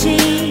time that she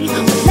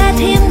would let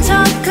him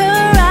talk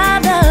her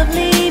out of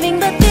leaving,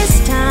 but this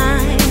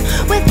time,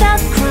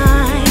 without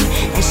crying,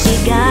 as she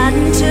got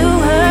into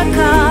her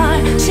car,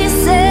 she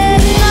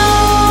said no,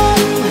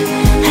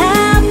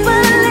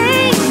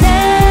 happily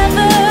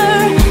never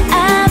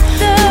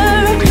after.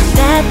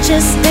 That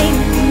just ain't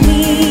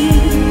me,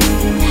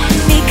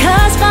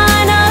 because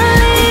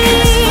finally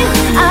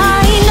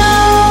I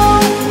know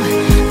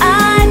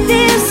I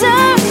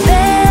deserve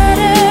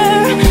better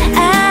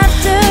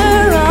after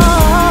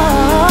all.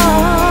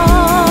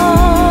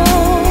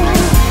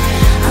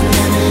 I'm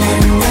gonna let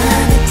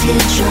another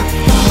teardrop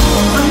fall.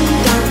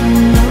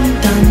 I'm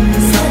done,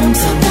 said I'm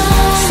so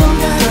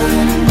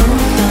done,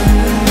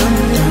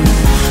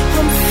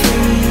 I'm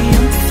free,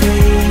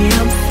 free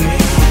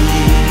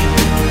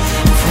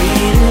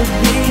to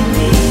be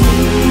me.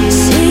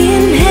 She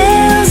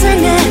inhales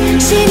an air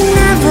she'd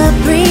never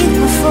breathed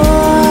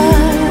before.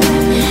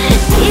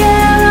 The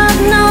air of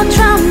no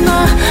trauma,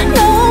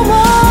 no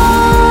more.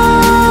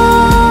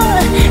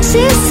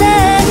 She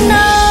said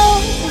no,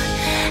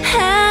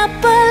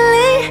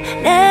 happily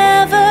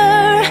never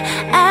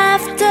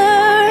after.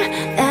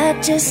 That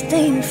just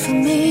ain't for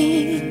me,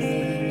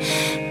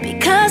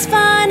 because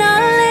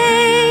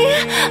finally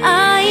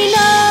I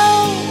know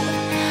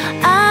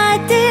I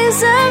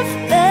deserve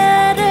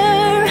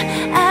better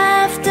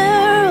after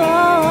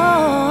all.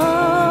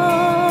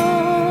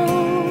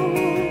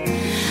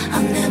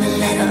 I'll never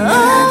let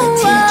another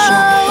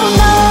teardrop fall.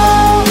 No,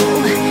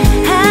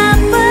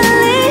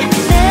 happily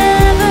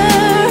never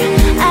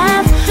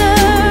after.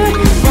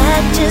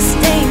 That just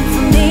ain't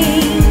for me,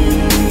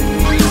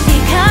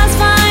 because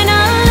finally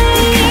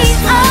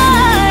I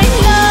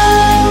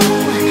know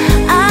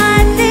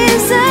I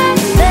deserve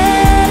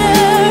better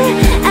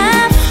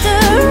after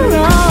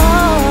all.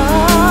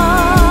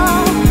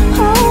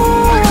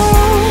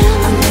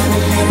 I'll never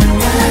let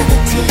another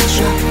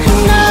teardrop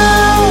fall. No,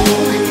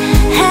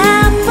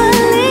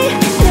 happily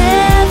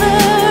never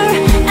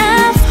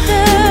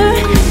after.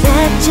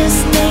 That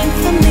just ain't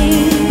for me,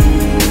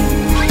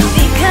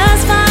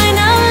 because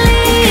finally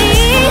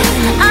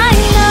I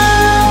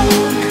know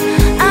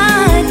I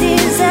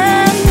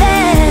deserve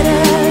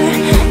better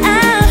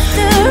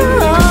after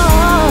all.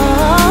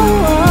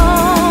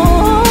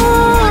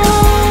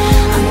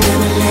 I'm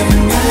gonna let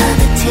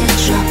another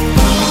teardrop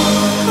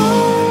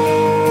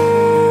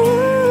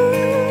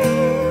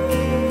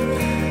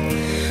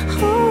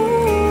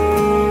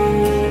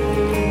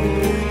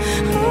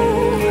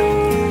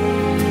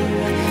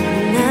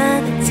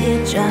another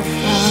teardrop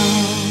fall.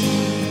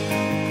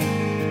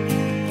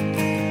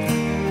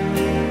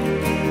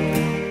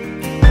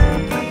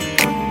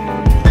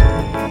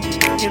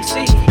 MC,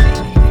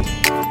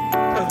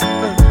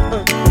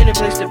 in a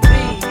place to be.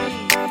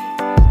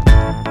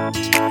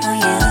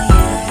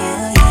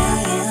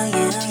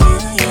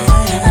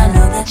 I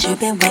know that you've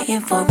been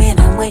waiting for it,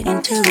 I'm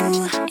waiting too.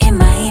 In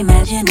my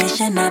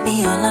imagination, I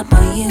be all up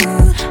on you.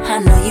 I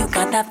know you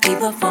got that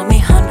fever for me,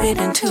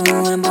 102.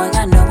 And boy,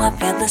 I know I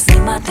feel the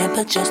same, my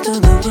temperature's through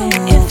the roof.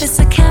 If it's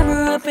a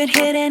camera up in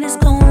here, then it's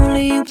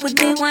only you put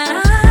me when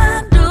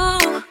I do.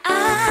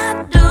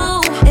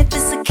 If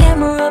it's a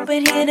camera up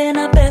in here, then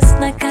I best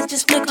like I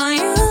just flick on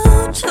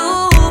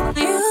YouTube.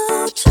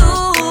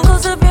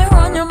 Close up your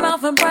on your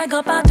mouth and brag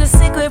about the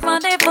secret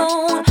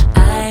rendezvous.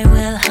 I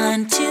will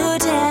hunt you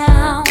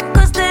down,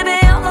 cause baby,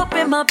 I'm up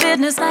in my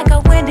business like a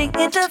wedding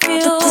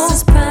interview. But this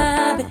is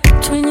private,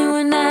 between you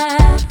and I.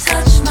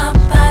 Touch my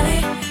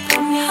body,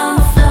 put me on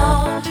the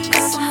floor,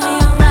 wrestle me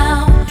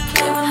around,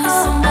 play with me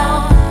some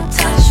more.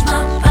 Touch my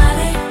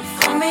body,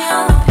 put me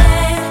on the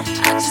bed,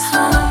 I just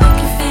wanna make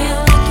you feel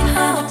like you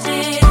never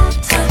did.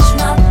 Touch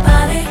my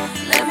body,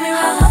 let me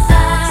roll my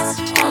thighs,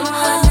 all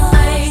around your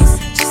waist,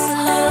 just a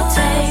little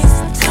taste.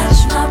 Touch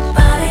my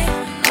body,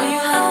 know you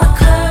have my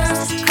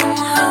curves, come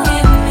on and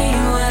give me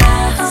what I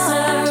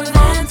deserve.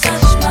 And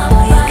touch my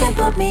body, you can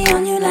put me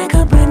on you like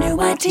a brand new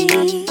white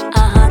tee.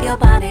 I hug your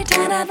body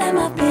tighter than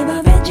my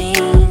favorite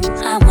jeans.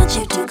 I want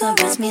you to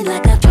caress me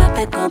like a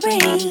tropical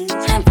breeze,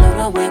 and float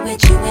away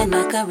with you in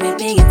my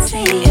Caribbean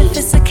sea. If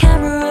it's a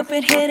camera up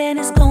in here, then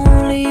it's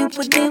only you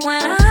put me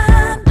when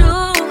I do.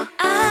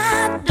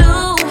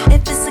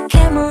 If it's a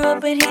camera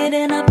up in here,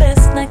 then I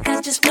best like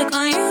I just flick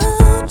on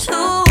YouTube.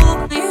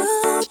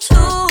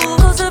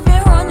 Close up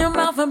your on your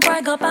mouth and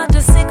brag about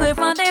the secret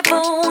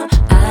rendezvous.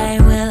 I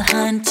will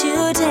hunt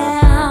you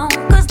down,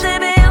 cause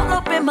baby, I'm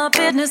up in my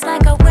business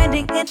like a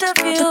wedding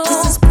interview. But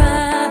this is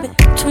private,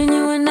 between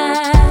you and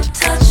I.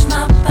 Touch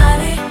my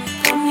body,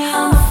 put me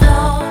on the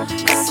floor,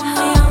 wrestle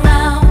me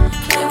around,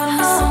 play with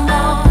me some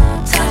more.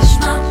 Touch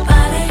my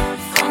body,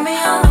 put me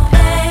on the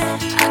bed,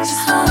 I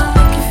just wanna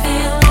make you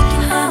feel like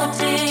you never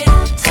did.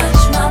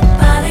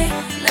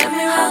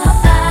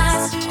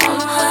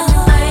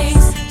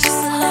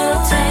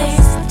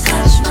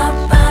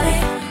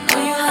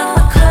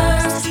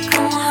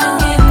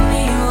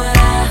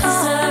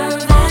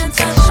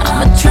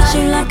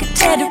 like a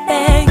teddy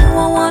bear. You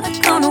won't wanna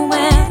go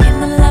nowhere.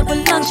 In the lap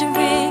with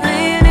luxury,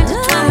 laying into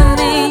time with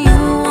me. You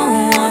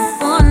won't want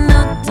for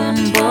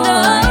nothing, boy.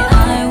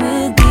 I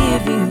will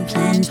give you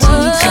plenty.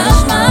 Touch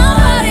my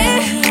body,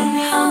 put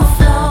me on the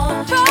floor,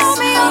 roll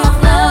me on the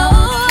floor.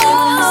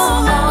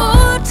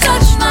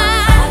 Touch my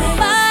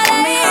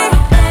body,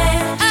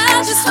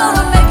 I just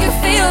wanna make you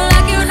feel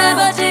like you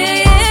never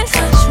did.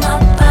 Touch my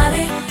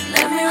body,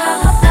 let me rub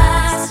my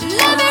thighs,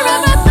 let me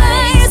rub my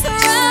thighs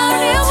around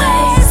your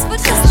waist for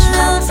just a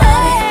little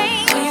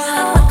taste. When you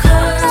have my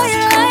curves, know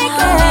you like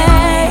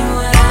it.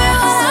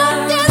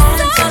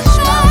 Touch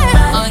my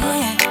body, oh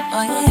yeah,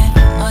 oh yeah,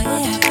 oh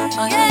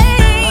yeah, oh yeah.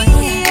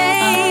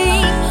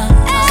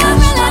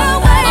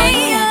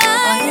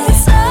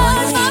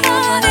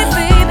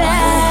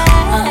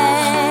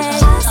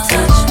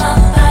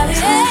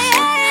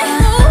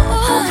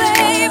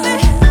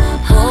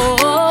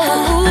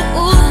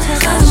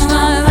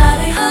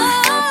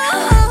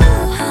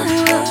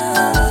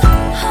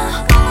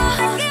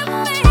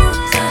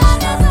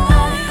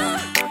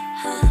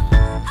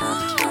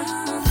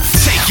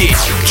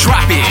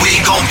 Drop it. We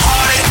gon'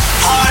 party,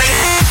 party,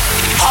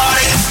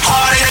 party,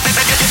 party.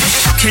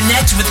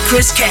 Connect with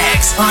Chris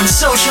Caggs on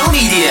social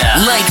media.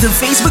 Like the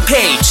Facebook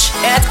page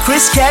at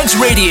Chris Caggs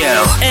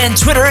Radio and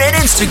Twitter and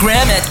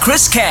Instagram at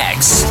Chris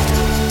Caggs.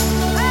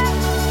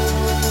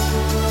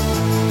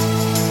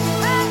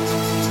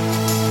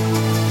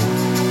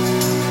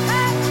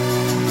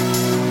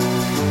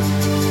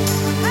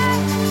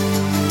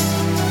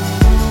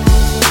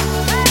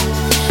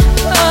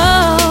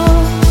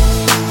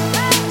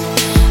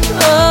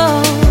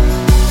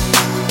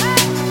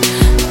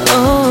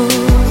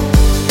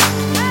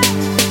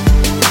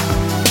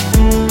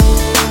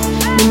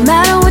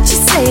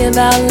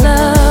 About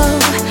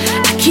love,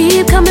 I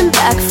keep coming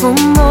back for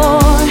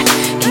more.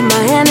 Keep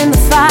my hand in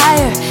the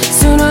fire.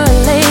 Sooner or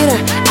later,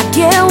 I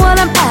get what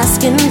I'm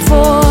asking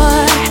for.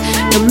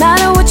 No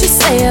matter what you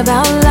say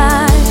about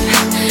life,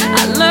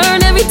 I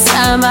learn every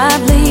time I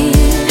bleed.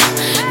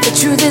 The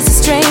truth is a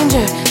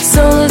stranger,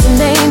 soul is in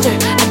danger.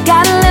 I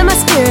gotta let my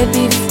spirit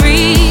be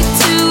free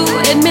to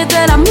admit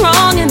that I'm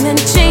wrong and then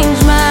change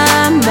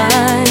my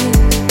mind.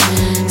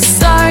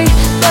 Sorry,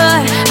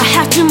 but I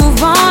have to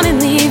move on and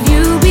leave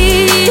you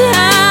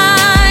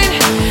behind.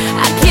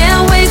 I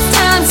can't waste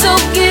time, so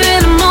give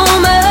it a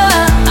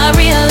moment. I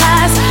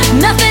realize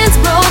nothing's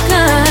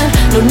broken.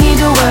 No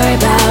need to worry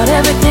about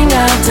everything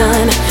I've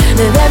done.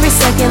 Live every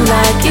second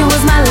like it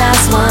was my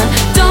last one.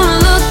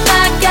 Don't look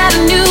back at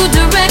a new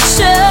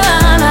direction.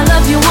 I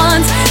love you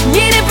once,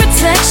 needed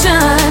protection.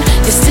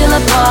 You're still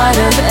a part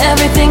of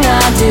everything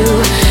I do.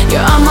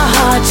 You're on my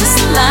heart just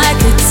like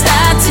a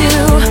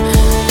tattoo.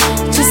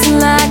 Just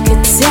like a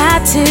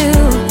tattoo.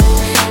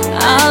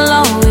 I'll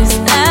always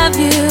have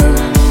you.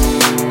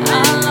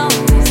 I'll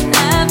always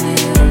have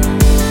you.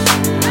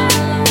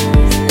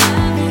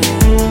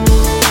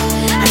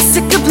 I'm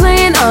sick of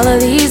playing all of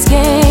these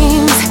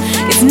games.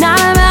 It's not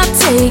about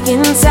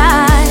taking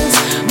sides.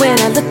 When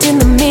I looked in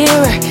the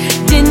mirror,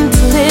 didn't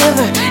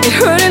deliver. It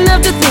hurt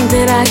enough to think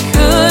that I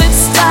could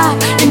stop,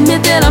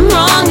 admit that I'm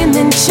wrong and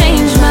then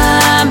change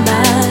my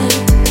mind.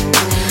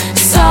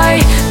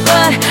 Sorry,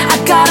 but I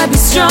gotta be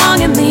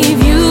strong and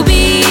leave you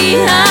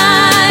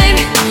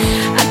behind.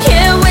 I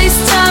can't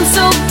waste time,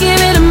 so give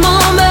it a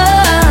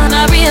moment.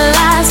 I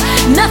realize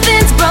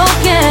nothing's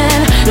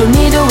broken. No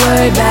need to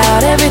worry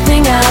about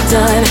everything I've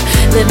done.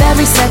 Live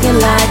every second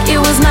like it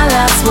was my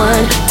last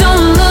one.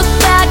 Don't look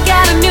back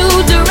at a new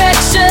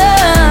direction.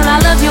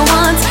 I love you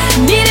once,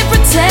 needed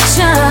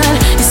protection.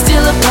 You're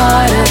still a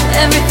part of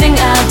everything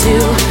I do.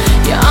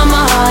 You're on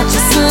my heart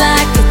just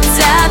like a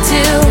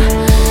tattoo.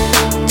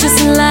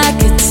 Just like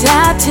a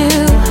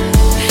tattoo.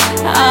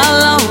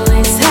 I'll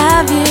always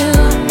have you.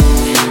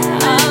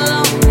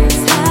 I'll always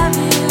have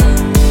you.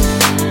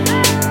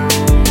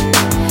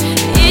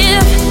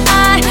 If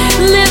I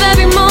live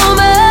every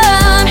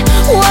moment,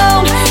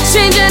 won't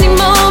change any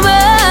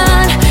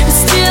moment, it's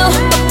still a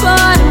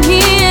part of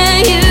me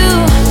and you.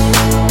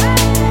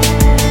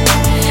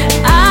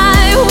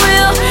 I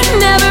will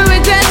never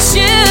regret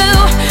you.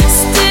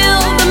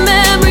 Still the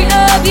memory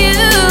of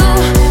you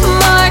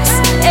marks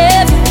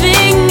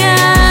everything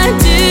I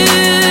do.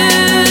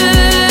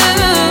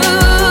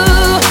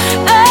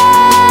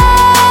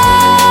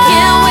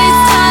 Can't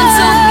waste time,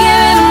 so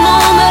give it a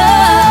moment.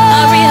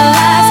 I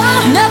realize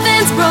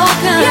nothing's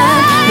broken.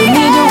 No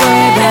need to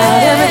worry about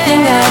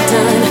everything I've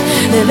done.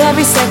 Live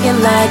every second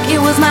like it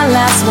was my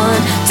last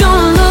one.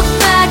 Don't look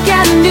back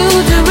at a new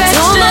direction.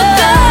 Don't look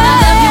back.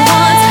 I love you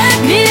once,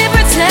 needed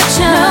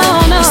protection.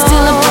 You're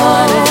still a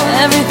part of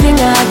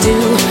everything I do.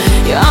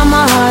 You're on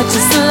my heart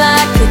just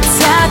like a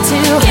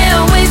tattoo.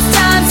 Can't waste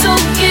time, so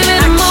give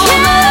it a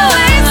moment.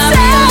 I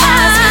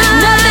realize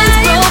nothing's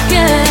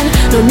broken.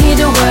 No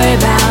need to worry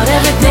about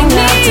everything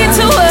I've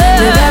done.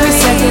 Live every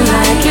second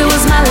like it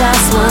was my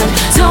last one.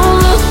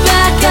 Don't look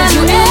back at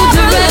a new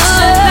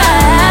direction.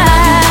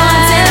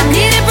 I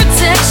needed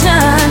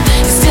protection.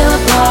 You're still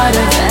a part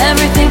of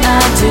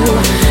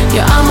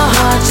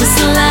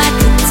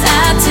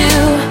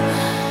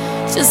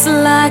just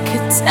like a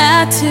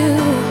tattoo.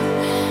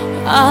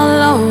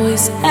 I'll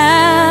always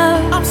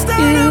have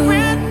you.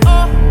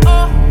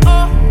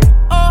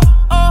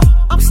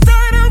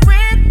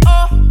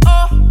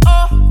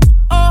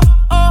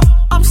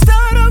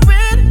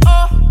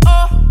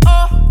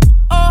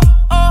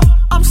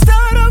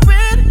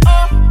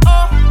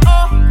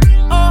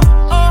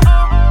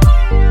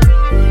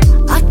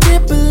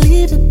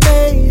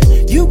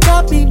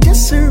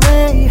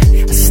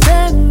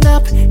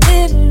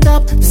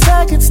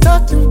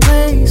 Stuck in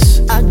place.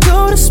 I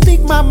go to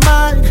speak my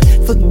mind,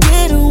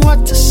 forgetting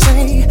what to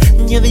say.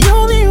 You're the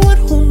only one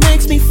who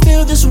makes me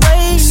feel this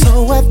way.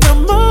 So at the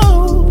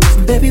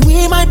most, baby,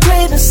 we might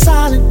play the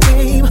silent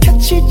game,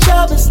 catch each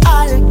other's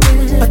eye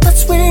again. But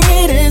that's where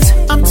it is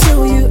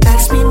until you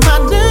ask me my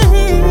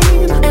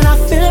name, and I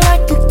feel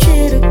like a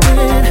kid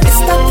again.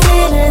 It's that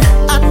feeling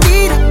I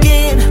need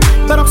again,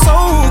 but I'm so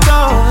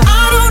gone. I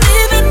don't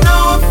even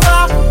know if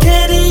I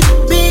can even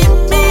be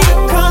me,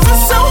 'cause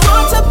it's so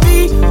hard to be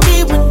me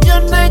when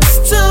you're next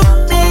to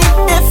me.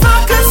 If I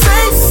could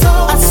say so,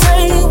 I'd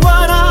say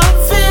what I'm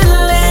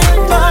feeling,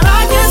 but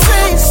I can't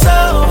say so.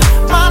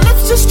 My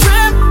lips just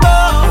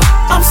tremble.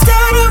 I'm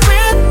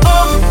stuttering, oh,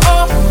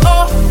 oh,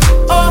 oh,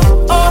 oh,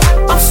 oh.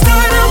 I'm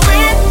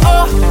stuttering,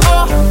 oh,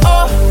 oh,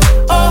 oh,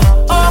 oh,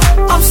 oh.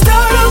 I'm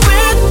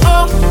stuttering,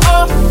 oh,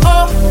 oh,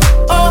 oh,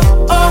 oh,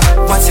 oh.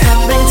 What's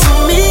happening to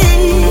me?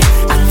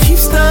 I keep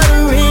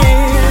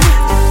stuttering.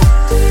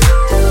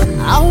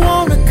 I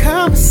wanna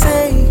come and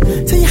say,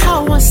 tell you how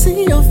I see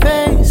your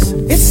face.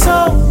 It's so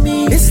me,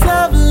 it's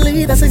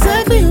lovely, that's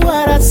exactly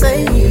what I'd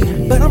say.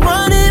 But I'm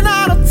running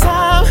out of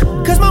time,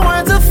 'cause my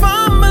words are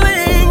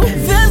fumbling.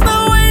 There's no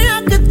way I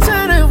could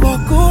turn and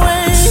walk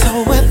away. So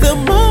at the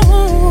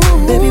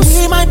moment, baby,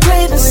 we might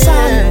play the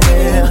silent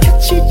game,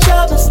 catch each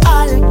other's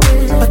eye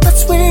again. But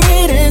that's where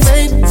it is,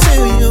 baby,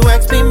 till you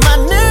ask me my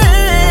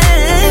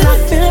name, and I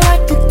feel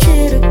like a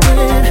kid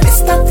again.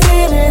 It's that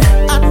feeling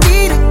I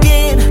need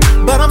again,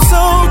 but I'm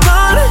so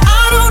gone.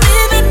 I don't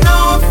even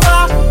know if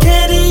I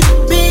can even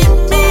be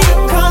me,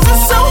 'cause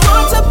it's so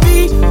hard to be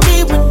me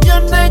when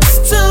you're next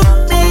to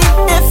me.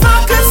 If I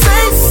could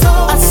say so,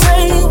 I'd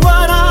say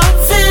what I'm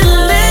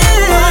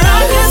feeling, but I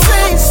can't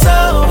say so.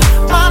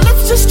 My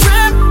lips just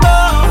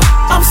tremble.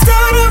 I'm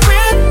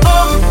stuttering,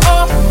 oh,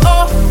 oh,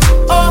 oh,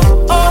 oh,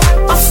 oh.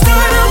 I'm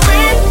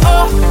stuttering,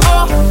 oh,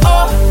 oh,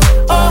 oh,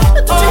 oh,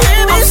 oh.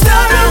 I'm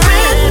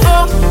stuttering,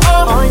 oh,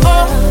 oh,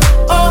 oh,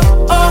 oh,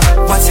 oh.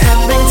 What's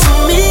happening to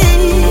me?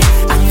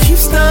 I keep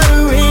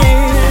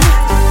stuttering,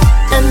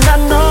 and I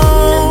know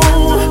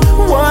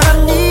what I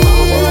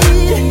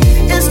need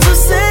is to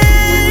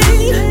say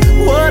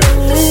what I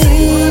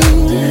need,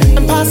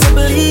 and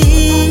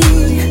possibly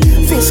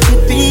this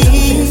could be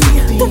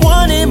the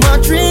one in my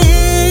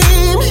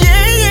dreams.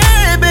 Yeah,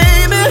 yeah,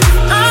 baby.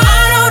 I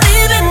don't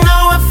even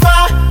know if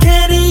I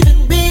can even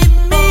be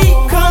me,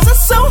 'cause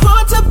it's so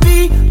hard to be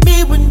me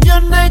when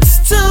you're next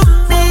to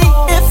me.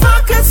 If I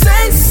could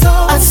say so,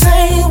 I'd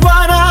say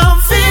what I'm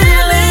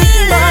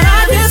feeling, but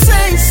I can't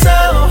say so.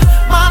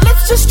 My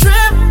lips just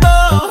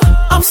tremble.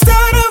 I'm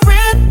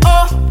stuttering, oh,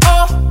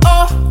 oh,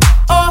 oh,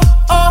 oh,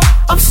 oh.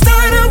 I'm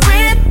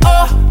stuttering,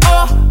 oh,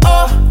 oh,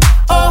 oh,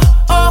 oh,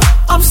 oh.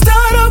 I'm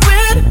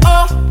stuttering,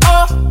 oh,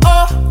 oh,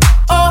 oh,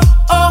 oh,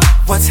 oh.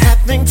 What's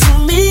happening to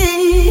me?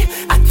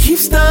 I keep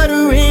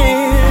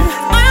stuttering.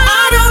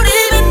 I don't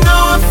even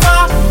know if I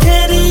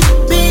can even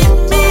be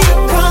me,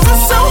 'cause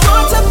it's so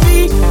hard to be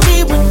me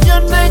when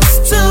you're next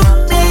to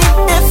me.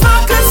 If I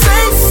could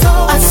say so,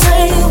 I'd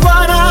say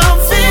what I'm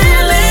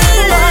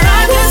feeling, but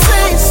I can't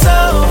say so.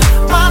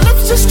 My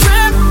lips just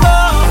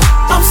tremble.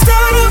 I'm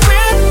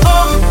stuttering, oh,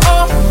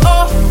 oh,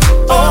 oh,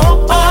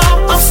 oh, oh.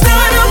 I'm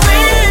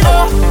stuttering,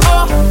 oh,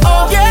 oh,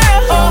 oh,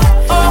 yeah,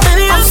 oh, oh.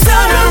 Baby, I'm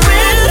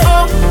stuttering,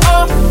 oh,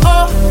 oh,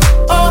 oh,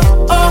 oh,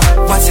 oh.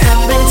 What's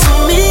happening to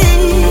me?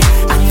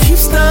 I keep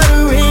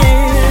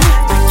stuttering.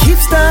 I keep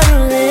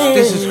stuttering.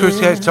 This is Chris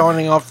Gags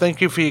signing off.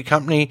 Thank you for your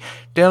company.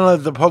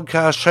 Download the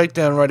podcast,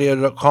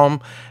 shakedownradio.com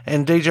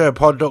and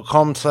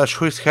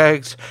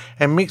djpod.com/chriscags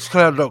and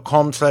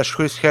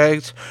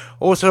mixcloud.com/chriscags.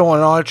 Also on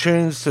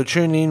iTunes, the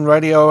TuneIn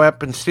Radio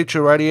app and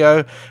Stitcher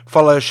Radio.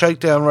 Follow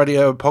Shakedown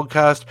Radio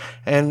Podcast.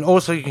 And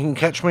also you can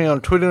catch me on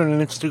Twitter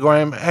and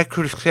Instagram at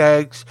Chris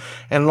Cags,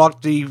 and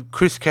like the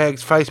Chris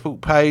Cags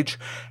Facebook page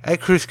at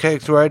Chris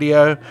Cags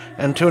Radio.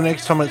 Until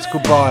next time, it's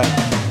goodbye.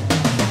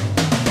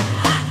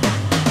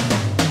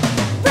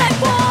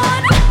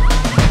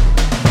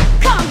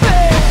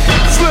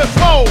 Slip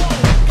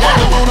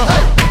Catalona,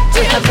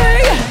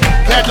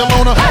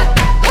 Catalona,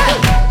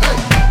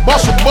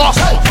 Bossa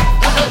Bossa,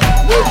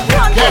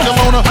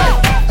 Catalona.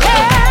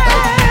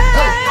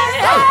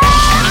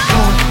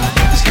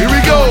 Here we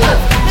go.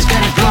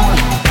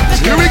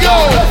 Here we go.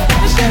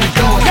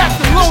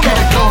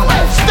 Catalona,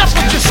 step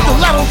with your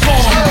stilettos on.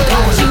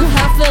 You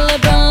have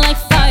Philip like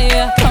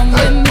fire. Come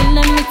with me,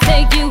 let me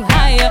take you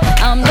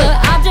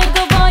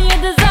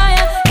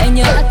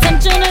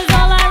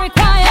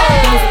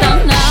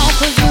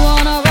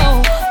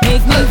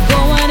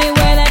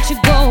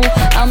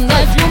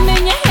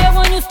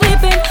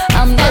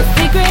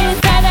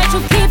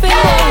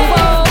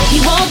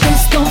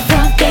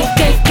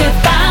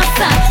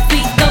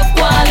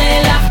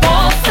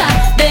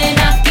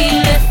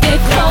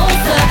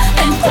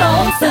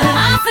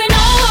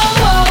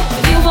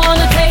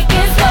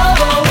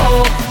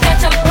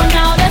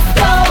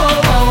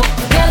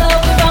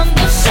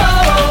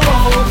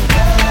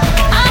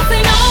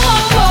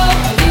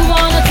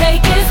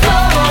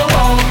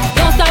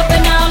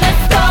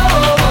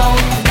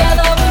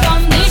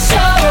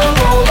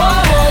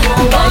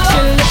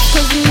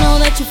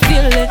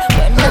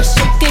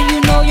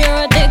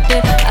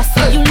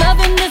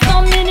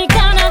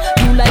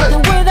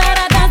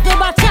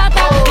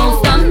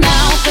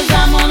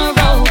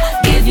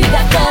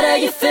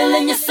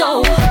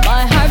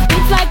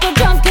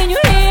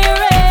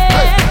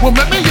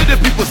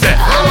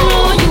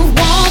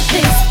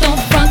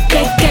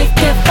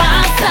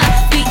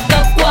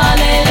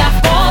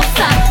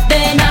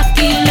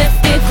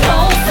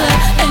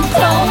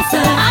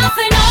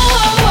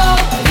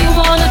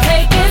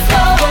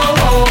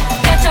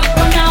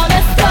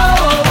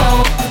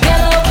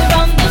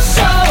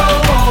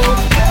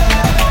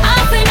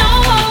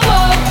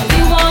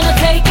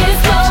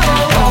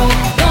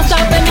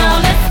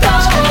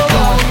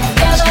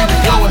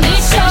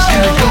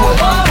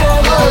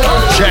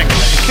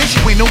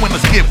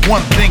get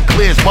one thing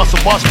clear. It's bust a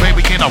bus,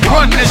 baby, and I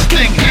run this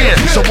thing here.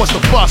 So what's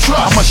the fuss?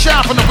 I'ma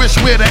shine from the wrist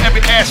wear to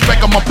every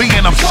aspect of my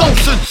being. I'm so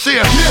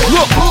sincere.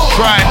 Look,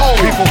 trying,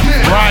 people,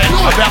 Ryan,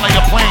 a valet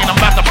a plane. I'm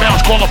about to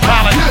bounce, call a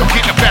pilot. I'm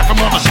getting back from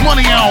all this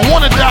money, I don't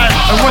wanna die.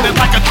 I run it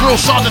like a drill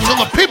sergeant till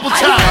the people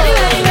tired. Are you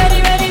ready,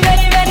 ready, ready,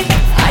 ready, ready?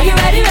 Are you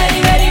ready,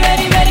 ready, ready,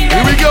 ready, ready?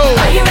 Here we go.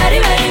 Are you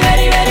ready, ready,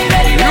 ready, ready,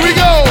 ready? Here we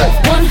go.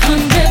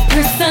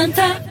 100%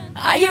 up.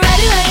 Are you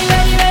ready, ready,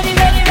 ready, ready,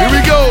 ready? Here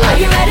we go. Are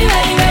you ready,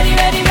 ready, ready,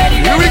 ready, ready?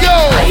 Here we go.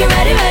 Are you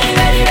ready, ready,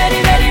 ready,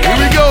 ready, ready? Here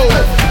we go.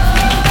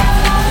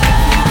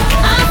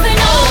 I say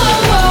no,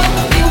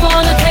 you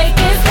wanna take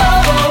it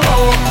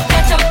slow.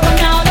 Catch up from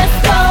now, let's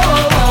go.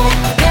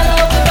 Get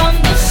over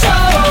from the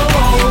show.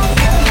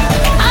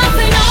 I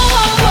say no,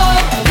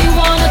 you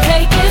wanna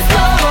take it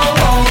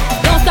slow.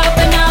 Don't stop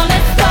it now,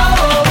 let's go.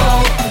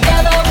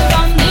 Get over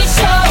from the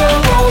show.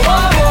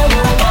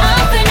 I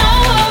say no,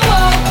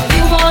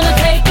 you wanna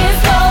take it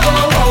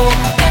slow.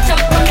 Catch up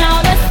from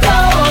now, let's go.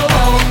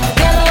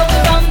 Get over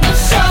from the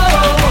show.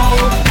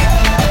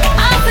 I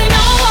say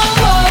no,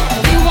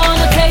 you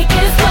wanna take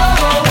it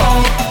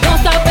slow. Don't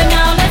stop it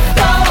now, let's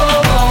go.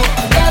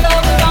 Get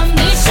over from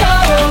the show.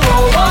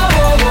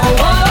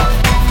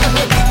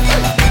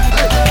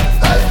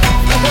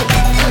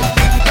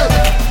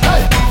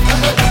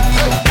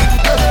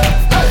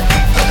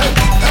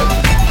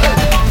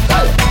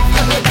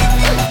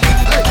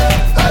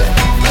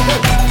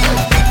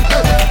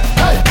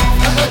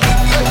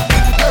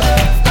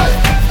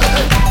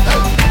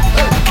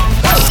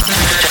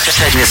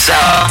 Check this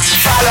out.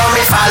 Follow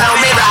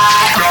me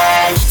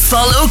right.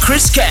 Follow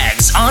Chris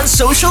Caggs on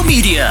social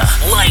media.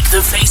 Like the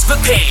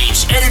Facebook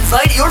page and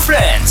invite your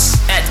friends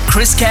at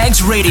Chris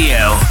Caggs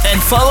Radio.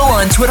 And follow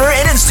on Twitter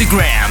and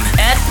Instagram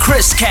at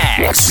Chris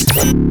Caggs.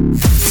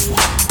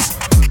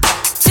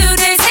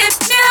 Today's hit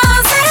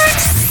music.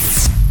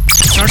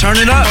 Turn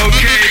it up.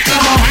 Okay,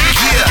 come on.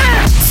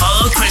 Yeah.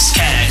 Follow Chris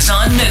Caggs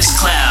on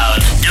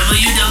Mixcloud.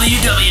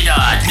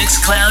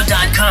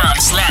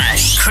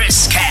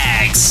 www.mixcloud.com/Chris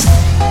Caggs.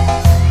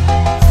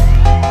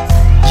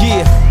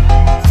 Yeah.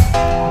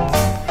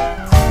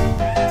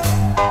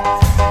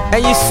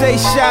 And you say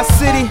Shy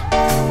City,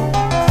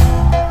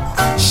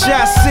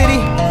 Shy City,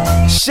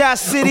 Shy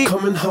City. I'm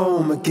coming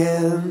home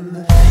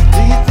again.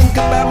 Do you think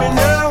about me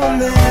now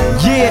and then?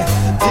 Yeah.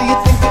 Do you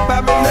think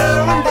about me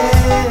now and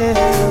then?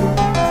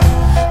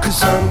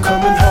 'Cause I'm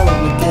coming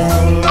home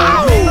again.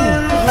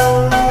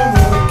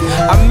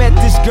 I met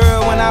this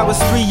girl when I was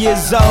 3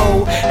 years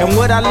old, and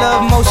what I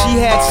love most, she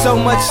had so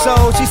much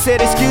soul. She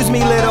said, excuse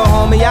me, little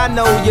homie, I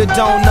know you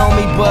don't know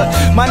me, but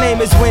my name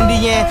is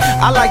Wendy and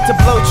I like to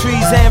blow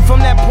trees, and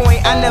from that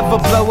point I never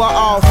blow her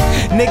off.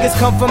 Niggas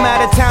come from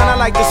out of town, I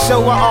like to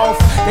show her off.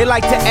 They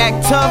like to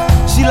act tough,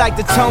 she like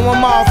to tone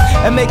them off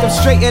and make them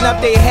straighten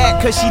up their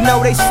hat, cause she know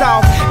they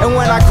soft. And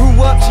when I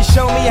grew up, she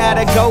showed me how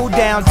to go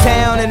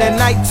downtown, and at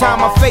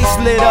nighttime my face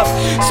lit up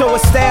so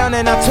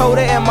astounding. I told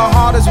her in my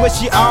heart is where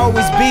she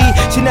always be.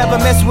 She never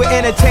mess with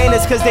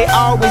entertainers cause they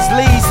always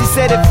leave. She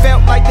said it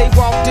felt like they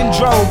walked and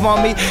drove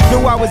on me.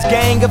 Knew I was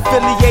gang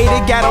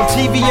affiliated, got on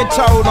TV and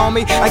told on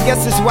me. I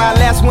guess it's why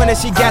last winter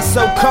she got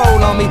so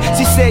cold on me.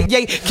 She said,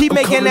 yeah, keep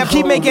making that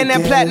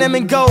platinum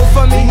and gold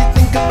for me. Do you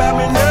think about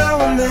me now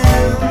and then?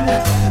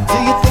 Do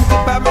you think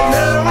about me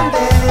now and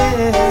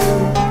then?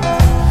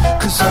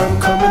 'Cause I'm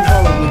coming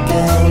home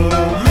again.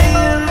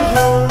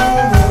 Home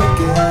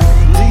again.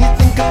 Do you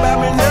think about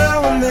me now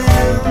and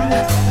then?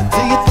 Do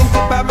you think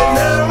about me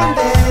now and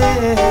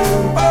then?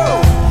 Oh,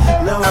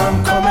 now I'm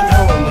coming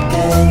home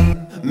again.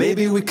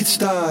 Maybe we could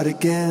start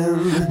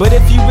again. But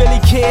if you really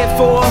cared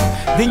for her,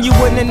 then you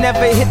wouldn't have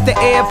never hit the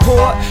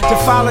airport to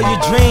follow your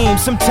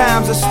dreams.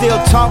 Sometimes I still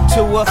talk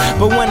to her,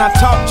 but when I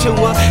talk to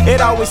her,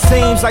 it always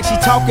seems like she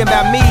talking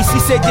about me. She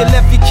said you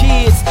left your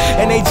kids,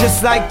 and they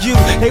just like you.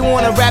 They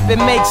wanna rap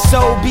and make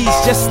soul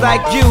beats just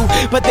like you,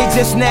 but they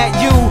just not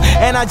you.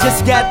 And I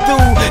just got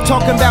through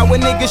talking about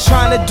what niggas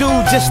trying to do,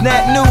 just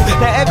not new.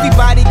 Now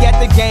everybody got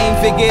the game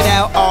figured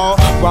out all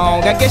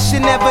wrong. I guess you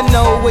never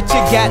know what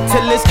you got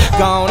till it's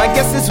gone. I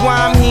guess it's why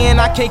I'm here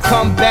and I can't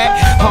come back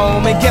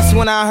home. And guess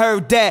when I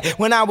heard that?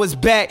 When I was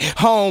back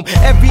home.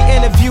 Every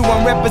interview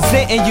I'm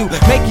representing you,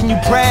 making you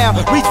proud.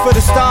 Reach for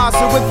the stars,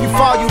 so if you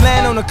fall you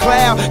land on a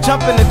cloud.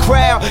 Jump in the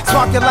crowd,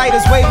 spark your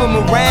lighters, wave them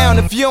around.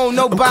 If you don't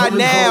know by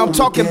now, I'm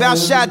talking about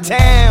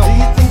Shakedown. Do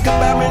you think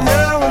about me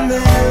now and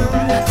then?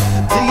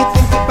 Do you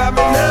think about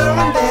me now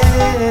and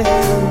then?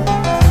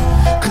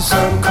 'Cause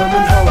I'm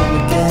coming home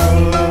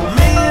again.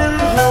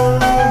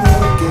 Home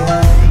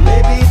again.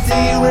 Maybe do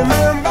you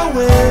remember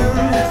when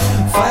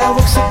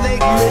fireworks at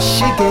Lake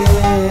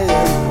Michigan?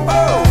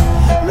 Oh,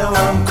 now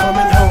I'm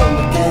coming home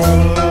again.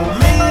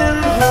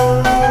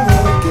 Home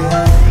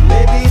again.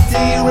 Maybe do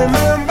you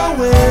remember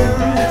when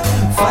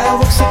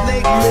fireworks at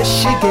Lake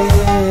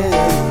Michigan?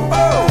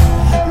 Oh,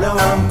 now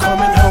I'm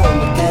coming home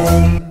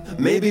again.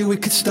 Maybe we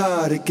could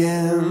start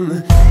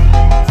again.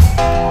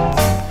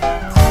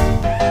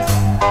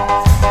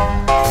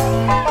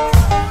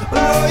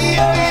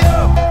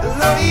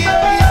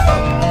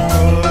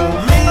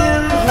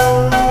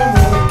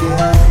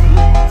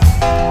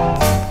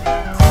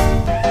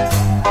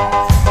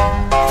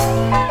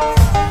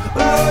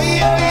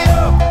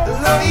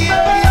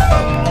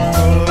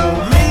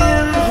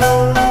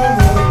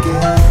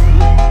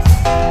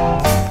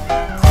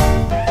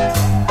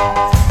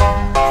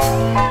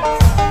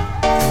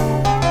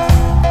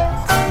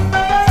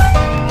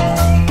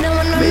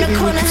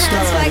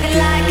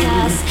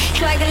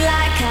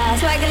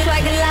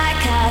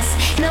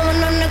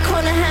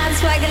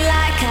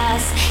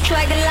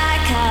 swagger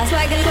like us,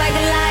 swagger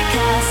like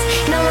us.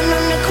 No one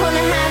on the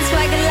corner has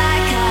swagger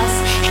like us,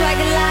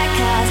 swagger like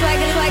us,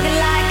 swagger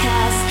like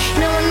us.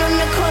 No one on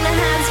the corner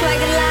has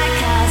swagger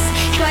like us,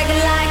 swagger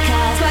like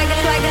us,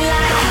 swagger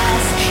like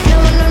us. No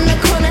one on the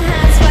corner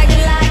has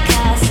swagger like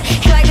us,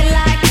 swagger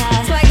like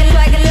us, swagger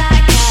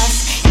like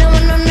us. No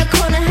one on the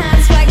corner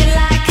has swagger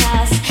like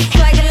us,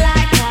 swagger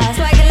like us,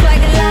 swagger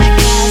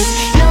like us.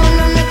 No one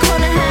on the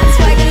corner has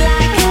swagger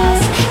like us,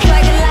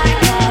 swagger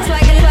like us,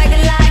 swagger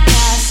like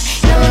us.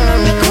 No one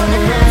on the corner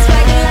has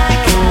swagger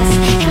like us,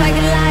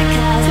 swagger like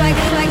us,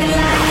 swagger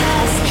like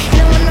us.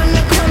 No one on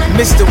the corner.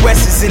 Mr.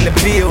 West is in the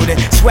building,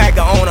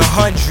 swagger on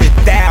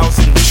 100,000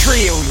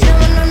 trillion.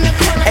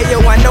 Hey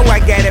yo, I know I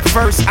got it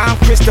first. I'm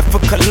Christopher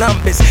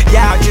Columbus,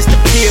 y'all just the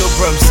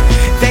pilgrims.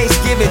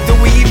 Thanksgiving, do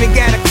we even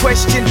got a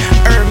question?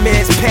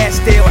 Hermes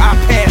pastel, I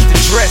passed the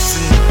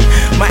dressing.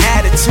 My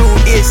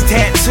attitude is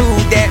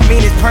tattooed, that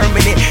mean it's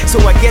permanent, so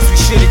I guess we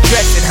should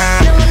address it,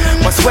 huh?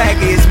 My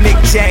swagger is Mick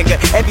Jagger.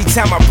 Every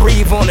time I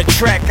breathe on the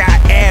track, I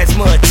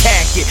asthma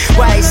attack it.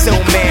 Why he so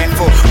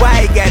manful?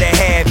 Why he gotta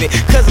have it?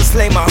 Cause I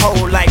slay my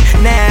whole life,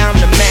 now I'm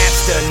the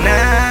master.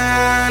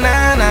 Nah,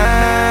 nah,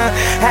 nah.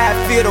 How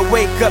I feel to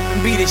wake up and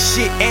be the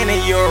shit and a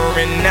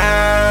urine.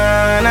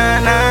 Nah,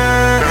 nah,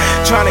 nah.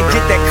 Tryna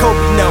get that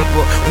Kobe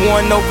number,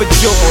 1 over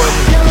Jordan.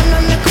 No one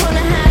on the corner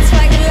has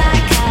swagger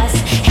like us,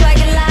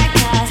 swagger like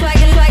us,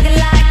 swagger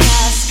like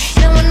us.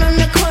 No one on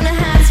the corner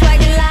has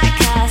swagger like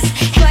us,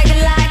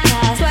 swagger like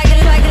us, swagger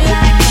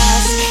like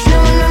us. No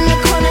one on the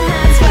corner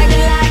has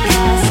swagger like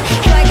us,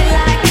 swagger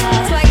like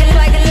us,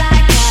 swagger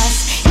like us.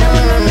 No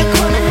one on the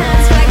corner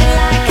has swagger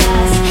like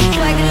us,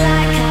 swagger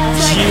like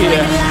us,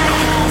 swagger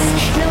like us.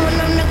 No one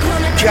on the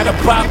corner. Gotta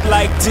pop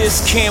like this,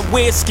 can't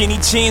wear skinny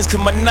jeans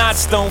cause my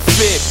knots don't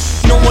fit.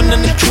 No one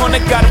in the corner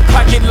got a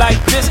pocket like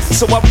this,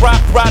 so I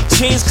rock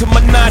jeans cause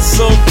my knots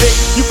so big.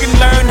 You can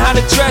learn how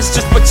to dress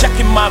just by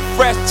checking my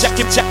fresh,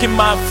 checking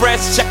my fresh,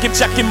 checking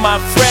my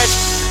fresh.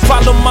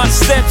 Follow my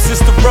steps,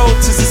 it's the road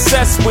to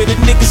success, where the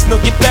niggas know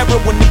get better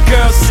when the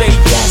girls say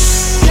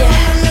yes.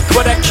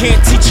 But I can't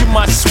teach you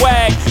my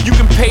swag. You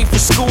can pay for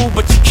school,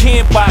 but you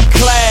can't buy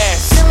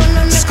class.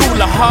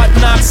 School of hard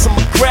knocks, I'm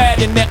a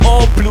grad in that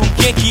all blue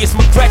Yankee. It's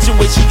my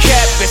graduation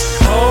cap. It's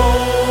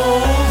over.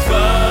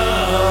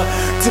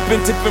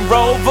 Dipping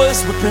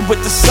rovers, whipping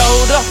with the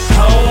soda.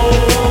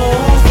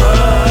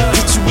 Over.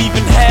 Did you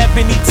even have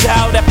any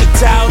doubt after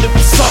doubt? It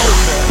was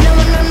over. No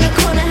one on the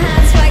corner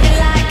has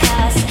swagger like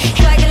us,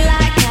 swagger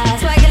like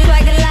us, swagger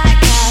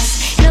like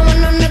us. No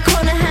one on the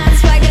corner has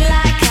swagger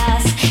like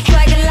us,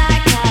 swagger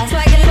like us,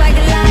 swagger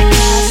like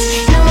us.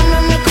 No one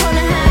on the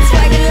corner has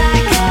swagger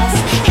like us,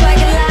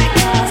 swagger like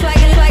us,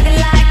 swagger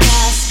like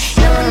us.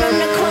 No one on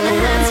the corner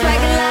has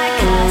swagger like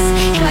us,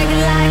 swagger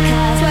like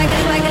us,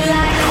 swagger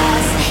like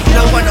us.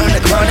 No one on the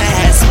corner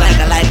has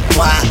swagger like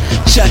moi.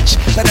 Church,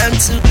 but I'm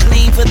too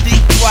clean for the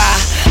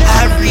choir.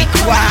 I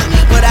require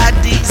what I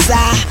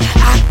desire.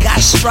 I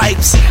got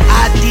stripes,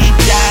 I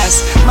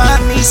dies.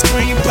 Mommy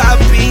scream,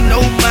 Poppy,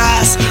 no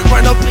mask.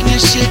 Run up in your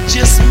shit,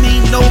 just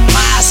me, no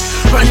mask.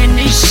 Running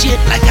this shit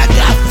like I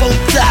got 4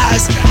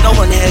 thighs. No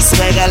one has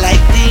swagger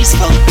like these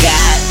 4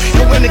 guys.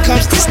 And when it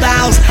comes to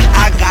styles,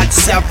 I got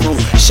several.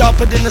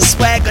 Sharper than a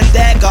swagger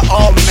dagger,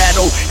 all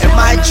metal. And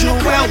my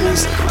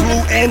jewels,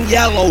 blue and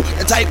yellow.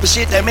 The type of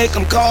shit that make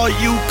them call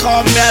you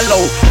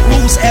Carmelo.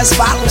 Rules as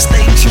follows,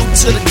 stay true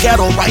to the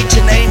ghetto. Write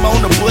your name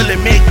on the bullet,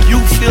 make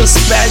you feel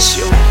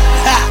special.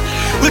 Ha!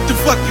 What the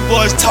fuck you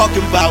boys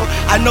talking about?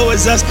 I know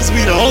it's us cause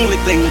we the only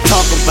thing to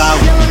talk about.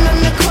 No one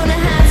on the corner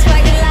has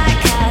swagger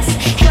like us,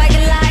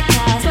 swagger like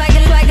us,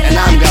 swagger like us.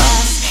 And I'm gone.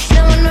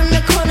 No one on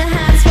the corner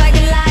has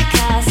swagger like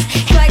us,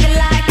 swagger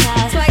like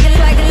us, swagger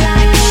like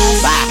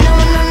us. No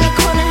one on the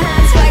corner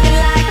has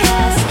swagger like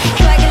us,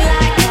 swagger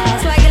like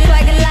us,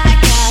 swagger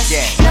like us.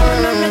 No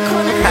one on the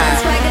corner has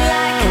swagger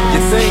like us,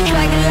 you think?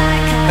 Swagger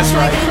like us. That's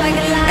right.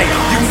 Hey,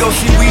 you can go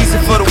see Weezy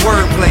for the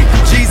wordplay,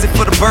 Jeezy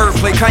for the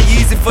birdplay,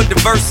 Kanyeezy for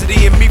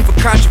diversity, and me for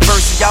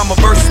controversy. Y'all my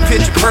verses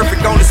picture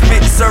perfect, on the spit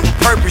to serve a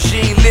purpose.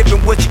 You ain't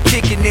living what you're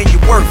kicking, and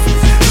you're worthless.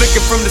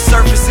 Looking from the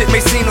surface, it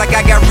may seem like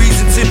I got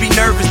reason to be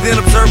nervous. Then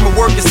observe my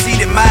work and see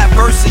that my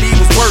adversity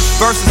was worth.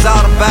 Verses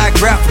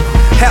autobiographical,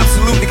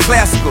 absolutely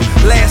classical.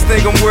 Last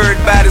thing I'm worried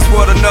about is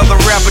what another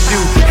rapper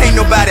do. Ain't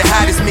nobody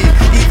hot as me,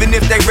 even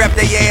if they rap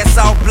their ass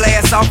off,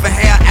 blast off and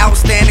have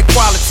outstanding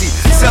quality.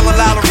 Sell a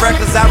lot of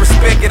records, I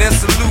respect it and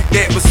salute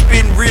that. But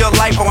spitting real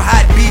life on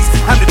hot beats,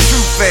 I'm the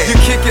true fact. You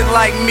kick it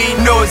like me,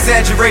 no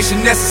exaggeration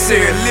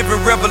necessary.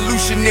 Living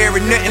revolutionary,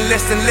 nothing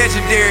less than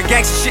legendary.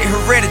 Gangsta shit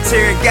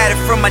hereditary, got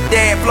it from my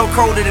dad. Flow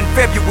colder than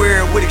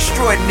February with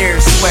extraordinary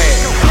swag.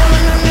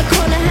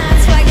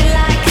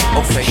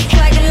 Okay.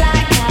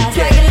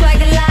 Yeah.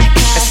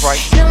 That's right.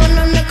 No one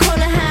on the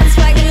corner has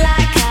swagger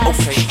like us.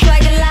 Okay.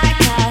 Swagger like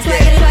us.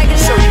 Swagger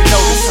So you know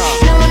this,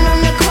 huh? No one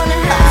on the corner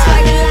has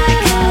swagger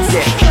like us.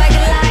 Yeah.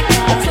 Swagger like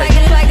us. Okay.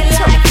 Swagger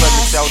Tell like me,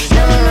 brother, us. shout it.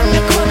 No one on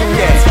the corner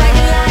has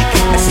swagger like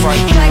us. That's right.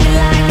 Swagger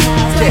like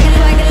us. Yeah.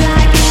 Swagger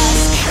like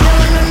us. No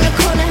one on the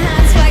corner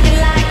has swagger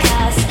like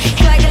us.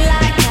 Swagger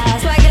like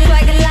us.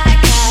 Swagger like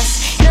us.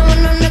 No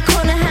one on the corner.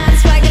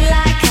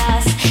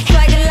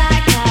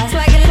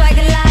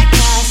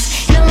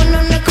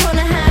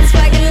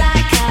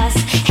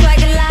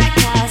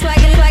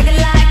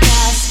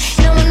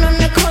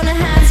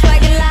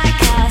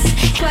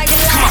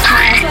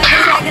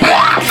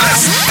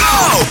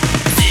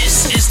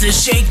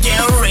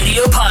 Shakedown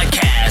Radio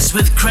Podcast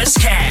with Chris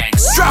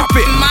Caggs. Drop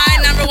it. My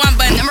number one.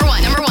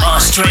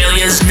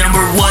 Australia's number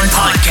one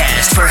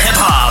podcast for hip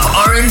hop,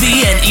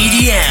 R&B, and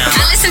EDM.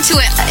 I listen to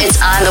it. It's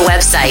on the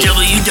website.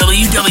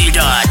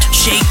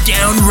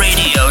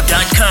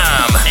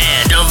 www.shakedownradio.com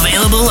and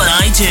available on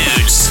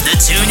iTunes, the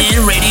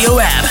TuneIn Radio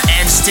app,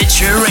 and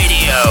Stitcher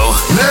Radio.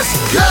 Let's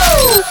go!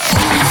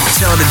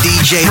 Tell the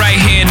DJ right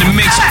here in the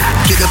mix.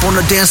 Get up on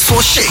the dance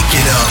floor, shake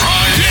it up.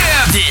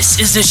 Yeah. This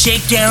is the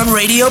Shakedown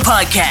Radio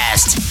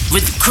Podcast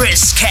with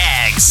Chris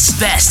Caggs.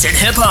 Best in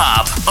hip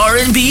hop,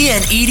 R&B,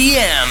 and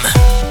EDM.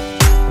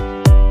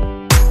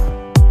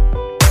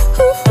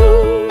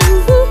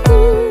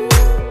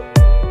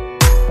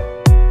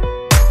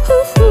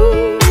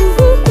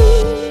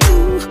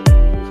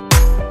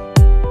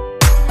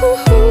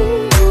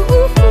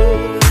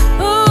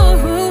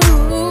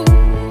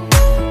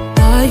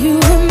 Are you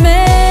a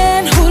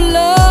man who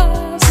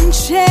loves and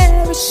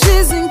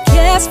cherishes and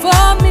cares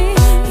for me?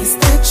 Is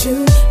that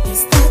you?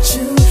 Is that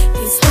you?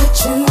 Is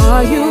that you?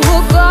 Are you a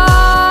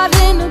guard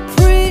in a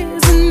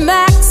prison,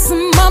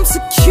 maximum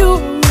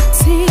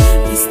security?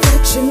 Is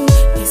that you?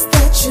 Is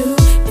that you?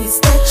 Is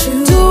that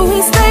you? Do we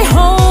stay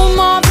home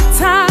all the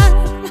time?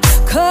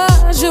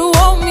 'Cause you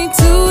want me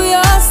to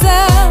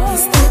yourself.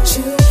 Is that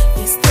you?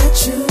 Is that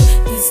you?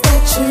 Is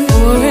that you?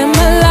 Or am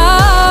I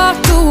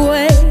locked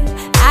away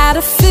out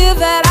of fear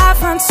that I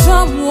find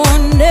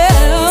someone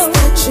else? Is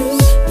that you?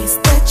 Is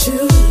that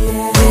you?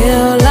 Yeah.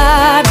 Well, I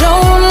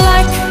don't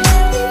like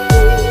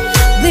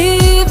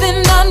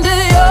leaving under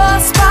your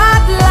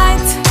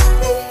spotlight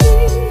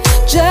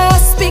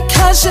just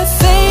because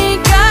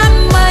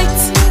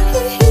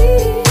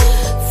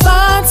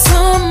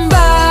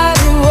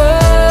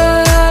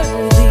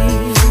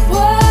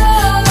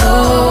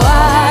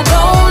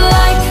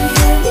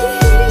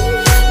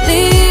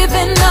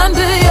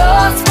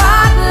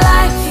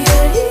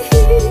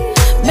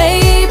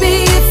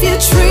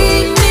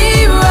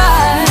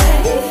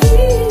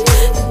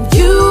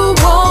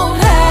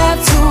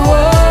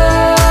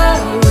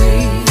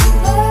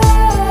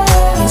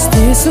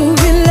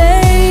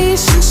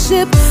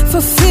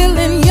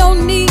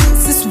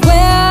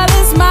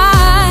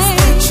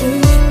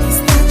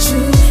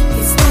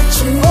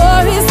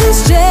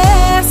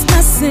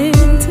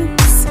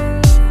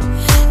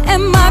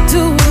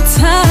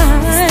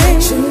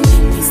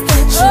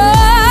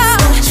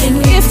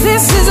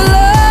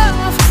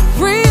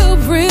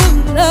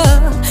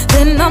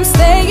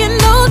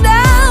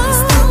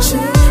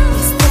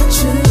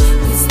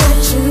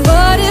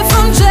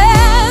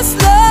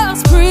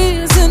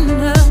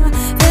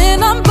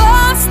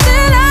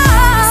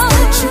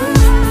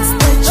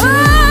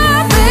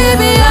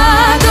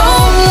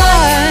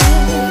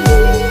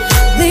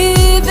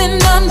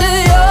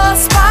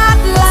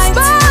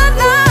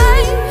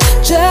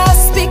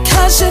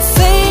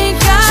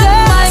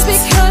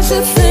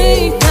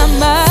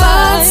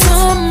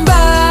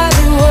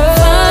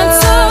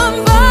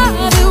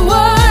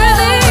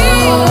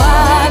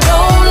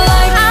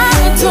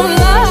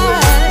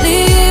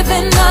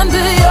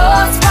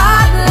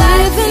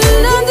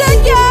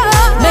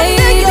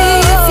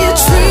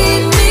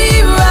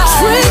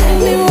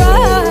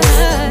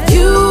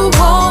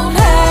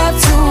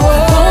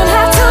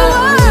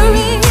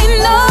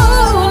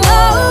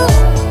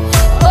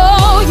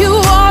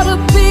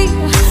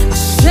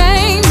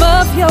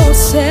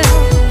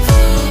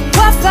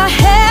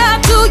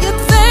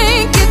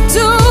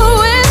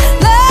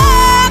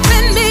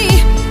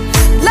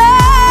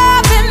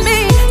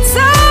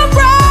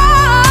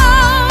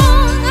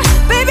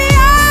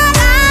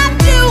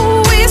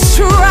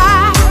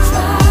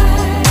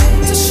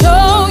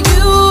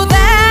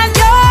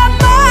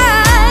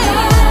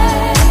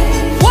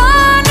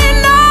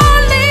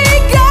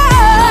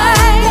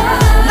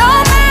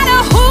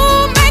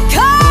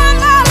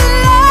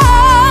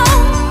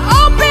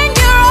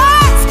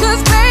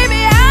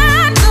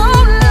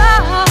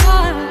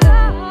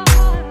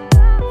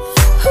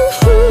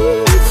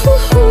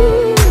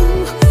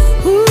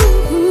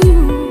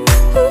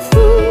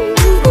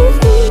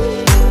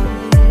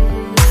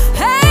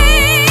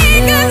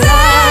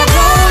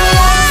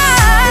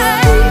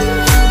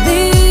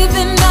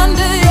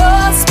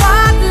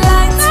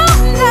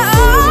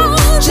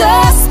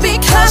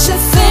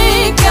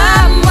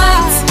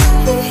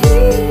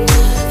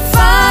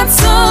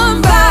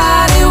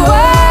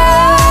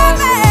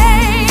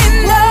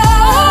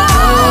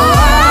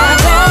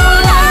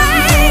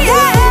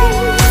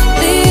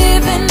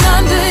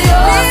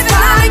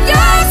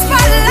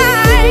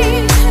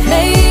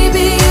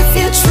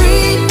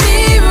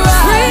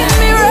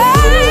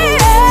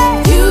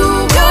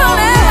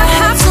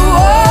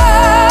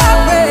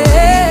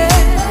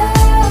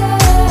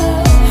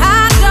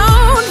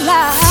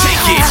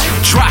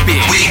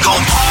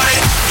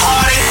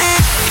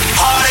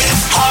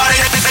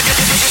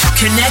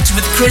Connect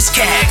with Chris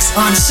Caggs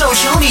on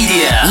social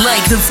media,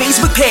 like the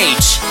Facebook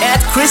page at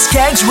Chris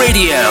Caggs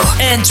Radio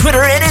and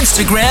Twitter and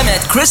Instagram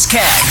at Chris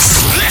Caggs.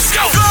 Let's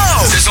go!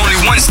 There's only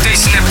one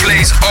station that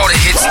plays all the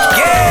hits.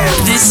 Yeah!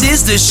 This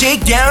is the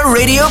Shakedown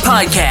Radio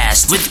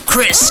Podcast with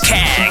Chris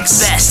Caggs.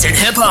 Best in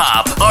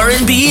hip-hop,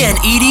 R&B, and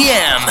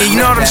EDM. You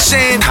know what I'm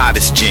saying?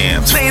 Hottest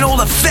jams. Playing all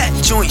the fat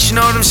joints, you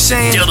know what I'm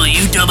saying?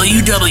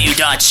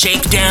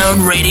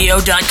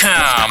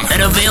 www.shakedownradio.com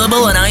and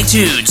available on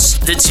iTunes,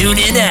 the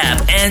TuneIn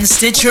app, and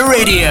Stitcher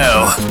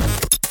Radio.